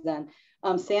Services then.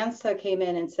 SAMHSA came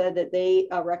in and said that they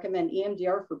recommend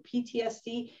EMDR for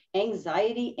PTSD,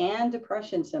 anxiety, and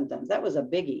depression symptoms. That was a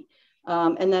biggie.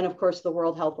 And then, of course, the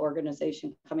World Health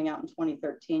Organization coming out in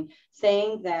 2013,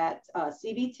 saying that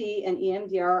CBT and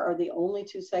EMDR are the only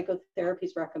two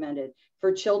psychotherapies recommended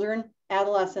for children,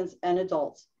 adolescents, and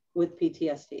adults with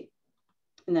PTSD.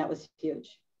 And that was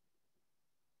huge.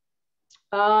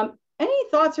 Any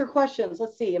thoughts or questions?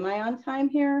 Let's see, am I on time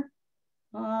here?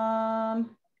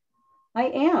 I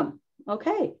am,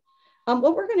 okay.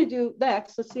 What we're gonna do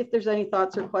next, let's see if there's any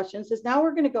thoughts or questions, is now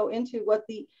we're gonna go into what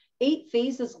the 8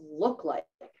 phases look like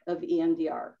of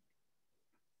EMDR.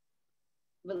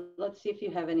 But let's see if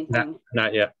you have anything.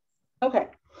 Not yet. Okay,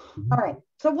 all right.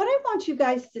 So what I want you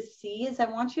guys to see is I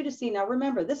want you to see, now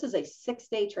remember, this is a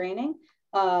 6-day training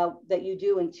that you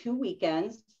do in 2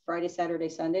 weekends. Friday, Saturday,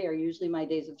 Sunday are usually my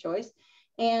days of choice.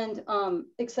 And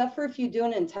except for if you do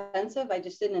an intensive, I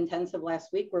just did an intensive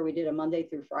last week where we did a Monday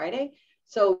through Friday.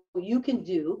 So you can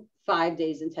do 5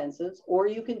 days intensives, or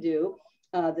you can do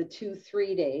the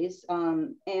 2-3 days.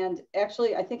 And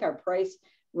actually, I think our price,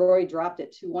 Roy dropped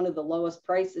it to one of the lowest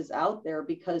prices out there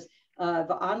because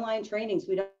the online trainings,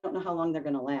 we don't know how long they're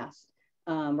going to last.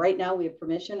 Right now we have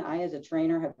permission. I, as a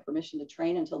trainer, have permission to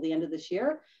train until the end of this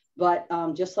year. But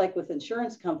just like with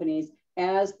insurance companies,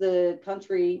 as the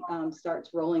country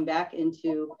starts rolling back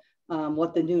into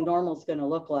what the new normal is going to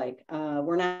look like,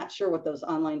 we're not sure what those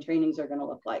online trainings are going to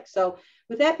look like. So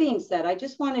with that being said, I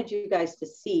just wanted you guys to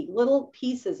see little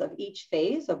pieces of each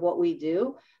phase of what we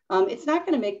do. It's not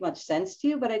going to make much sense to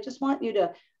you, but I just want you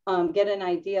to get an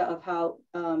idea of how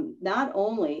not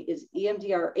only is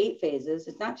EMDR 8 phases,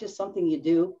 it's not just something you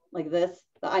do like this,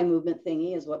 the eye movement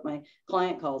thingy is what my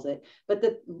client calls it, but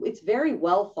it's very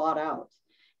well thought out.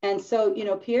 And so, you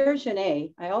know, Pierre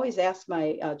Genet, I always ask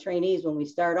my trainees when we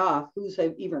start off, who's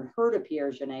even heard of Pierre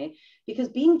Genet, because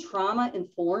being trauma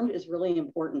informed is really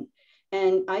important.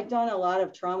 And I've done a lot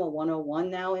of Trauma 101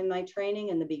 now in my training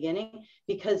in the beginning,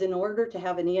 because in order to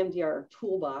have an EMDR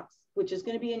toolbox, which is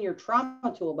going to be in your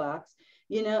trauma toolbox,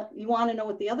 you know, you want to know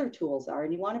what the other tools are,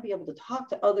 and you want to be able to talk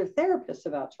to other therapists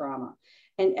about trauma.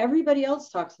 And everybody else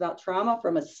talks about trauma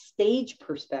from a stage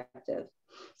perspective.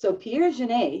 So Pierre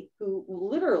Genet, who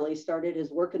literally started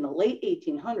his work in the late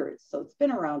 1800s, so it's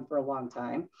been around for a long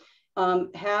time,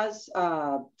 has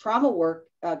trauma work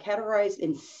categorized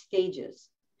in stages.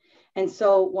 And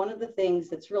so one of the things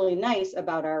that's really nice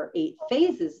about our 8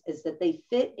 phases is that they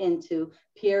fit into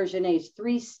Pierre Genet's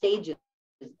 3 stages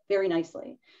very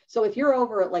nicely. So if you're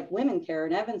over at like Women Care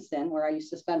in Evanston, where I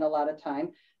used to spend a lot of time,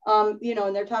 you know,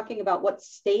 and they're talking about what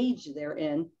stage they're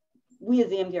in, we as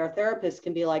the EMDR therapists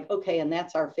can be like, okay, and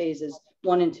that's our phases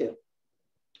 1 and 2,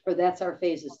 or that's our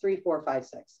phases 3, 4, 5,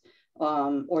 6,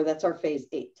 or that's our phase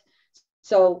 8.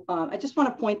 So I just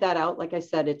want to point that out. Like I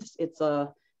said, it's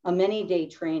a many-day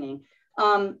training.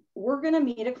 We're going to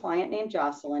meet a client named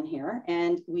Jocelyn here,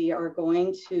 and we are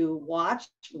going to watch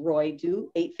Roy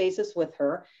do 8 phases with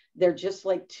her. They're just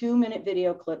like 2-minute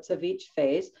video clips of each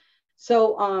phase.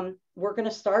 So we're going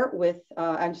to start with,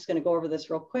 I'm just going to go over this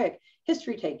real quick,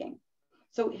 history taking.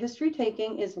 So history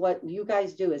taking is what you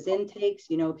guys do as intakes.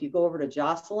 You know, if you go over to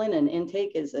Jocelyn, an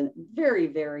intake is a very,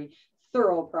 very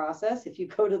thorough process. If you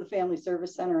go to the Family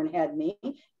Service Center and had me,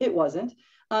 it wasn't.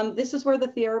 This is where the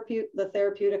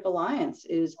Therapeutic Alliance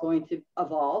is going to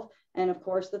evolve. And of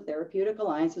course, the Therapeutic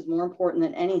Alliance is more important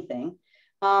than anything.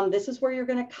 This is where you're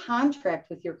going to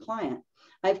contract with your client.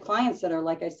 I have clients that are,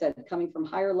 like I said, coming from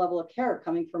higher level of care,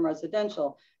 coming from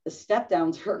residential. The step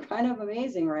downs are kind of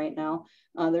amazing right now.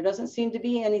 There doesn't seem to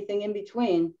be anything in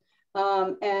between,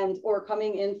 or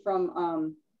coming in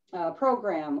from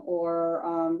program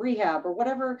or rehab or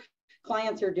whatever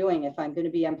clients are doing. If I'm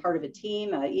part of a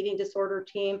team, an eating disorder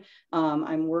team.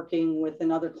 I'm working with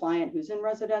another client who's in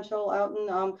residential out in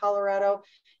Colorado.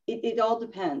 It all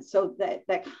depends. So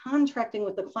that contracting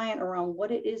with the client around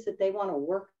what it is that they want to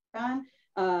work on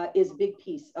is a big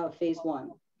piece of phase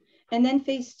one. And then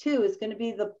phase two is going to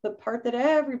be the part that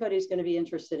everybody's going to be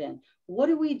interested in. What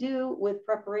do we do with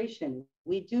preparation?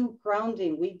 We do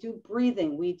grounding, we do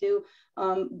breathing, we do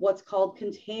what's called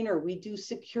container, we do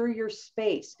secure your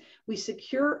space. We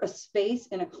secure a space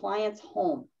in a client's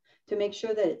home to make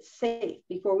sure that it's safe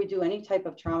before we do any type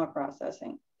of trauma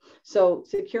processing. So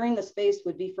securing the space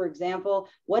would be, for example,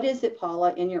 what is it,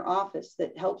 Paula, in your office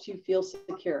that helps you feel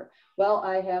secure? Well,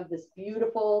 I have this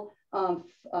beautiful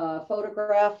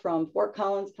photograph from Fort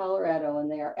Collins, Colorado,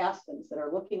 and they are aspens that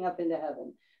are looking up into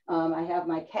heaven. I have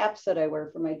my caps that I wear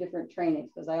for my different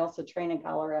trainings because I also train in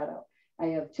Colorado. I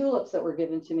have tulips that were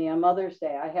given to me on Mother's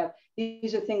Day. I have,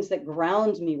 these are things that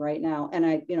ground me right now. And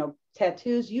I,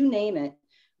 tattoos, you name it.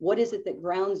 What is it that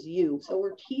grounds you? So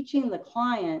we're teaching the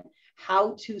client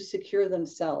how to secure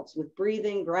themselves with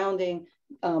breathing, grounding,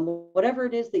 whatever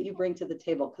it is that you bring to the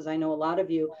table. Because I know a lot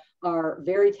of you are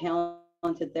very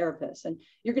talented therapists, and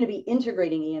you're going to be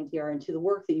integrating EMDR into the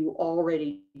work that you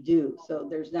already do. So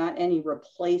there's not any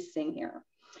replacing here.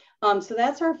 So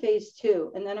that's our phase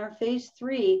two. And then our phase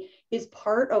three is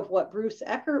part of what Bruce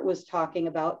Eckert was talking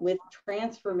about with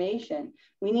transformation.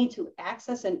 We need to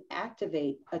access and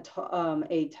activate a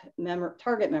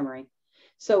target memory.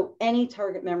 So any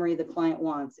target memory the client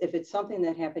wants, if it's something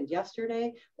that happened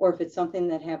yesterday, or if it's something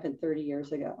that happened 30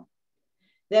 years ago.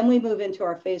 Then we move into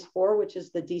our phase four, which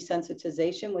is the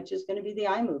desensitization, which is going to be the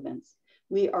eye movements.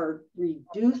 We are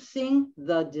reducing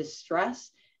the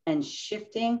distress and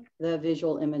shifting the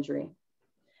visual imagery.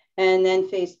 And then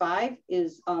phase five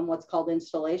is what's called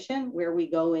installation, where we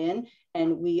go in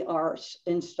and we are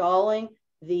installing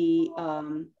the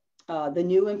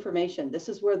new information. This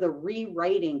is where the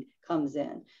rewriting comes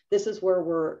in. This is where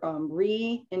we're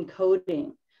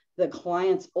re-encoding the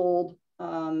client's old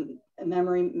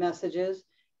memory messages.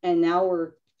 And now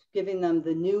we're giving them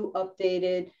the new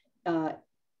updated,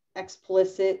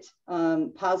 explicit,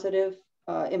 positive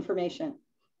information.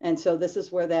 And so this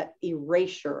is where that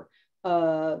erasure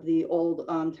of the old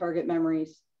target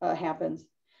memories happens.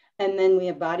 And then we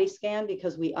have body scan,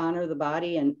 because we honor the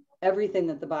body and everything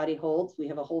that the body holds. We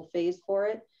have a whole phase for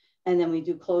it. And then we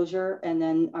do closure, and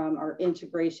then our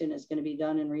integration is going to be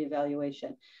done in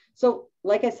reevaluation. So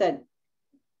like I said,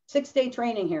 6-day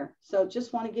training here. So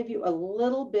just want to give you a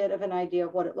little bit of an idea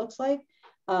of what it looks like.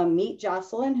 Meet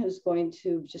Jocelyn, who's going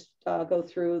to just go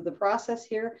through the process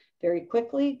here very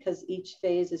quickly, because each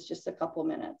phase is just a couple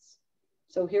minutes.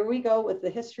 So here we go with the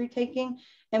history taking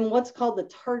and what's called the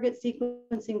target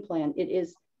sequencing plan. It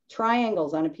is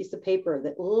triangles on a piece of paper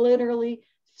that literally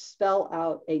spell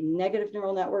out a negative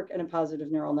neural network and a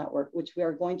positive neural network, which we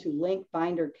are going to link,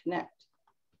 bind, or connect.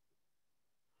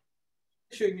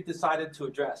 Sure, you decided to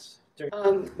address?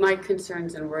 My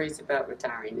concerns and worries about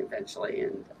retiring eventually,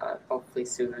 and hopefully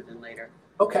sooner than later.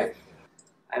 Okay.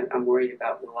 I'm worried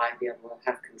about, will I be able to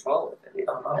have control of it?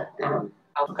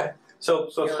 Okay. So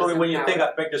when you think of,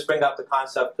 just bring up the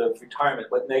concept of retirement,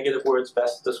 what negative words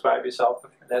best describe yourself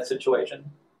in that situation?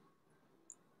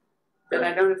 That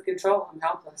I don't have control. I'm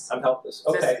helpless. I'm helpless.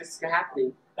 Okay. It's just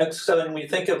happening. And so then when you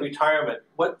think of retirement,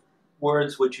 what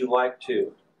words would you like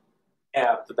to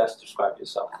have to best describe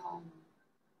yourself?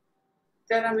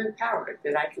 That I'm empowered,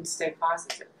 that I can stay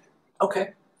positive.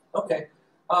 Okay. Okay.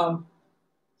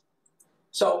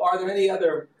 So are there any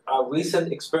other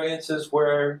recent experiences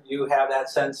where you have that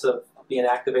sense of being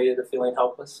activated or feeling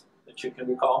helpless that you can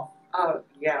recall? Oh,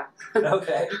 yeah.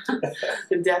 Okay.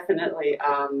 Definitely.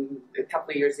 A couple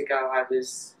of years ago,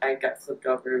 I got flipped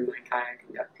over in my kayak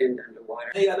and got pinned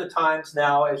underwater. Any other times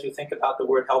now, as you think about the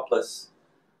word helpless,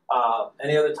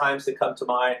 any other times that come to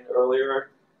mind earlier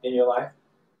in your life?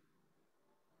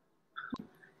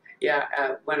 Yeah,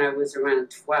 when I was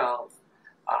around 12,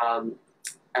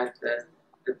 at the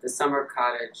at the summer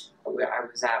cottage where I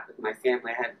was at with my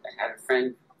family. I had a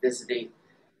friend visiting,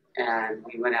 and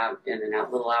we went out in a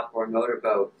little outboard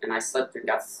motorboat, and I slipped and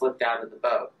got flipped out of the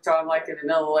boat. So I'm like in the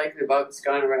middle of the lake, and the boat's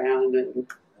going around, and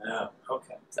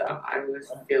okay. So I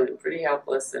was feeling pretty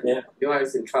helpless, and knew I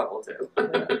was in trouble too.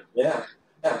 Yeah.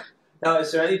 Now,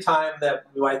 is there any time that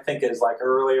you might think is like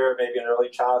earlier, maybe in early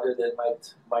childhood, that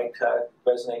might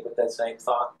resonate with that same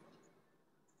thought?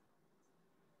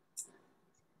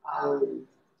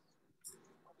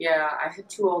 Yeah, I had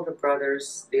two older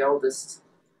brothers. The oldest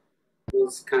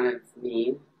was kind of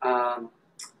mean.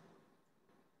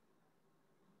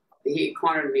 He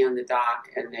cornered me on the dock,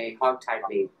 and they hogtied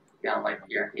me. You know, like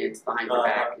your hands behind your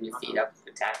back and your feet up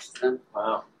attached to them.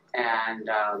 Wow. And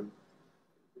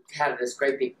had this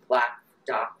great big black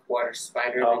dock water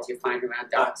spider that you find around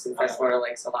docks and freshwater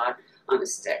lakes a lot on a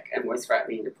stick, and were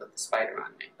threatening to put the spider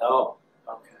on me. Oh,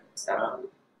 okay. So. Wow.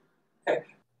 Okay.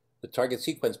 The target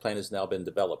sequence plan has now been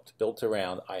developed, built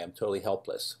around I am totally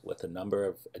helpless, with a number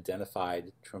of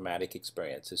identified traumatic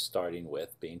experiences, starting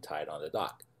with being tied on the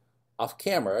dock. Off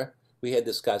camera, we had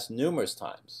discussed numerous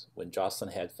times when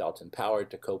Jocelyn had felt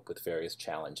empowered to cope with various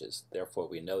challenges. Therefore,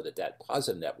 we know that that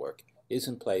positive network is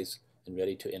in place and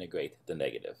ready to integrate the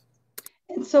negative.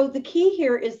 And so the key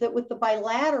here is that with the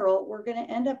bilateral, we're going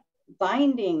to end up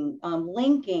binding,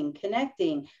 linking,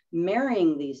 connecting,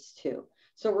 marrying these two.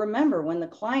 So remember, when the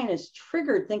client is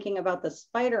triggered thinking about the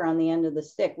spider on the end of the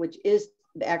stick, which is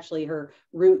actually her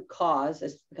root cause,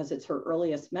 because it's her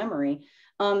earliest memory,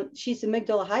 she's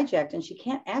amygdala hijacked and she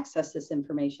can't access this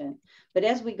information. But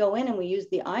as we go in and we use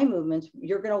the eye movements,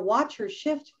 you're going to watch her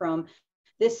shift from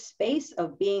this space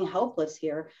of being helpless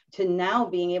here to now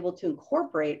being able to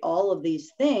incorporate all of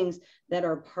these things that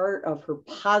are part of her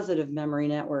positive memory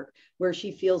network, where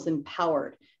she feels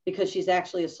empowered because she's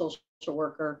actually a social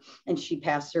worker and she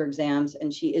passed her exams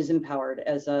and she is empowered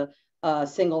as a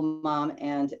single mom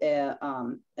and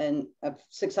a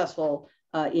successful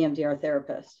EMDR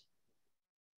therapist.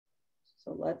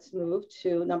 So let's move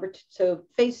to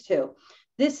phase 2.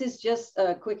 This is just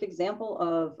a quick example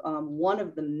of one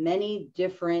of the many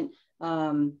different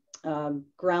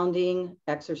grounding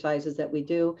exercises that we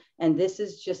do. And this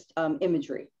is just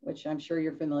imagery, which I'm sure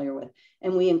you're familiar with.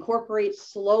 And we incorporate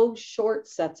slow, short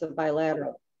sets of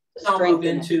bilateral. Now move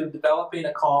into developing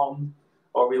a calm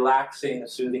or relaxing, a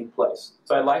soothing place.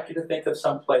 So I'd like you to think of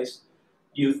some place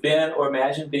you've been or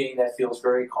imagine being that feels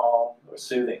very calm or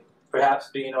soothing. Perhaps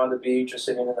being on the beach or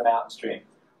sitting in the mountain stream.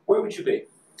 Where would you be?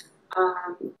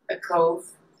 A cove.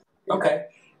 Okay.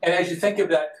 And as you think of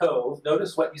that cove,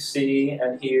 notice what you see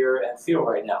and hear and feel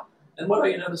right now. And what are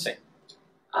you noticing?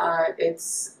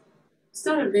 It's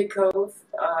not a big cove.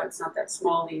 It's not that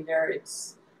small either.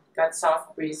 It's got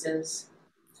soft breezes.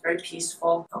 It's very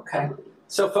peaceful. Okay.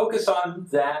 So focus on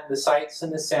that, the sights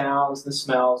and the sounds, the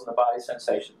smells, and the body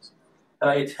sensations.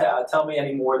 And tell me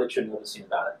any more that you're noticing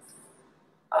about it.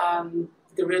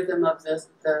 The rhythm of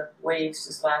the waves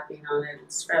just lapping on it.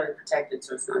 It's fairly protected,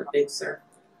 so it's not a big surf.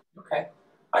 Okay.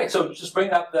 All right, so just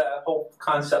bring up the whole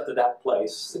concept of that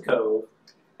place, the cove,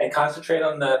 and concentrate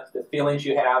on the feelings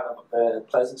you have, the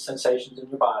pleasant sensations in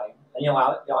your body, and you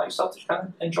allow yourself to kind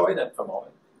of enjoy them for a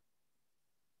moment.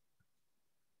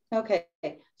 Okay,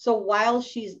 so while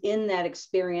she's in that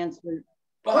experience,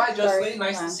 hi, Jocelyn.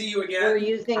 Nice to see you again. We're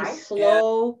using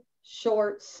slow,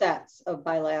 short sets of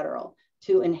bilateral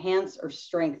to enhance or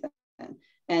strengthen.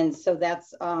 And so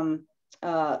that's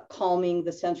calming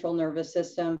the central nervous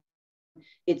system.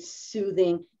 It's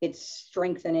soothing, it's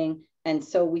strengthening. And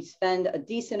so we spend a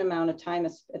decent amount of time,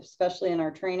 especially in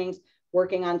our trainings,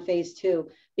 working on phase 2,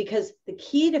 because the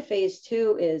key to phase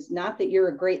 2 is not that you're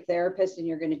a great therapist and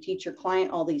you're going to teach your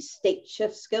client all these state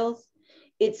shift skills.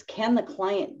 It's can the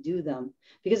client do them?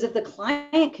 Because if the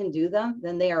client can do them,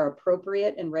 then they are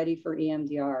appropriate and ready for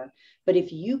EMDR. But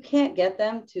if you can't get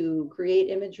them to create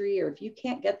imagery, or if you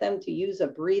can't get them to use a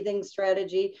breathing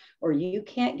strategy, or you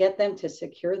can't get them to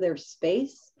secure their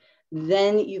space,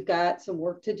 then you've got some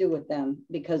work to do with them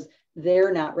because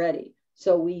they're not ready.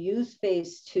 So we use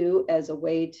phase 2 as a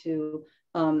way to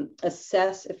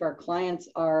assess if our clients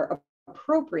are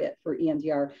appropriate for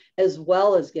EMDR, as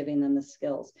well as giving them the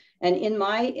skills. And in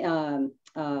my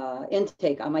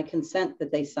intake, on my consent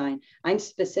that they sign, I'm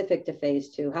specific to phase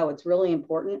 2, how it's really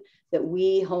important that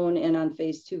we hone in on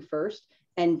phase 2 first.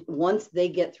 And once they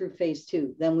get through phase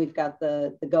 2, then we've got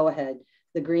the go-ahead,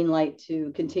 the green light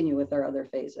to continue with our other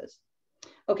phases.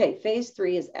 Okay, phase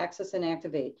 3 is access and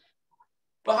activate.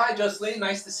 Well, hi, Jocelyn.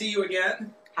 Nice to see you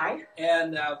again. Hi.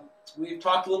 And we've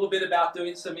talked a little bit about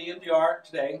doing some EMDR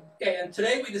today. And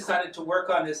today we decided to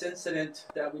work on this incident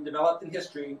that we developed in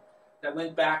history that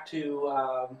went back to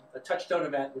a touchstone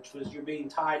event, which was you being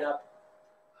tied up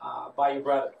by your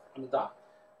brother on the dock.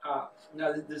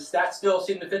 Now, does that still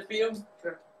seem to fit for you?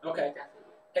 Sure. Okay. Definitely.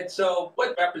 And so,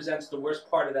 what represents the worst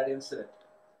part of that incident?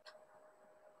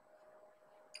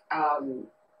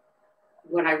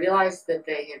 When I realized that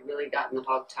they had really gotten the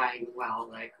hog tying well,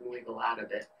 that I couldn't wiggle out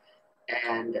of it,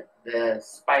 and the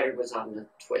spider was on the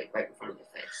twig right in front of the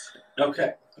face.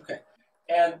 Okay, okay.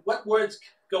 And what words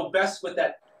go best with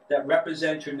that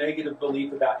represent your negative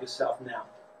belief about yourself now?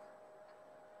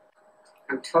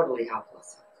 I'm totally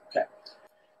helpless. Okay.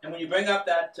 And when you bring up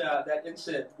that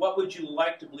incident, what would you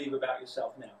like to believe about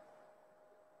yourself now?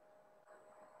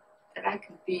 That I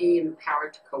could be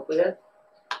empowered to cope with it.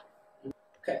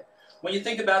 Okay. When you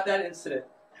think about that incident,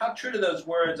 how true to those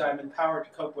words, I'm empowered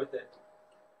to cope with it,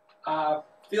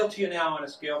 feel to you now on a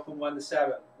scale from 1 to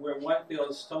 7, where 1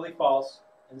 feels totally false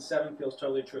and 7 feels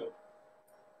totally true?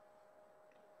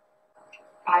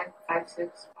 5,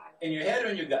 6, 5. In your head or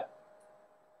in your gut?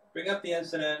 Bring up the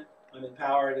incident, I'm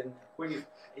empowered, and where do you,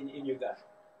 in your gut?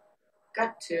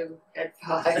 Gut 2, head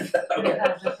 5. Okay.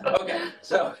 Okay.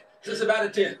 So it's about a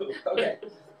 2. Okay.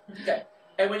 Okay.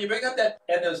 And when you bring up that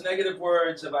and those negative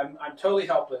words of I'm totally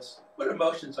helpless, what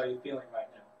emotions are you feeling right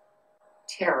now?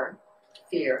 Terror,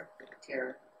 fear,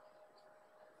 terror.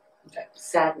 Okay.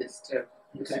 Sadness too.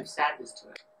 There's Okay. some sadness to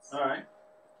it. All right.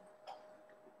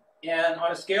 And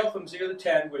on a scale from 0 to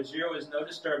 10, where 0 is no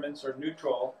disturbance or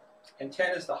neutral, and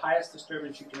 10 is the highest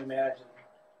disturbance you can imagine,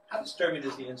 how disturbing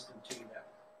is the incident to you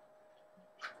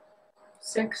now?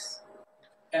 6.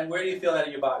 And where do you feel that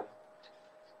in your body?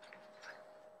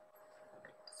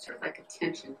 Sort of like a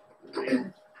tension in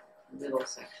my middle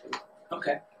section.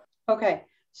 Okay. Okay,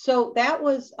 so that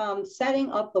was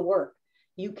setting up the work.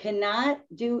 You cannot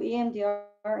do EMDR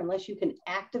unless you can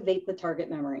activate the target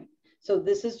memory. So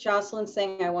this is Jocelyn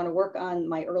saying, I want to work on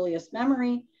my earliest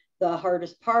memory. The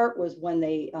hardest part was when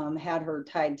they had her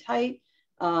tied tight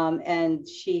and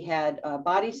she had a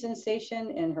body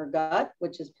sensation in her gut,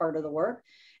 which is part of the work.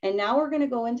 And now we're going to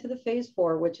go into the phase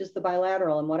 4, which is the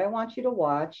bilateral. And what I want you to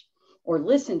watch or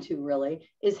listen to really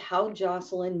is how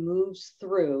Jocelyn moves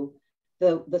through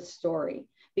the story,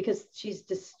 because she's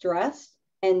distressed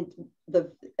and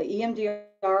the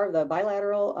EMDR, the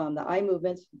bilateral, the eye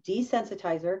movements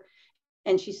desensitize her,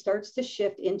 and she starts to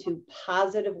shift into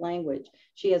positive language.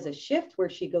 She has a shift where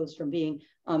she goes from being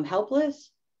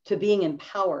helpless to being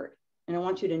empowered. And I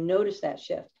want you to notice that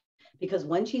shift, because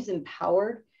when she's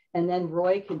empowered, and then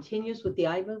Roy continues with the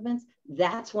eye movements,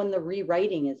 that's when the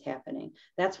rewriting is happening.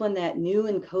 That's when that new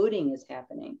encoding is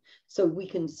happening. So we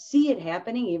can see it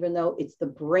happening, even though it's the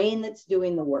brain that's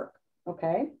doing the work.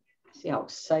 Okay, see how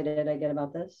excited I get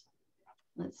about this?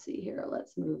 Let's see here,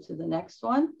 let's move to the next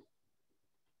one.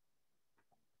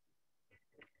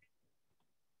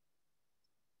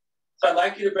 So I'd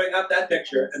like you to bring up that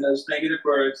picture and those negative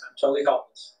words, I'm totally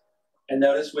helpless, and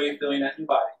notice where you're feeling that in your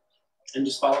body, and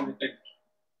just follow my finger.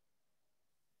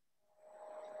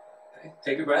 Okay.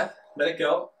 Take a breath, let it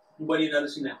go. What are you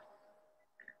noticing now?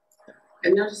 I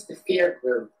noticed the fear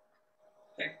grew.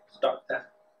 Okay, start with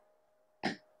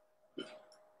that.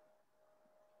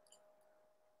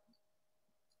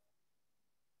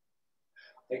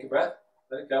 Take a breath,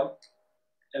 let it go.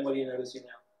 And what are you noticing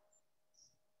now?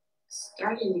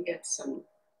 Starting to get some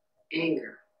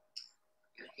anger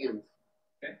at him.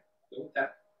 Okay, go with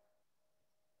that.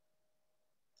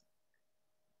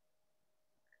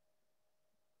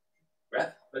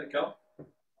 Breath, let it go.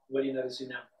 What are you noticing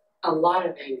now? A lot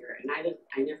of anger, and I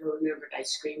never remembered I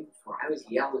screamed before. I was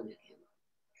yelling at him.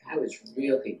 I was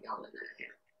really yelling at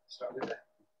him. Start with that.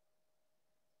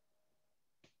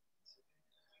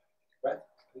 Breath,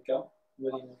 let it go.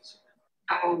 What are you noticing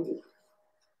now?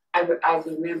 I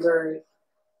remember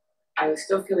I was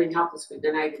still feeling helpless, but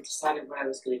then I had decided what I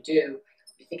was going to do.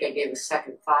 I think I gave a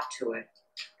second thought to it.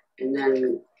 And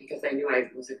then, because I knew I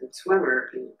was a good swimmer,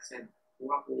 and because I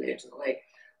walked on the edge of the lake,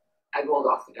 I rolled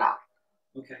off the dock.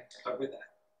 Okay, start with that.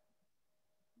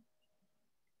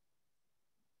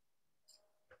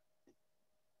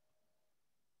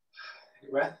 Take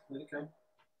a breath, let it go.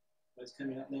 What's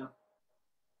coming up now?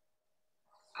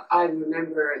 I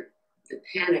remember the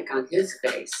panic on his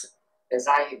face as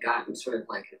I had gotten sort of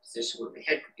like a position where my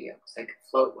head could be up because I could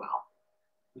float well.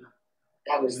 Yeah.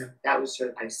 That was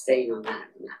sort of, I was staying on that,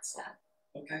 and that's sad.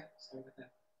 Okay, start with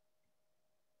that.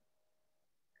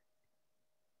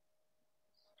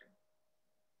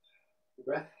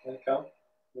 Breath, let it go.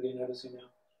 What are you noticing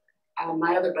now?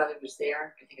 My other brother was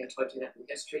there. I think I told you that in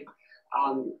history.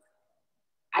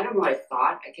 I don't know what I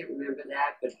thought. I can't remember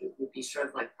that, but it would be sort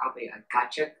of like probably a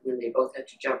gotcha when they both had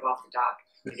to jump off the dock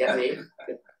to get me.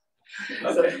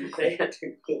 So they had to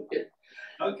include it.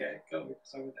 Okay, go.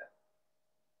 Start with that.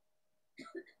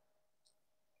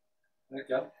 There you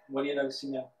go. What are you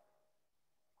noticing now?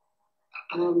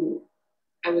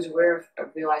 I was aware of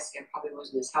realizing I probably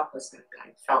wasn't as helpless as I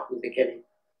felt in the beginning.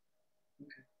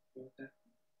 Okay, go with that.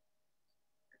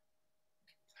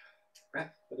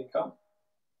 Breath, let it go.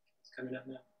 It's coming up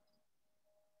now.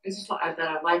 I just thought that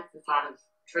I like the thought of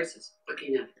choices,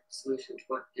 looking at solutions.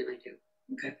 What can I do?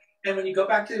 Okay. And when you go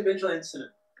back to the original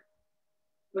incident,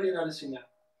 what are you noticing now?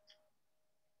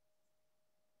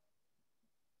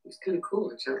 It's kind of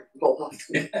cool to roll off.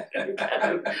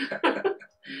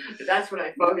 That's what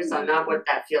I focused on, not what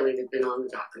that feeling had been on the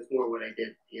dock. It was more what I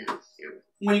did. Yeah.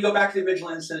 When you go back to the original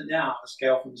incident now, on a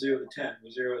scale from 0 to 10,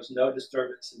 where 0 is no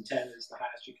disturbance and 10 is the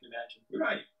highest you can imagine, where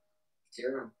are you?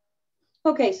 0.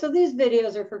 Okay, so these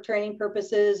videos are for training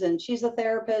purposes, and she's a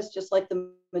therapist, just like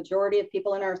the majority of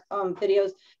people in our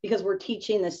videos, because we're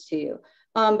teaching this to you.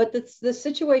 But the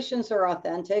situations are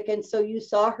authentic, and so you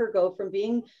saw her go from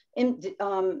being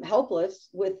helpless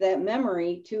with that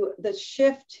memory to the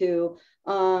shift to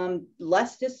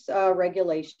less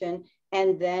dysregulation,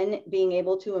 and then being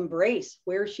able to embrace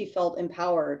where she felt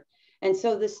empowered. And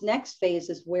so this next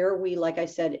phase is where we, like I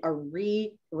said, are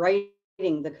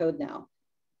rewriting the code now.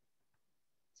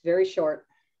 Very short.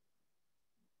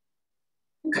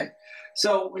 Okay,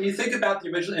 so when you think about the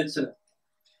original incident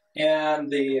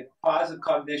and the positive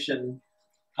cognition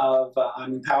of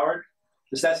I'm empowered,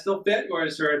 does that still fit, or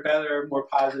is there a better, more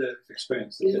positive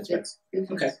experience that fits?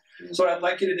 Okay, so what I'd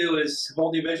like you to do is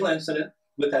hold the original incident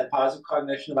with that positive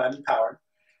cognition of I'm empowered,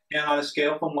 and on a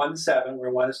scale from 1 to 7, where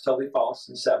 1 is totally false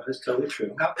and 7 is totally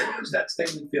true, how does that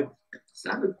statement feel?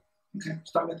 7. Okay,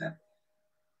 start with that.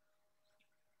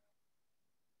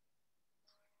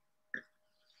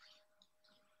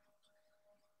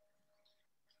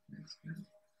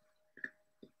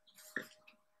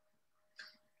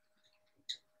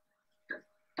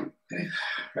 Okay,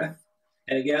 breath.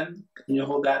 And again, can you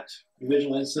hold that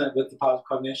visual incident with the positive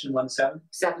cognition, 1 to 7?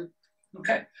 7.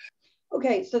 Okay.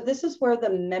 Okay, so this is where the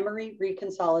memory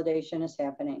reconsolidation is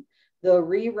happening. The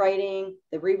rewriting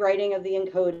of the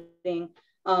encoding.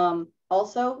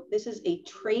 Also, this is a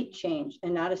trait change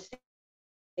and not a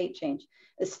state change.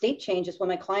 A state change is when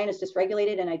my client is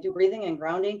dysregulated and I do breathing and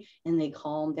grounding and they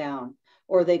calm down,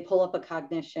 or they pull up a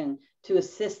cognition to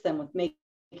assist them with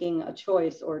making a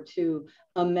choice or to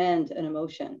amend an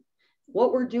emotion.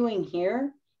 What we're doing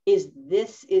here is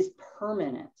this is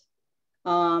permanent.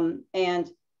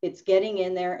 And it's getting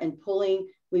in there and pulling.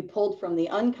 We pulled from the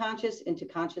unconscious into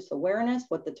conscious awareness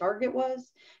what the target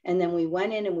was. And then we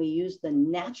went in and we used the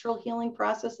natural healing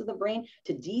process of the brain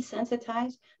to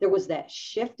desensitize. There was that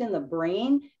shift in the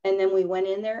brain. And then we went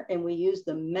in there and we used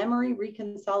the memory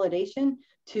reconsolidation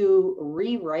to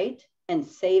rewrite and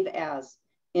save as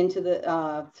into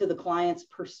the to the client's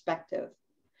perspective.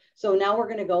 So now we're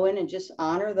going to go in and just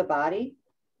honor the body.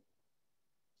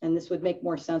 And this would make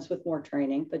more sense with more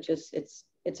training, but just it's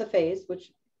a phase,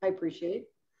 which I appreciate.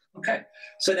 Okay,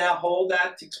 so now hold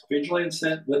that visual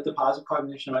incident with the positive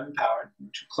cognition of I'm empowered.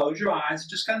 Close your eyes,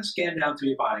 just kind of scan down through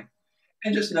your body,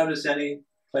 and just notice any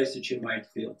place that you might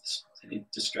feel any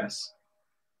distress.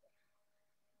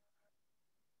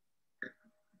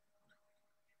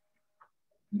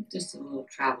 Just a little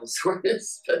travel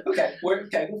soreness. Okay,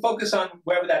 we'll focus on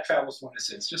wherever that travel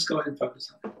soreness is. Just go ahead and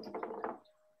focus on it.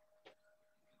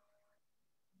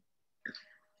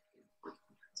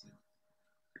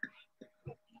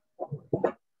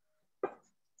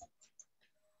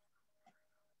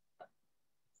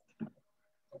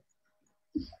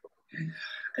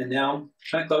 And now,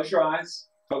 try to close your eyes.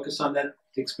 Focus on that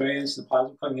experience, the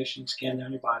positive cognition, scan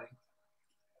down your body.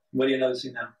 What are you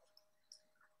noticing now?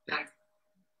 Back.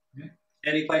 Okay.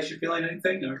 Any place you're feeling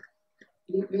anything? Or?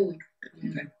 Not really.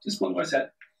 Okay, just one more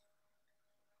set.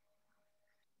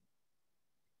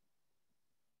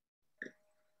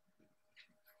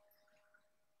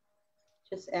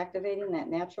 Just activating that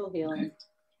natural healing. Okay.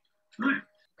 All right.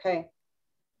 Okay.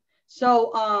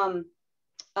 So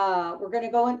we're going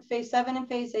to go into phase 7 and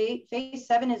phase 8. Phase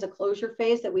 7 is a closure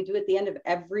phase that we do at the end of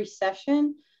every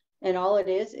session. And all it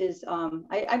is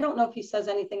I don't know if he says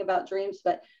anything about dreams,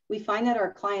 but we find that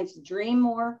our clients dream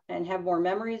more and have more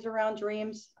memories around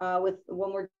dreams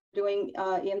when we're doing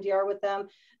EMDR with them.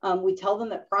 We tell them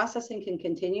that processing can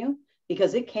continue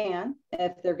because it can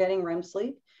if they're getting REM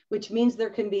sleep, which means there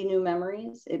can be new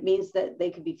memories. It means that they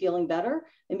could be feeling better.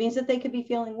 It means that they could be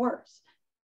feeling worse.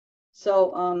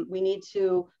 So we need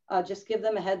to just give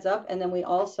them a heads up, and then we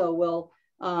also will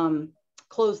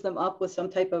close them up with some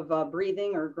type of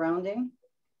breathing or grounding.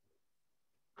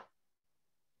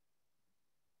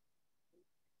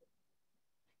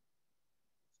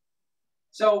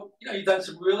 So, you've done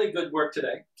some really good work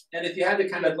today. And if you had to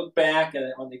kind of look back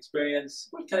on the experience,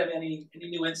 what kind of any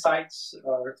new insights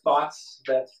or thoughts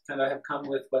that kind of have come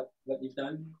with what you've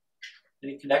done?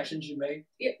 Any connections you made?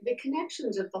 Yeah, the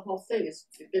connections of the whole thing has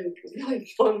been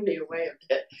really blown me away a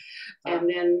bit. And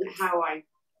then how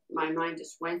my mind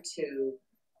just went to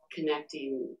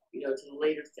connecting, to the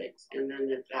later things. And then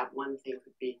that one thing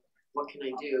could be, what can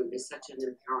I do, is such an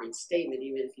empowering statement,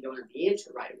 even if you don't have the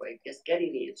answer right away. Just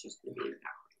getting the answers can be empowering,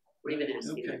 or even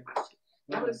asking the question.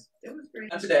 That was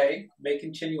great. And today may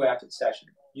continue after the session.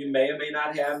 You may or may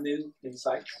not have new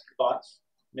insights, thoughts,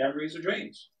 memories, or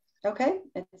dreams. Okay.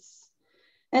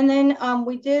 And then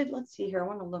we did, let's see here. I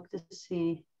want to look to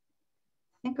see.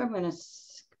 I think I'm going to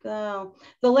go.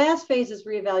 The last phase is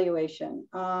reevaluation.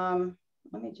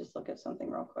 Let me just look at something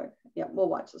real quick. Yeah, we'll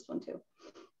watch this one too.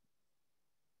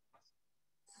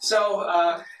 So,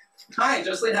 hi,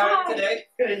 Jocelyn, how are you today?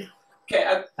 Good.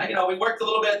 Okay, we worked a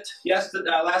little bit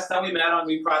last time we met on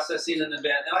reprocessing an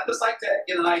event, and I'd just like to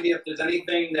get an idea if there's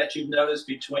anything that you've noticed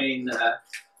between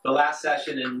the last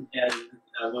session and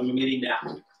when we're meeting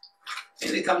now.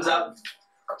 Anything comes up?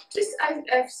 Just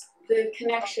the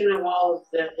connection of all of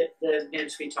the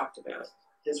events we talked about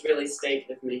has really stayed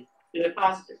with me in a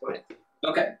positive way.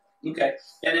 Okay.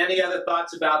 And any other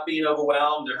thoughts about being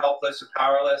overwhelmed or helpless or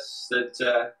powerless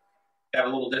that have a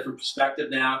little different perspective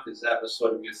now, because that was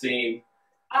sort of your theme?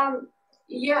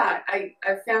 Yeah, I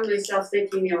found myself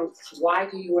thinking, why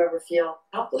do you ever feel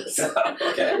helpless?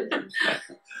 Okay.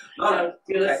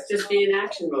 Let's just be in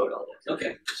action mode all the time.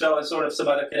 Okay, so it's sort of some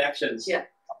other connections. Yeah.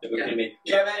 Do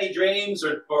you have any dreams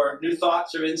or new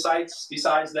thoughts or insights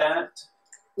besides that?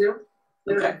 No.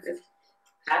 Okay.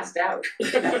 Passed out.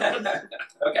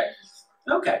 Okay.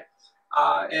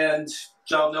 And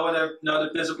so no other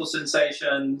physical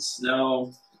sensations.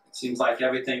 No. It seems like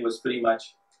everything was pretty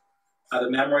much other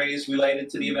memories related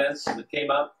to the events that came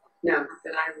up. No,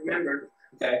 that I remember.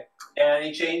 Okay. And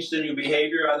any change in your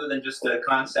behavior other than just the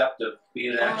concept of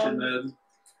being in action mode?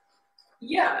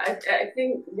 Yeah, I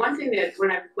think one thing that when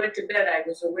I went to bed, I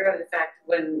was aware of the fact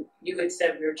when you had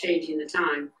said we were changing the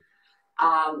time.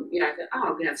 I thought,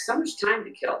 I'm going to have so much time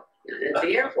to kill at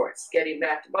the airports getting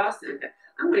back to Boston. I thought,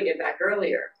 I'm going to get back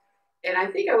earlier. And I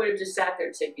think I would have just sat there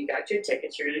and said, you got your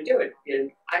tickets, you're going to do it.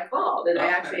 And I called, and I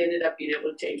actually ended up being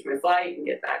able to change my flight and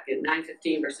get back at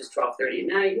 9:15 versus 12:30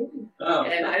 at night.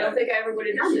 And I don't think I ever would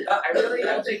have done it. I really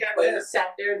don't think I would have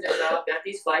sat there and said, oh, I've got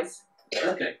these flights.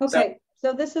 Okay,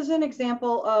 so this is an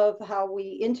example of how we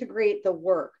integrate the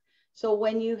work. So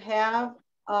when you have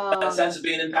that sense of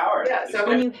being empowered. Yeah, so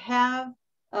when you have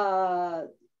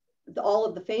all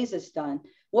of the phases done,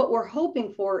 what we're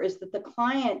hoping for is that the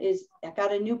client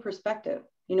got a new perspective.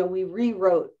 We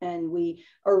rewrote and we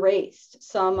erased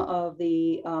some of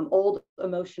the old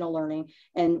emotional learning,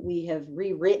 and we have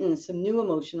rewritten some new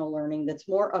emotional learning that's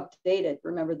more updated.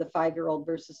 Remember the 5-year-old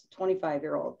versus the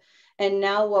 25-year-old. And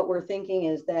now what we're thinking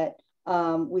is that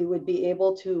we would be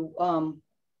able to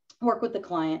work with the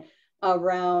client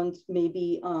around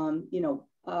maybe,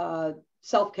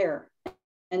 self-care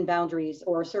and boundaries,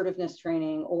 or assertiveness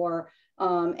training, or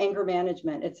anger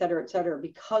management, et cetera,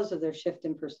 because of their shift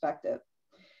in perspective.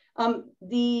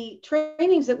 The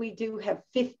trainings that we do have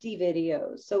 50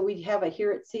 videos. So we have a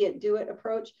hear it, see it, do it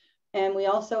approach. And we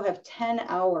also have 10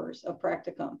 hours of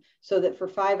practicum, so that for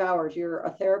 5 hours, you're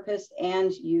a therapist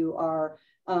and you are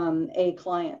a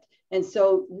client. And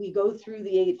so we go through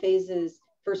the 8 phases.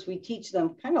 First, we teach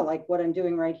them kind of like what I'm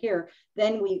doing right here.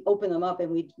 Then we open them up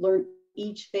and we learn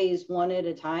each phase one at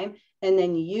a time. And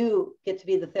then you get to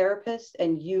be the therapist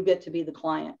and you get to be the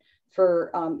client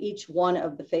for each one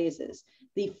of the phases.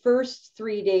 The first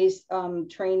 3 days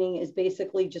training is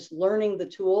basically just learning the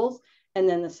tools. And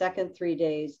then the second 3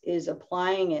 days is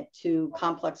applying it to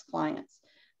complex clients.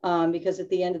 Because at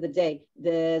the end of the day,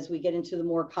 as we get into the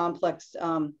more complex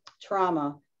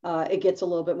trauma, it gets a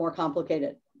little bit more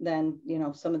complicated than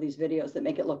some of these videos that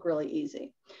make it look really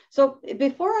easy. So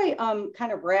before I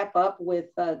kind of wrap up with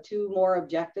 2 more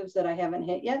objectives that I haven't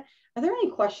hit yet, are there any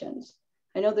questions?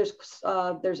 I know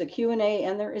there's a Q&A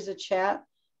and there is a chat.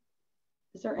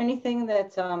 Is there anything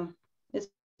that is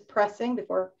pressing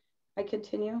before I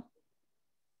continue?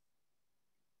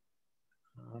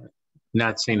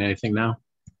 Not seeing anything now.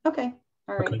 Okay.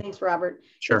 All right. Okay. Thanks, Robert.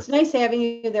 Sure. It's nice having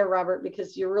you there, Robert,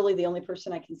 because you're really the only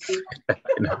person I can see.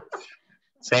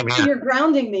 Same here. You're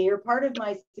grounding me. You're part of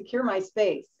my secure my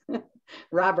space.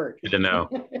 Robert. Good to know.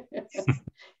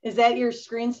 Is that your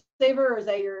screensaver or is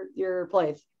that your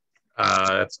place?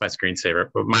 That's my screensaver,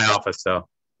 but my office though.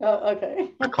 Oh,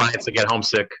 okay. For clients that get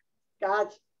homesick.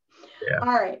 Gotcha. Yeah.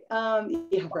 All right.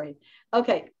 Yeah, right.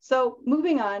 Okay. So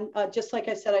moving on, just like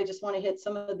I said, I just want to hit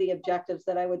some of the objectives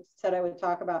that I would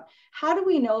talk about. How do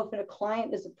we know if a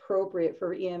client is appropriate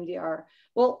for EMDR?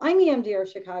 Well, I'm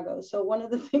EMDR Chicago. So one of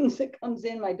the things that comes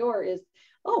in my door is,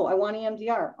 oh, I want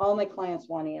EMDR. All my clients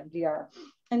want EMDR.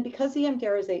 And because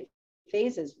EMDR is 8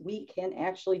 phases, we can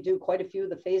actually do quite a few of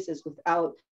the phases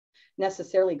without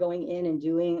necessarily going in and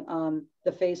doing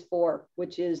the phase 4,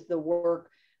 which is the work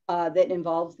that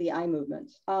involves the eye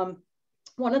movements.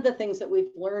 One of the things that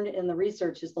we've learned in the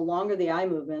research is the longer the eye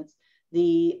movements,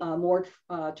 the more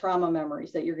trauma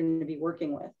memories that you're going to be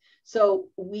working with. So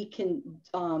we can,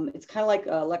 it's kind of like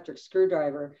an electric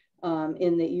screwdriver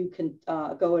in that you can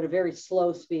go at a very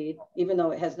slow speed, even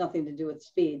though it has nothing to do with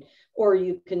speed, or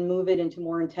you can move it into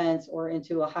more intense or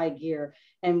into a high gear.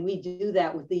 And we do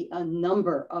that with a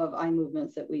number of eye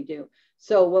movements that we do.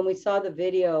 So when we saw the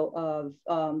video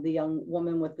of the young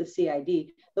woman with the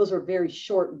CID, those were very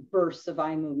short bursts of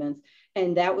eye movements.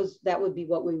 And that would be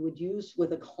what we would use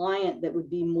with a client that would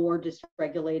be more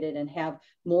dysregulated and have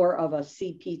more of a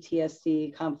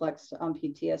CPTSD, complex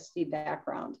PTSD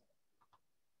background.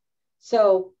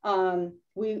 So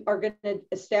we are going to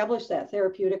establish that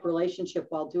therapeutic relationship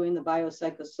while doing the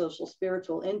biopsychosocial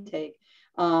spiritual intake.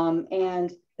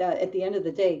 And at the end of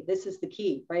the day, this is the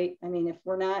key, right? I mean, if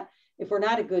we're not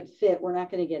a good fit, we're not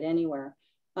going to get anywhere.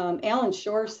 Alan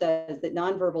Shore says that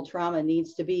nonverbal trauma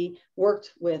needs to be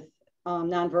worked with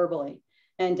nonverbally.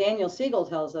 And Daniel Siegel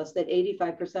tells us that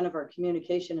 85% of our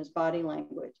communication is body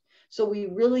language. So we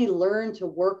really learn to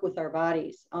work with our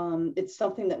bodies. It's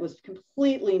something that was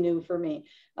completely new for me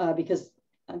because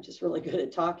I'm just really good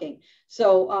at talking.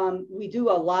 So we do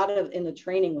a lot of in the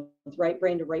training with right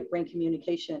brain to right brain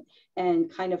communication and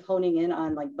kind of honing in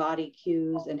on like body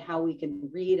cues and how we can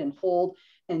read and hold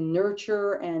and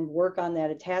nurture and work on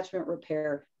that attachment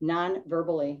repair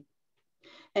non-verbally.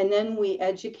 And then we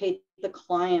educate the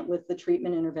client with the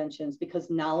treatment interventions because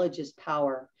knowledge is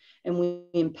power. And we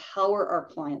empower our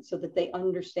clients so that they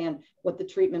understand what the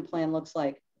treatment plan looks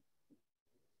like.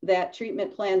 That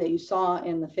treatment plan that you saw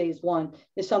in the phase 1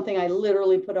 is something I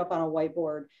literally put up on a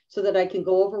whiteboard so that I can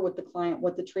go over with the client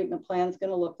what the treatment plan is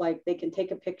going to look like. They can take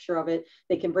a picture of it.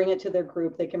 They can bring it to their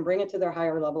group. They can bring it to their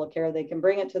higher level of care. They can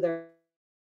bring it to their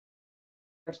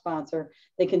sponsor.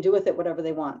 They can do with it whatever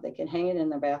they want. They can hang it in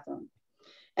their bathroom.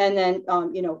 And then,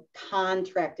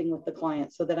 contracting with the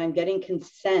client so that I'm getting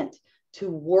consent to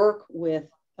work with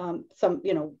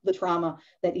the trauma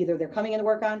that either they're coming in to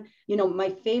work on. My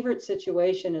favorite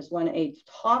situation is when a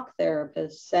talk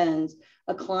therapist sends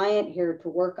a client here to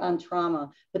work on trauma,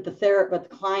 but the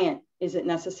client isn't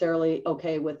necessarily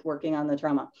okay with working on the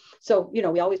trauma. So,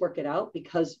 we always work it out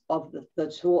because of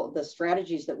the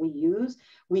strategies that we use.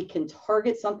 We can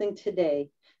target something today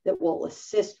that will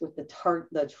assist with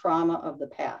the trauma of the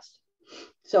past.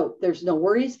 So there's no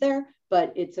worries there,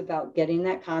 but it's about getting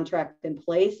that contract in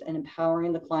place and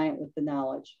empowering the client with the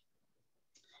knowledge.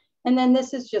 And then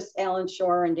this is just Alan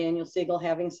Shore and Daniel Siegel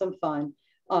having some fun.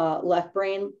 Left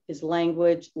brain is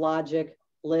language, logic,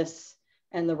 lists,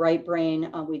 and the right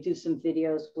brain, we do some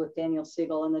videos with Daniel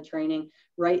Siegel in the training.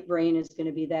 Right brain is going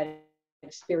to be that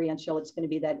experiential, it's going to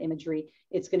be that imagery,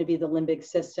 it's going to be the limbic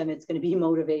system, it's going to be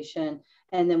motivation.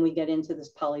 And then we get into this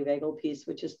polyvagal piece,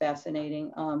 which is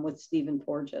fascinating with Stephen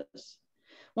Porges.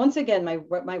 Once again, my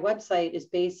website is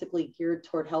basically geared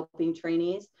toward helping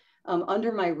trainees.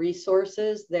 Under my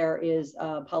resources, there is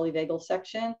a polyvagal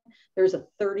section. There's a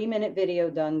 30-minute video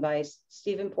done by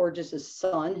Stephen Porges'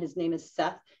 son. His name is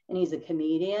Seth, and he's a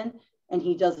comedian, and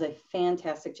he does a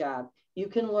fantastic job. You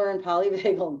can learn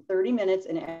polyvagal in 30 minutes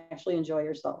and actually enjoy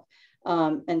yourself.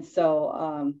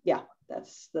 Yeah,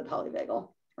 that's the polyvagal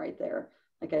right there.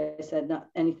 Like I said, not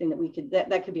anything that we could,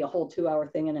 that could be a whole 2-hour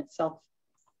thing in itself.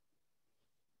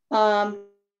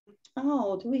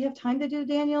 Oh, do we have time to do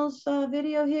Daniel's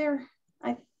video here?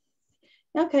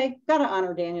 Okay, gotta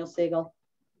honor Daniel Siegel.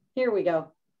 Here we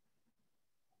go.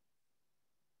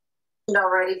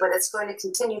 Already, but it's going to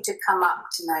continue to come up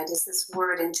tonight is this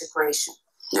word integration.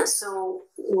 Yes. So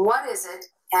what is it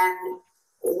and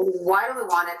why do we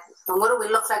want it and what do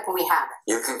we look like when we have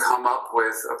it? You can come up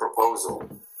with a proposal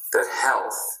that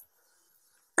health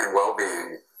and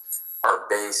well-being are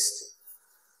based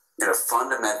in a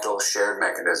fundamental shared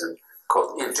mechanism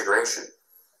called integration.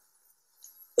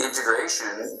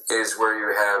 Integration is where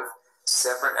you have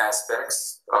separate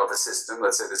aspects of a system.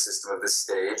 Let's say the system of this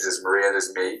stage, there's Maria,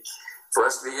 there's me. For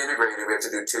us to be integrated, we have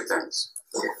to do 2 things.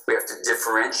 We have to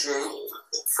differentiate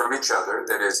from each other.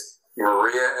 That is,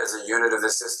 Maria as a unit of the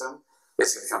system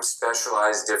is to become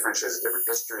specialized, different. She has a different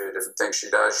history, a different thing she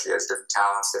does. She has different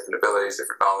talents, different abilities,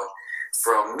 different knowledge.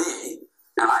 From me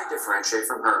and I differentiate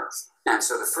from her. And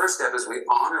so the first step is we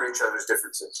honor each other's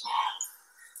differences.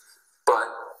 But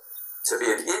to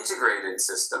be an integrated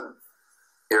system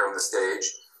here on the stage,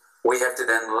 we have to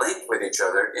then link with each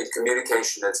other in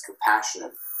communication that's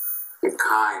compassionate and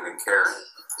kind and caring.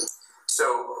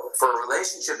 So for a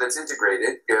relationship that's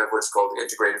integrated, you have what's called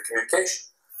integrative communication,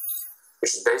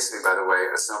 which is basically, by the way,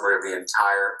 a summary of the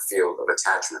entire field of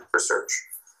attachment research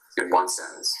in one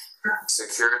sentence.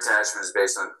 Secure attachment is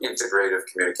based on integrative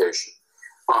communication,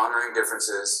 honoring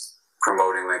differences,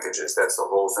 promoting linkages. That's the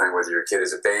whole thing, whether your kid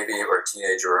is a baby or a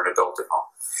teenager or an adult at home.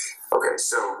 Okay,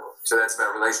 so that's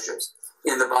about relationships.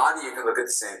 In the body, you can look at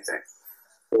the same thing.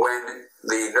 When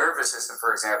the nervous system,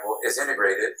 for example, is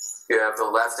integrated, you have the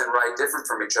left and right different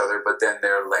from each other, but then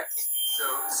they're linked.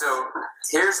 So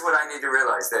here's what I need to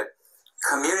realize, that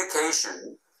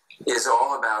communication is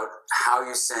all about how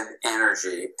you send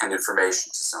energy and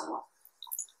information to someone.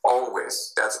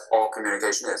 Always. That's all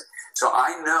communication is. So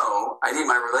I know I need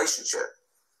my relationship,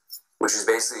 which is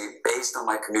basically based on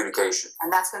my communication.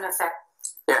 And that's going to affect.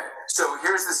 Yeah. So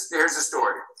here's the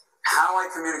story. How I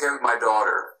communicate with my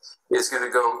daughter is going to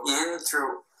go in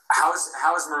through, how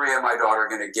is Maria, my daughter,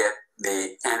 going to get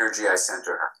the energy I sent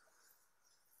to her?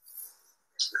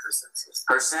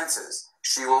 Her senses.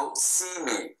 She will see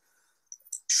me.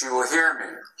 She will hear me.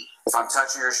 If I'm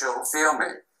touching her, she'll feel me.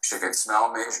 She can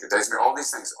smell me. She can taste me. All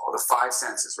these things, all the five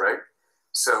senses, right?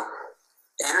 So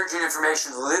energy and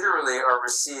information literally are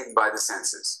received by the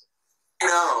senses. I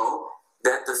know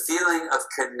that the feeling of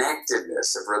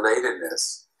connectedness, of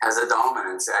relatedness, has a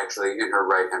dominance actually in her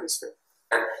right hemisphere.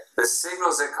 And the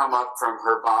signals that come up from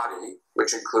her body,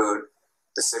 which include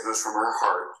the signals from her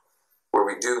heart, where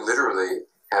we do literally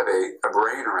have a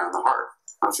brain around the heart.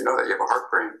 Don't you know that? You have a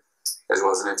heart brain as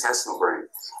well as an intestinal brain.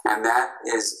 And that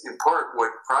is in part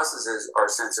what processes our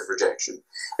sense of rejection.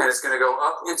 And it's going to go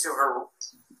up into her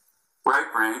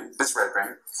right brain, this right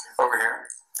brain, over here.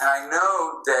 And I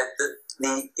know that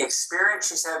the experience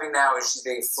she's having now is she's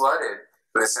being flooded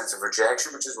with a sense of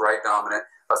rejection, which is right dominant,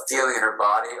 a feeling in her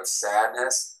body of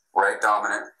sadness, right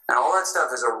dominant. And all that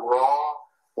stuff is a raw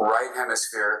right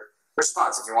hemisphere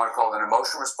response. If you want to call it an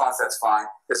emotional response, that's fine.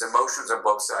 There's emotions on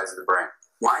both sides of the brain.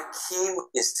 My key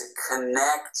is to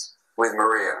connect with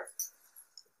Maria.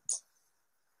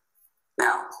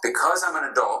 Now, because I'm an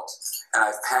adult and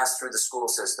I've passed through the school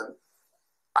system,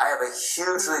 I have a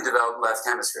hugely developed left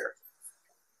hemisphere.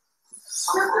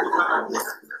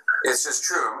 It's just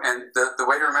true. And the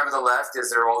way to remember the left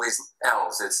is there are all these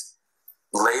L's. It's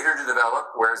later to develop,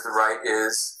 whereas the right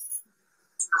is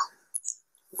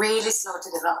really slow to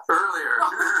develop. Earlier.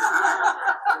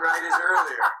 The right is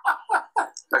earlier.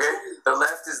 Okay? The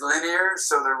left is linear,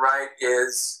 so the right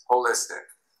is holistic.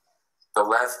 The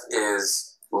left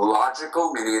is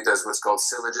logical, meaning it does what's called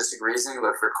syllogistic reasoning,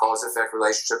 look for cause-effect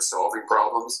relationships, solving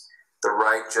problems. The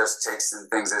right just takes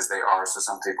things as they are, so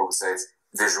some people would say it's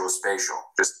visual spatial,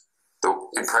 just the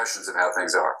impressions of how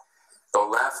things are. The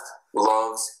left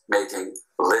loves making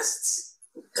lists,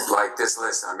 like this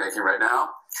list I'm making right now.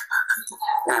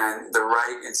 And the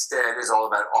right instead is all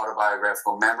about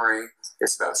autobiographical memory.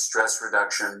 It's about stress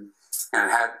reduction.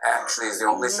 And it actually is the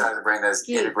only side of the brain that has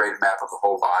an integrated map of the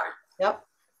whole body. Yep.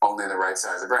 Only the right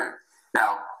side of the brain.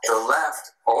 Now, the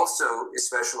left also is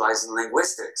specialized in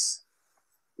linguistics.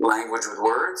 Language with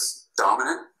words,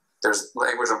 dominant. There's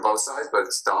language on both sides, but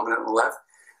it's dominant on the left.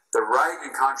 The right,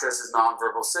 in contrast, is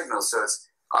nonverbal signals. So it's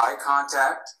eye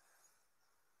contact,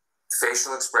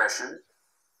 facial expression,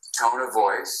 tone of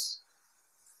voice,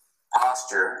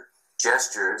 posture,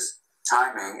 gestures,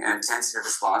 timing, and intensity of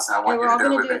response. And I want you to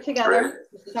do it with me. We're all going to do it together. Ready?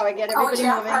 This is how I get everybody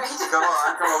moving. Right. Come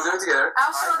on, we'll do it together.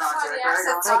 I'll show them how the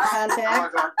accents are. Eye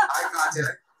contact. Eye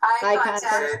contact. Eye contact.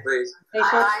 Say it, please.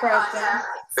 Facial expression.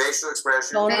 Facial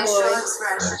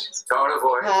expression. Tone of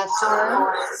voice. Tone of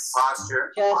voice.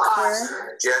 Posture.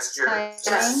 Posture. Gesture.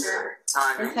 Gesture.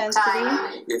 Timing.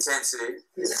 Intensity.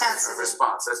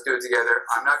 Response. Let's do it together.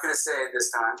 I'm not going to say it this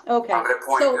time. Okay. I'm going to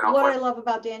point. So and I'll what point. I love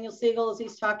about Daniel Siegel is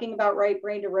he's talking about right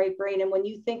brain to right brain. And when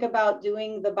you think about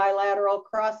doing the bilateral,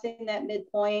 crossing that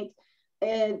midpoint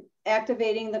and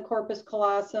activating the corpus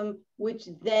callosum, which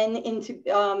then I'm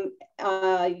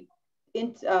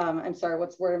sorry,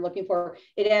 what's the word I'm looking for?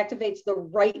 It activates the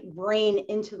right brain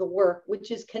into the work,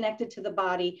 which is connected to the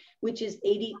body, which is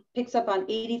picks up on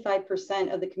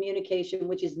 85% of the communication,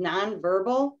 which is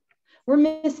nonverbal. We're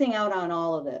missing out on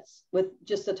all of this with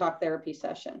just a talk therapy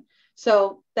session.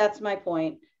 So that's my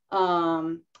point.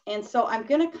 And so I'm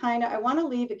going to I want to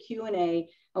leave a Q&A.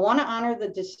 I want to honor the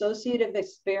dissociative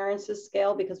experiences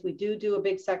scale because we do a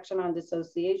big section on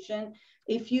dissociation.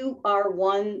 If you are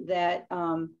one that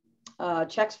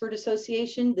checks for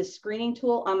dissociation. The screening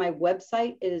tool on my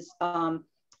website is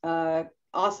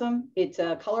awesome. It's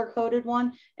a color-coded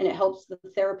one, and it helps the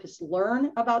therapist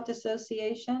learn about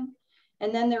dissociation.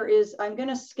 And then there is, I'm going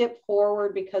to skip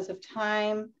forward because of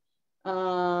time.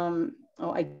 Oh,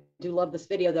 I do love this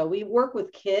video though. We work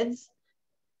with kids.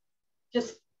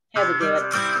 Just had to do it.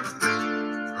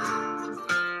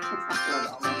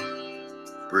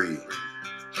 Breathe.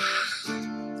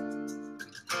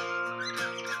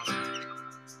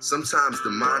 Sometimes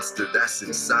the monster that's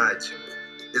inside you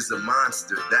is a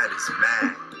monster that is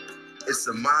mad. It's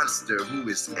a monster who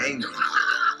is angry.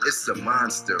 It's a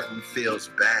monster who feels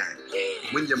bad.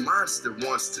 When your monster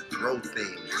wants to throw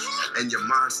things and your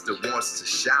monster wants to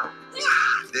shout,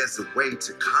 there's a way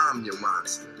to calm your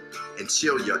monster and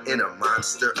chill your inner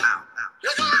monster out.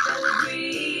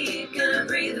 Breathe, gonna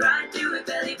breathe right through it,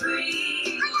 belly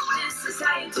breathe. This is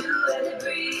how you do it,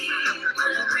 breathe.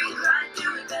 Gonna breathe right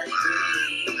through it, belly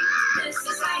breathe. This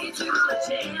is how you do it. Put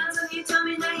your hands on your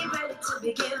tummy, now you're ready to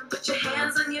begin. Put your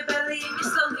hands on your belly and you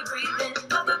slowly breathe in.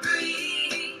 Papa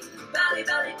breathe, belly,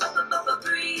 belly, papa, papa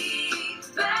breathe.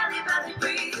 Belly, belly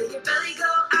breathe. Let your belly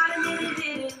go out and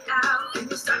in and out. And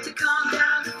you start to calm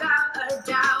down without a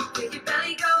doubt. Let your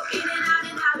belly go in and out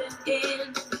and out and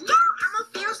in.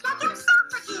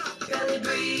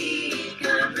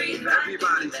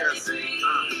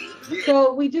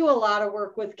 So we do a lot of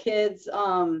work with kids.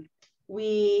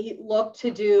 We look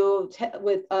to do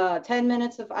 10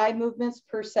 minutes of eye movements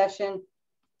per session,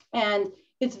 and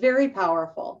it's very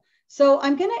powerful. So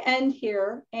I'm going to end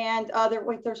here, and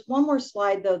there's one more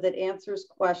slide though that answers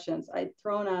questions. I'd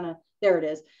thrown on a, there it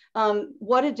is.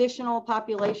 What additional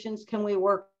populations can we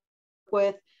work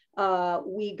with?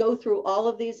 We go through all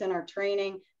of these in our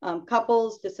training.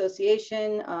 Couples,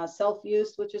 dissociation,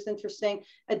 self-use, which is interesting,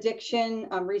 addiction,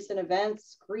 recent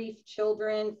events, grief,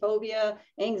 children, phobia,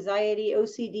 anxiety,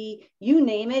 OCD, you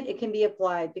name it, it can be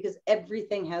applied because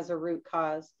everything has a root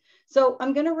cause. So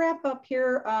I'm going to wrap up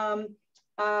here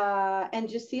and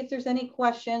just see if there's any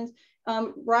questions.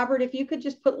 Robert, if you could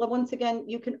just put, once again,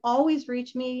 you can always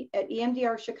reach me at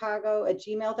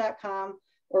emdrchicago@gmail.com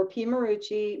or P.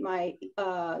 Merucci. My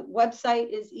website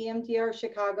is EMDR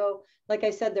Chicago. Like I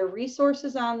said, there are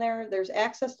resources on there. There's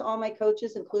access to all my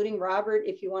coaches, including Robert,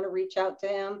 if you want to reach out to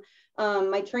him.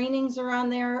 My trainings are on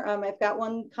there. I've got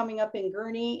one coming up in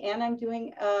Gurney, and I'm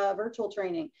doing virtual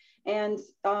training. And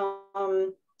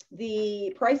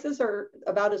the prices are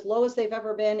about as low as they've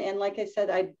ever been. And like I said,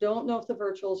 I don't know if the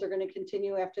virtuals are going to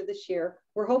continue after this year.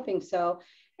 We're hoping so.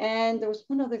 And there was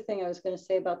one other thing I was going to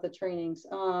say about the trainings.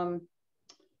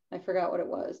 I forgot what it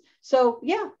was. So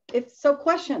yeah,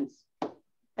 questions.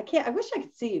 I wish I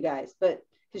could see you guys, but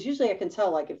because usually I can tell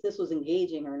like if this was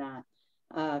engaging or not.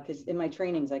 Because in my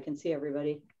trainings, I can see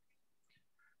everybody.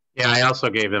 Yeah, I also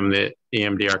gave them the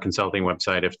EMDR consulting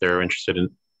website if they're interested in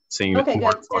seeing okay,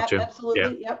 more good. about you. Absolutely. Yeah.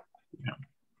 Yep. Yeah.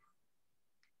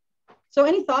 So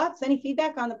any thoughts, any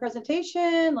feedback on the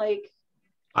presentation? Like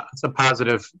some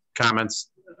positive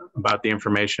comments about the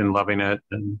information, loving it.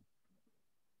 And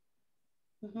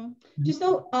just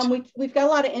know we've got a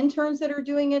lot of interns that are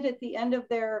doing it at the end of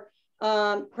their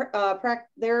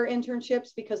internships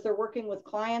because they're working with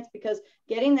clients, because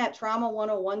getting that trauma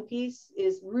 101 piece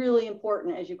is really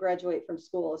important as you graduate from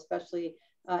school, especially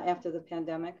after the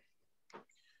pandemic.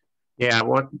 Yeah,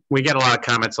 we get a lot of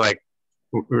comments like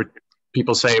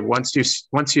people say once you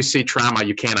see trauma,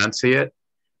 you can't unsee it.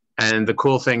 And the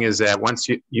cool thing is that once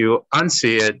you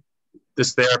unsee it,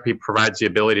 this therapy provides the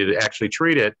ability to actually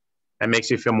treat it and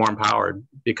makes you feel more empowered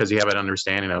because you have an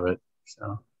understanding of it.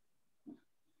 So,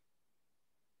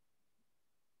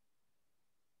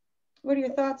 what are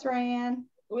your thoughts, Ryan?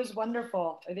 It was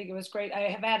wonderful. I think it was great. I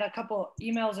have had a couple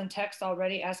emails and texts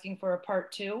already asking for a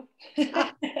part 2.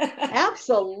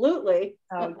 Absolutely.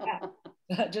 Yeah.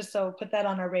 Just so put that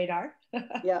on our radar.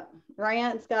 Yeah,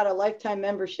 Ryan's got a lifetime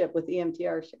membership with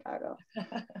EMDR Chicago.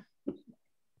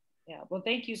 Yeah, well,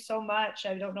 thank you so much.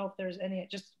 I don't know if there's any,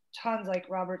 just tons, like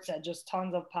Robert said, just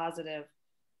tons of positive.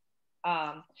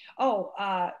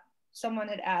 Someone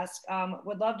had asked,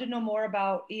 would love to know more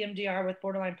about EMDR with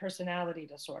borderline personality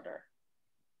disorder.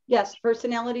 Yes,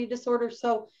 personality disorder.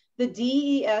 So the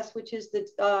DES, which is the,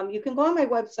 you can go on my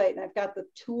website and I've got the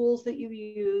tools that you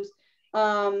use.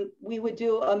 We would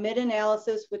do a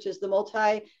mid-analysis, which is the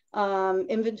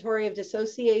multi-inventory of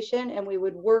dissociation, and we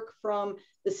would work from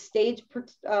the stage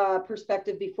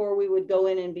perspective before we would go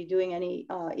in and be doing any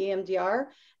EMDR.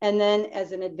 And then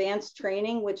as an advanced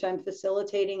training, which I'm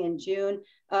facilitating in June,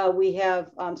 we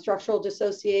have structural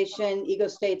dissociation, ego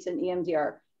states, and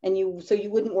EMDR. And so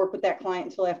you wouldn't work with that client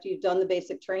until after you've done the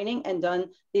basic training and done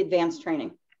the advanced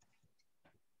training.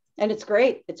 And it's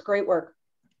great. It's great work.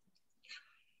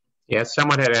 Yeah,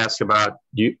 someone had asked about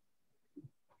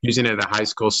using it in a high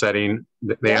school setting.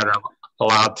 They aren't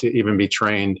allowed to even be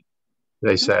trained,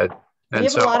 they said. And we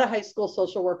have a lot of high school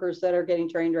social workers that are getting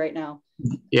trained right now.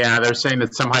 Yeah, they're saying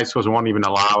that some high schools won't even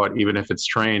allow it, even if it's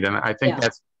trained. And I think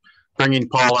that's bringing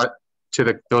Paula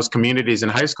to those communities in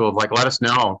high school. Like, let us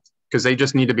know, because they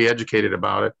just need to be educated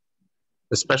about it,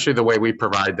 especially the way we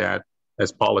provide that,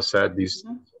 as Paula said. It's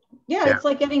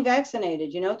like getting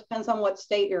vaccinated. You know, it depends on what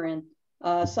state you're in.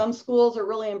 Some schools are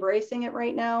really embracing it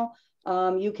right now.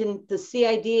 The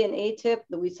CID and ATIP,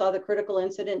 that we saw the critical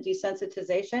incident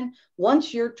desensitization.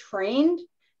 Once you're trained,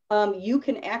 you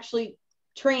can actually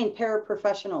train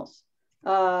paraprofessionals,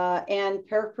 and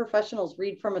paraprofessionals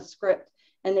read from a script,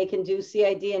 and they can do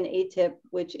CID and ATIP,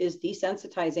 which is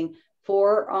desensitizing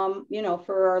for,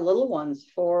 for our little ones,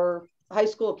 for high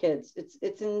school kids.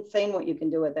 It's insane what you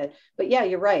can do with it. But yeah,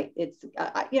 you're right. It's,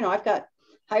 I've got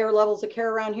higher levels of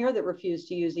care around here that refuse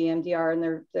to use EMDR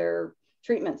in their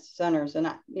treatment centers. And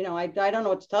I don't know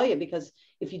what to tell you, because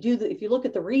if you look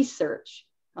at the research,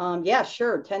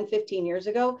 sure, 10, 15 years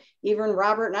ago, even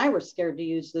Robert and I were scared to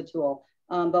use the tool.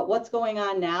 But what's going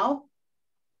on now?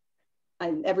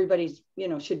 Everybody's,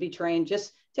 should be trained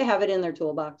just to have it in their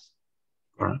toolbox.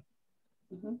 All right.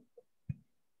 Mm-hmm.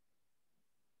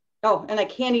 Oh, and I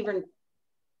can't even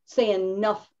say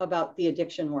enough about the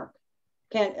addiction work.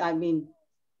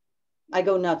 I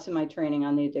go nuts in my training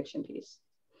on the addiction piece.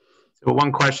 So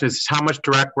one question is, how much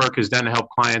direct work is done to help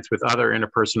clients with other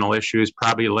interpersonal issues,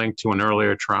 probably linked to an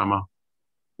earlier trauma?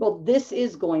 Well, this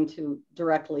is going to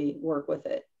directly work with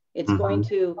it. It's going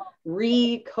to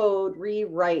recode,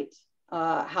 rewrite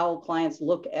how clients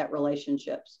look at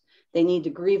relationships. They need to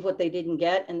grieve what they didn't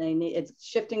get, and it's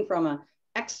shifting from an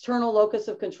external locus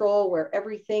of control, where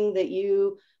everything that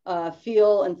you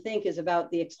feel and think is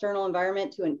about the external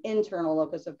environment, to an internal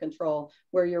locus of control,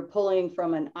 where you're pulling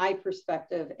from an I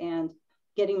perspective and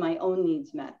getting my own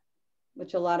needs met,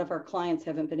 which a lot of our clients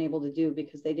haven't been able to do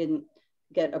because they didn't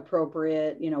get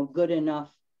appropriate, good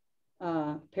enough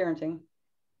parenting.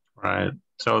 Right.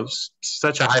 So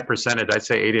such a high percentage, I'd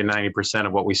say 80 to 90%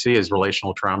 of what we see is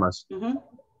relational traumas.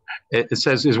 It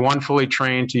says, is one fully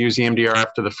trained to use EMDR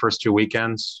after the first 2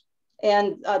 weekends?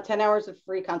 And 10 hours of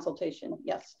free consultation,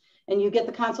 yes. And you get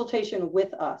the consultation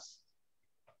with us.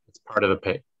 It's part of the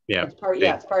pay. Yeah. It's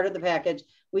part of the package.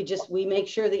 We make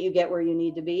sure that you get where you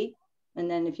need to be. And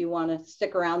then if you want to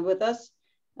stick around with us,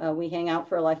 we hang out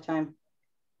for a lifetime.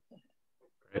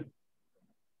 Great.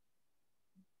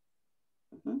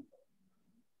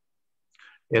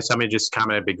 Yeah, somebody just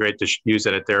commented, it'd be great to use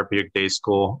it at therapeutic day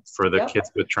school for the kids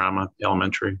with trauma,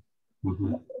 elementary.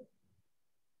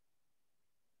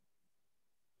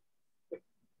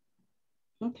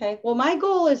 Okay, well, my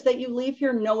goal is that you leave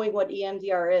here knowing what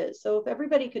EMDR is. So if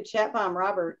everybody could chat bomb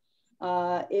Robert,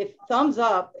 if thumbs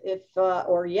up,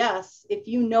 or yes, if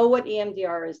you know what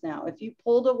EMDR is now, if you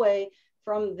pulled away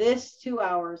from this 2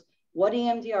 hours, what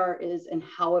EMDR is and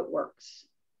how it works,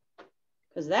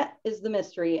 because that is the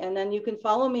mystery. And then you can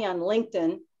follow me on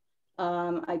LinkedIn.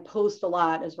 I post a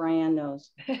lot, as Ryan knows,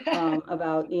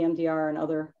 about EMDR and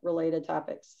other related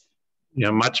topics. Yeah,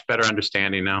 much better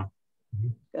understanding now.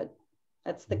 Good.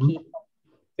 That's the key.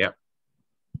 Yep.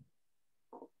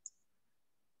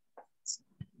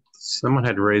 Someone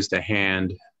had raised a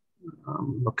hand.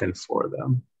 I'm looking for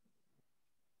them.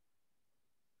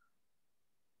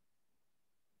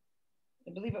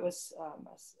 I believe it was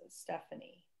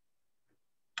Stephanie.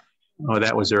 Oh,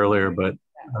 that was earlier, but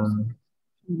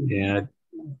yeah,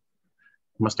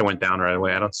 must have went down right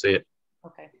away. I don't see it.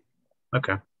 Okay.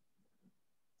 Okay.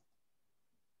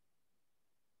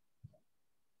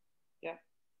 Yeah.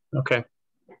 Okay.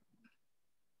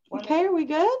 Okay, are we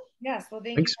good? Yes. Well,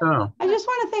 thank you. So. I just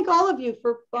want to thank all of you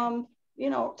for,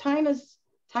 time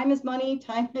is money.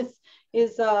 Time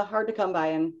is hard to come by,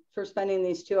 and for spending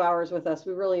these 2 hours with us.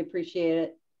 We really appreciate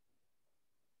it.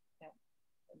 Yeah.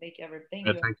 Thank you. Thank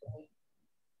you.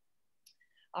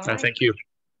 All right. Thank you.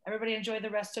 Everybody enjoy the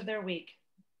rest of their week.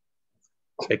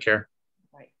 Take care.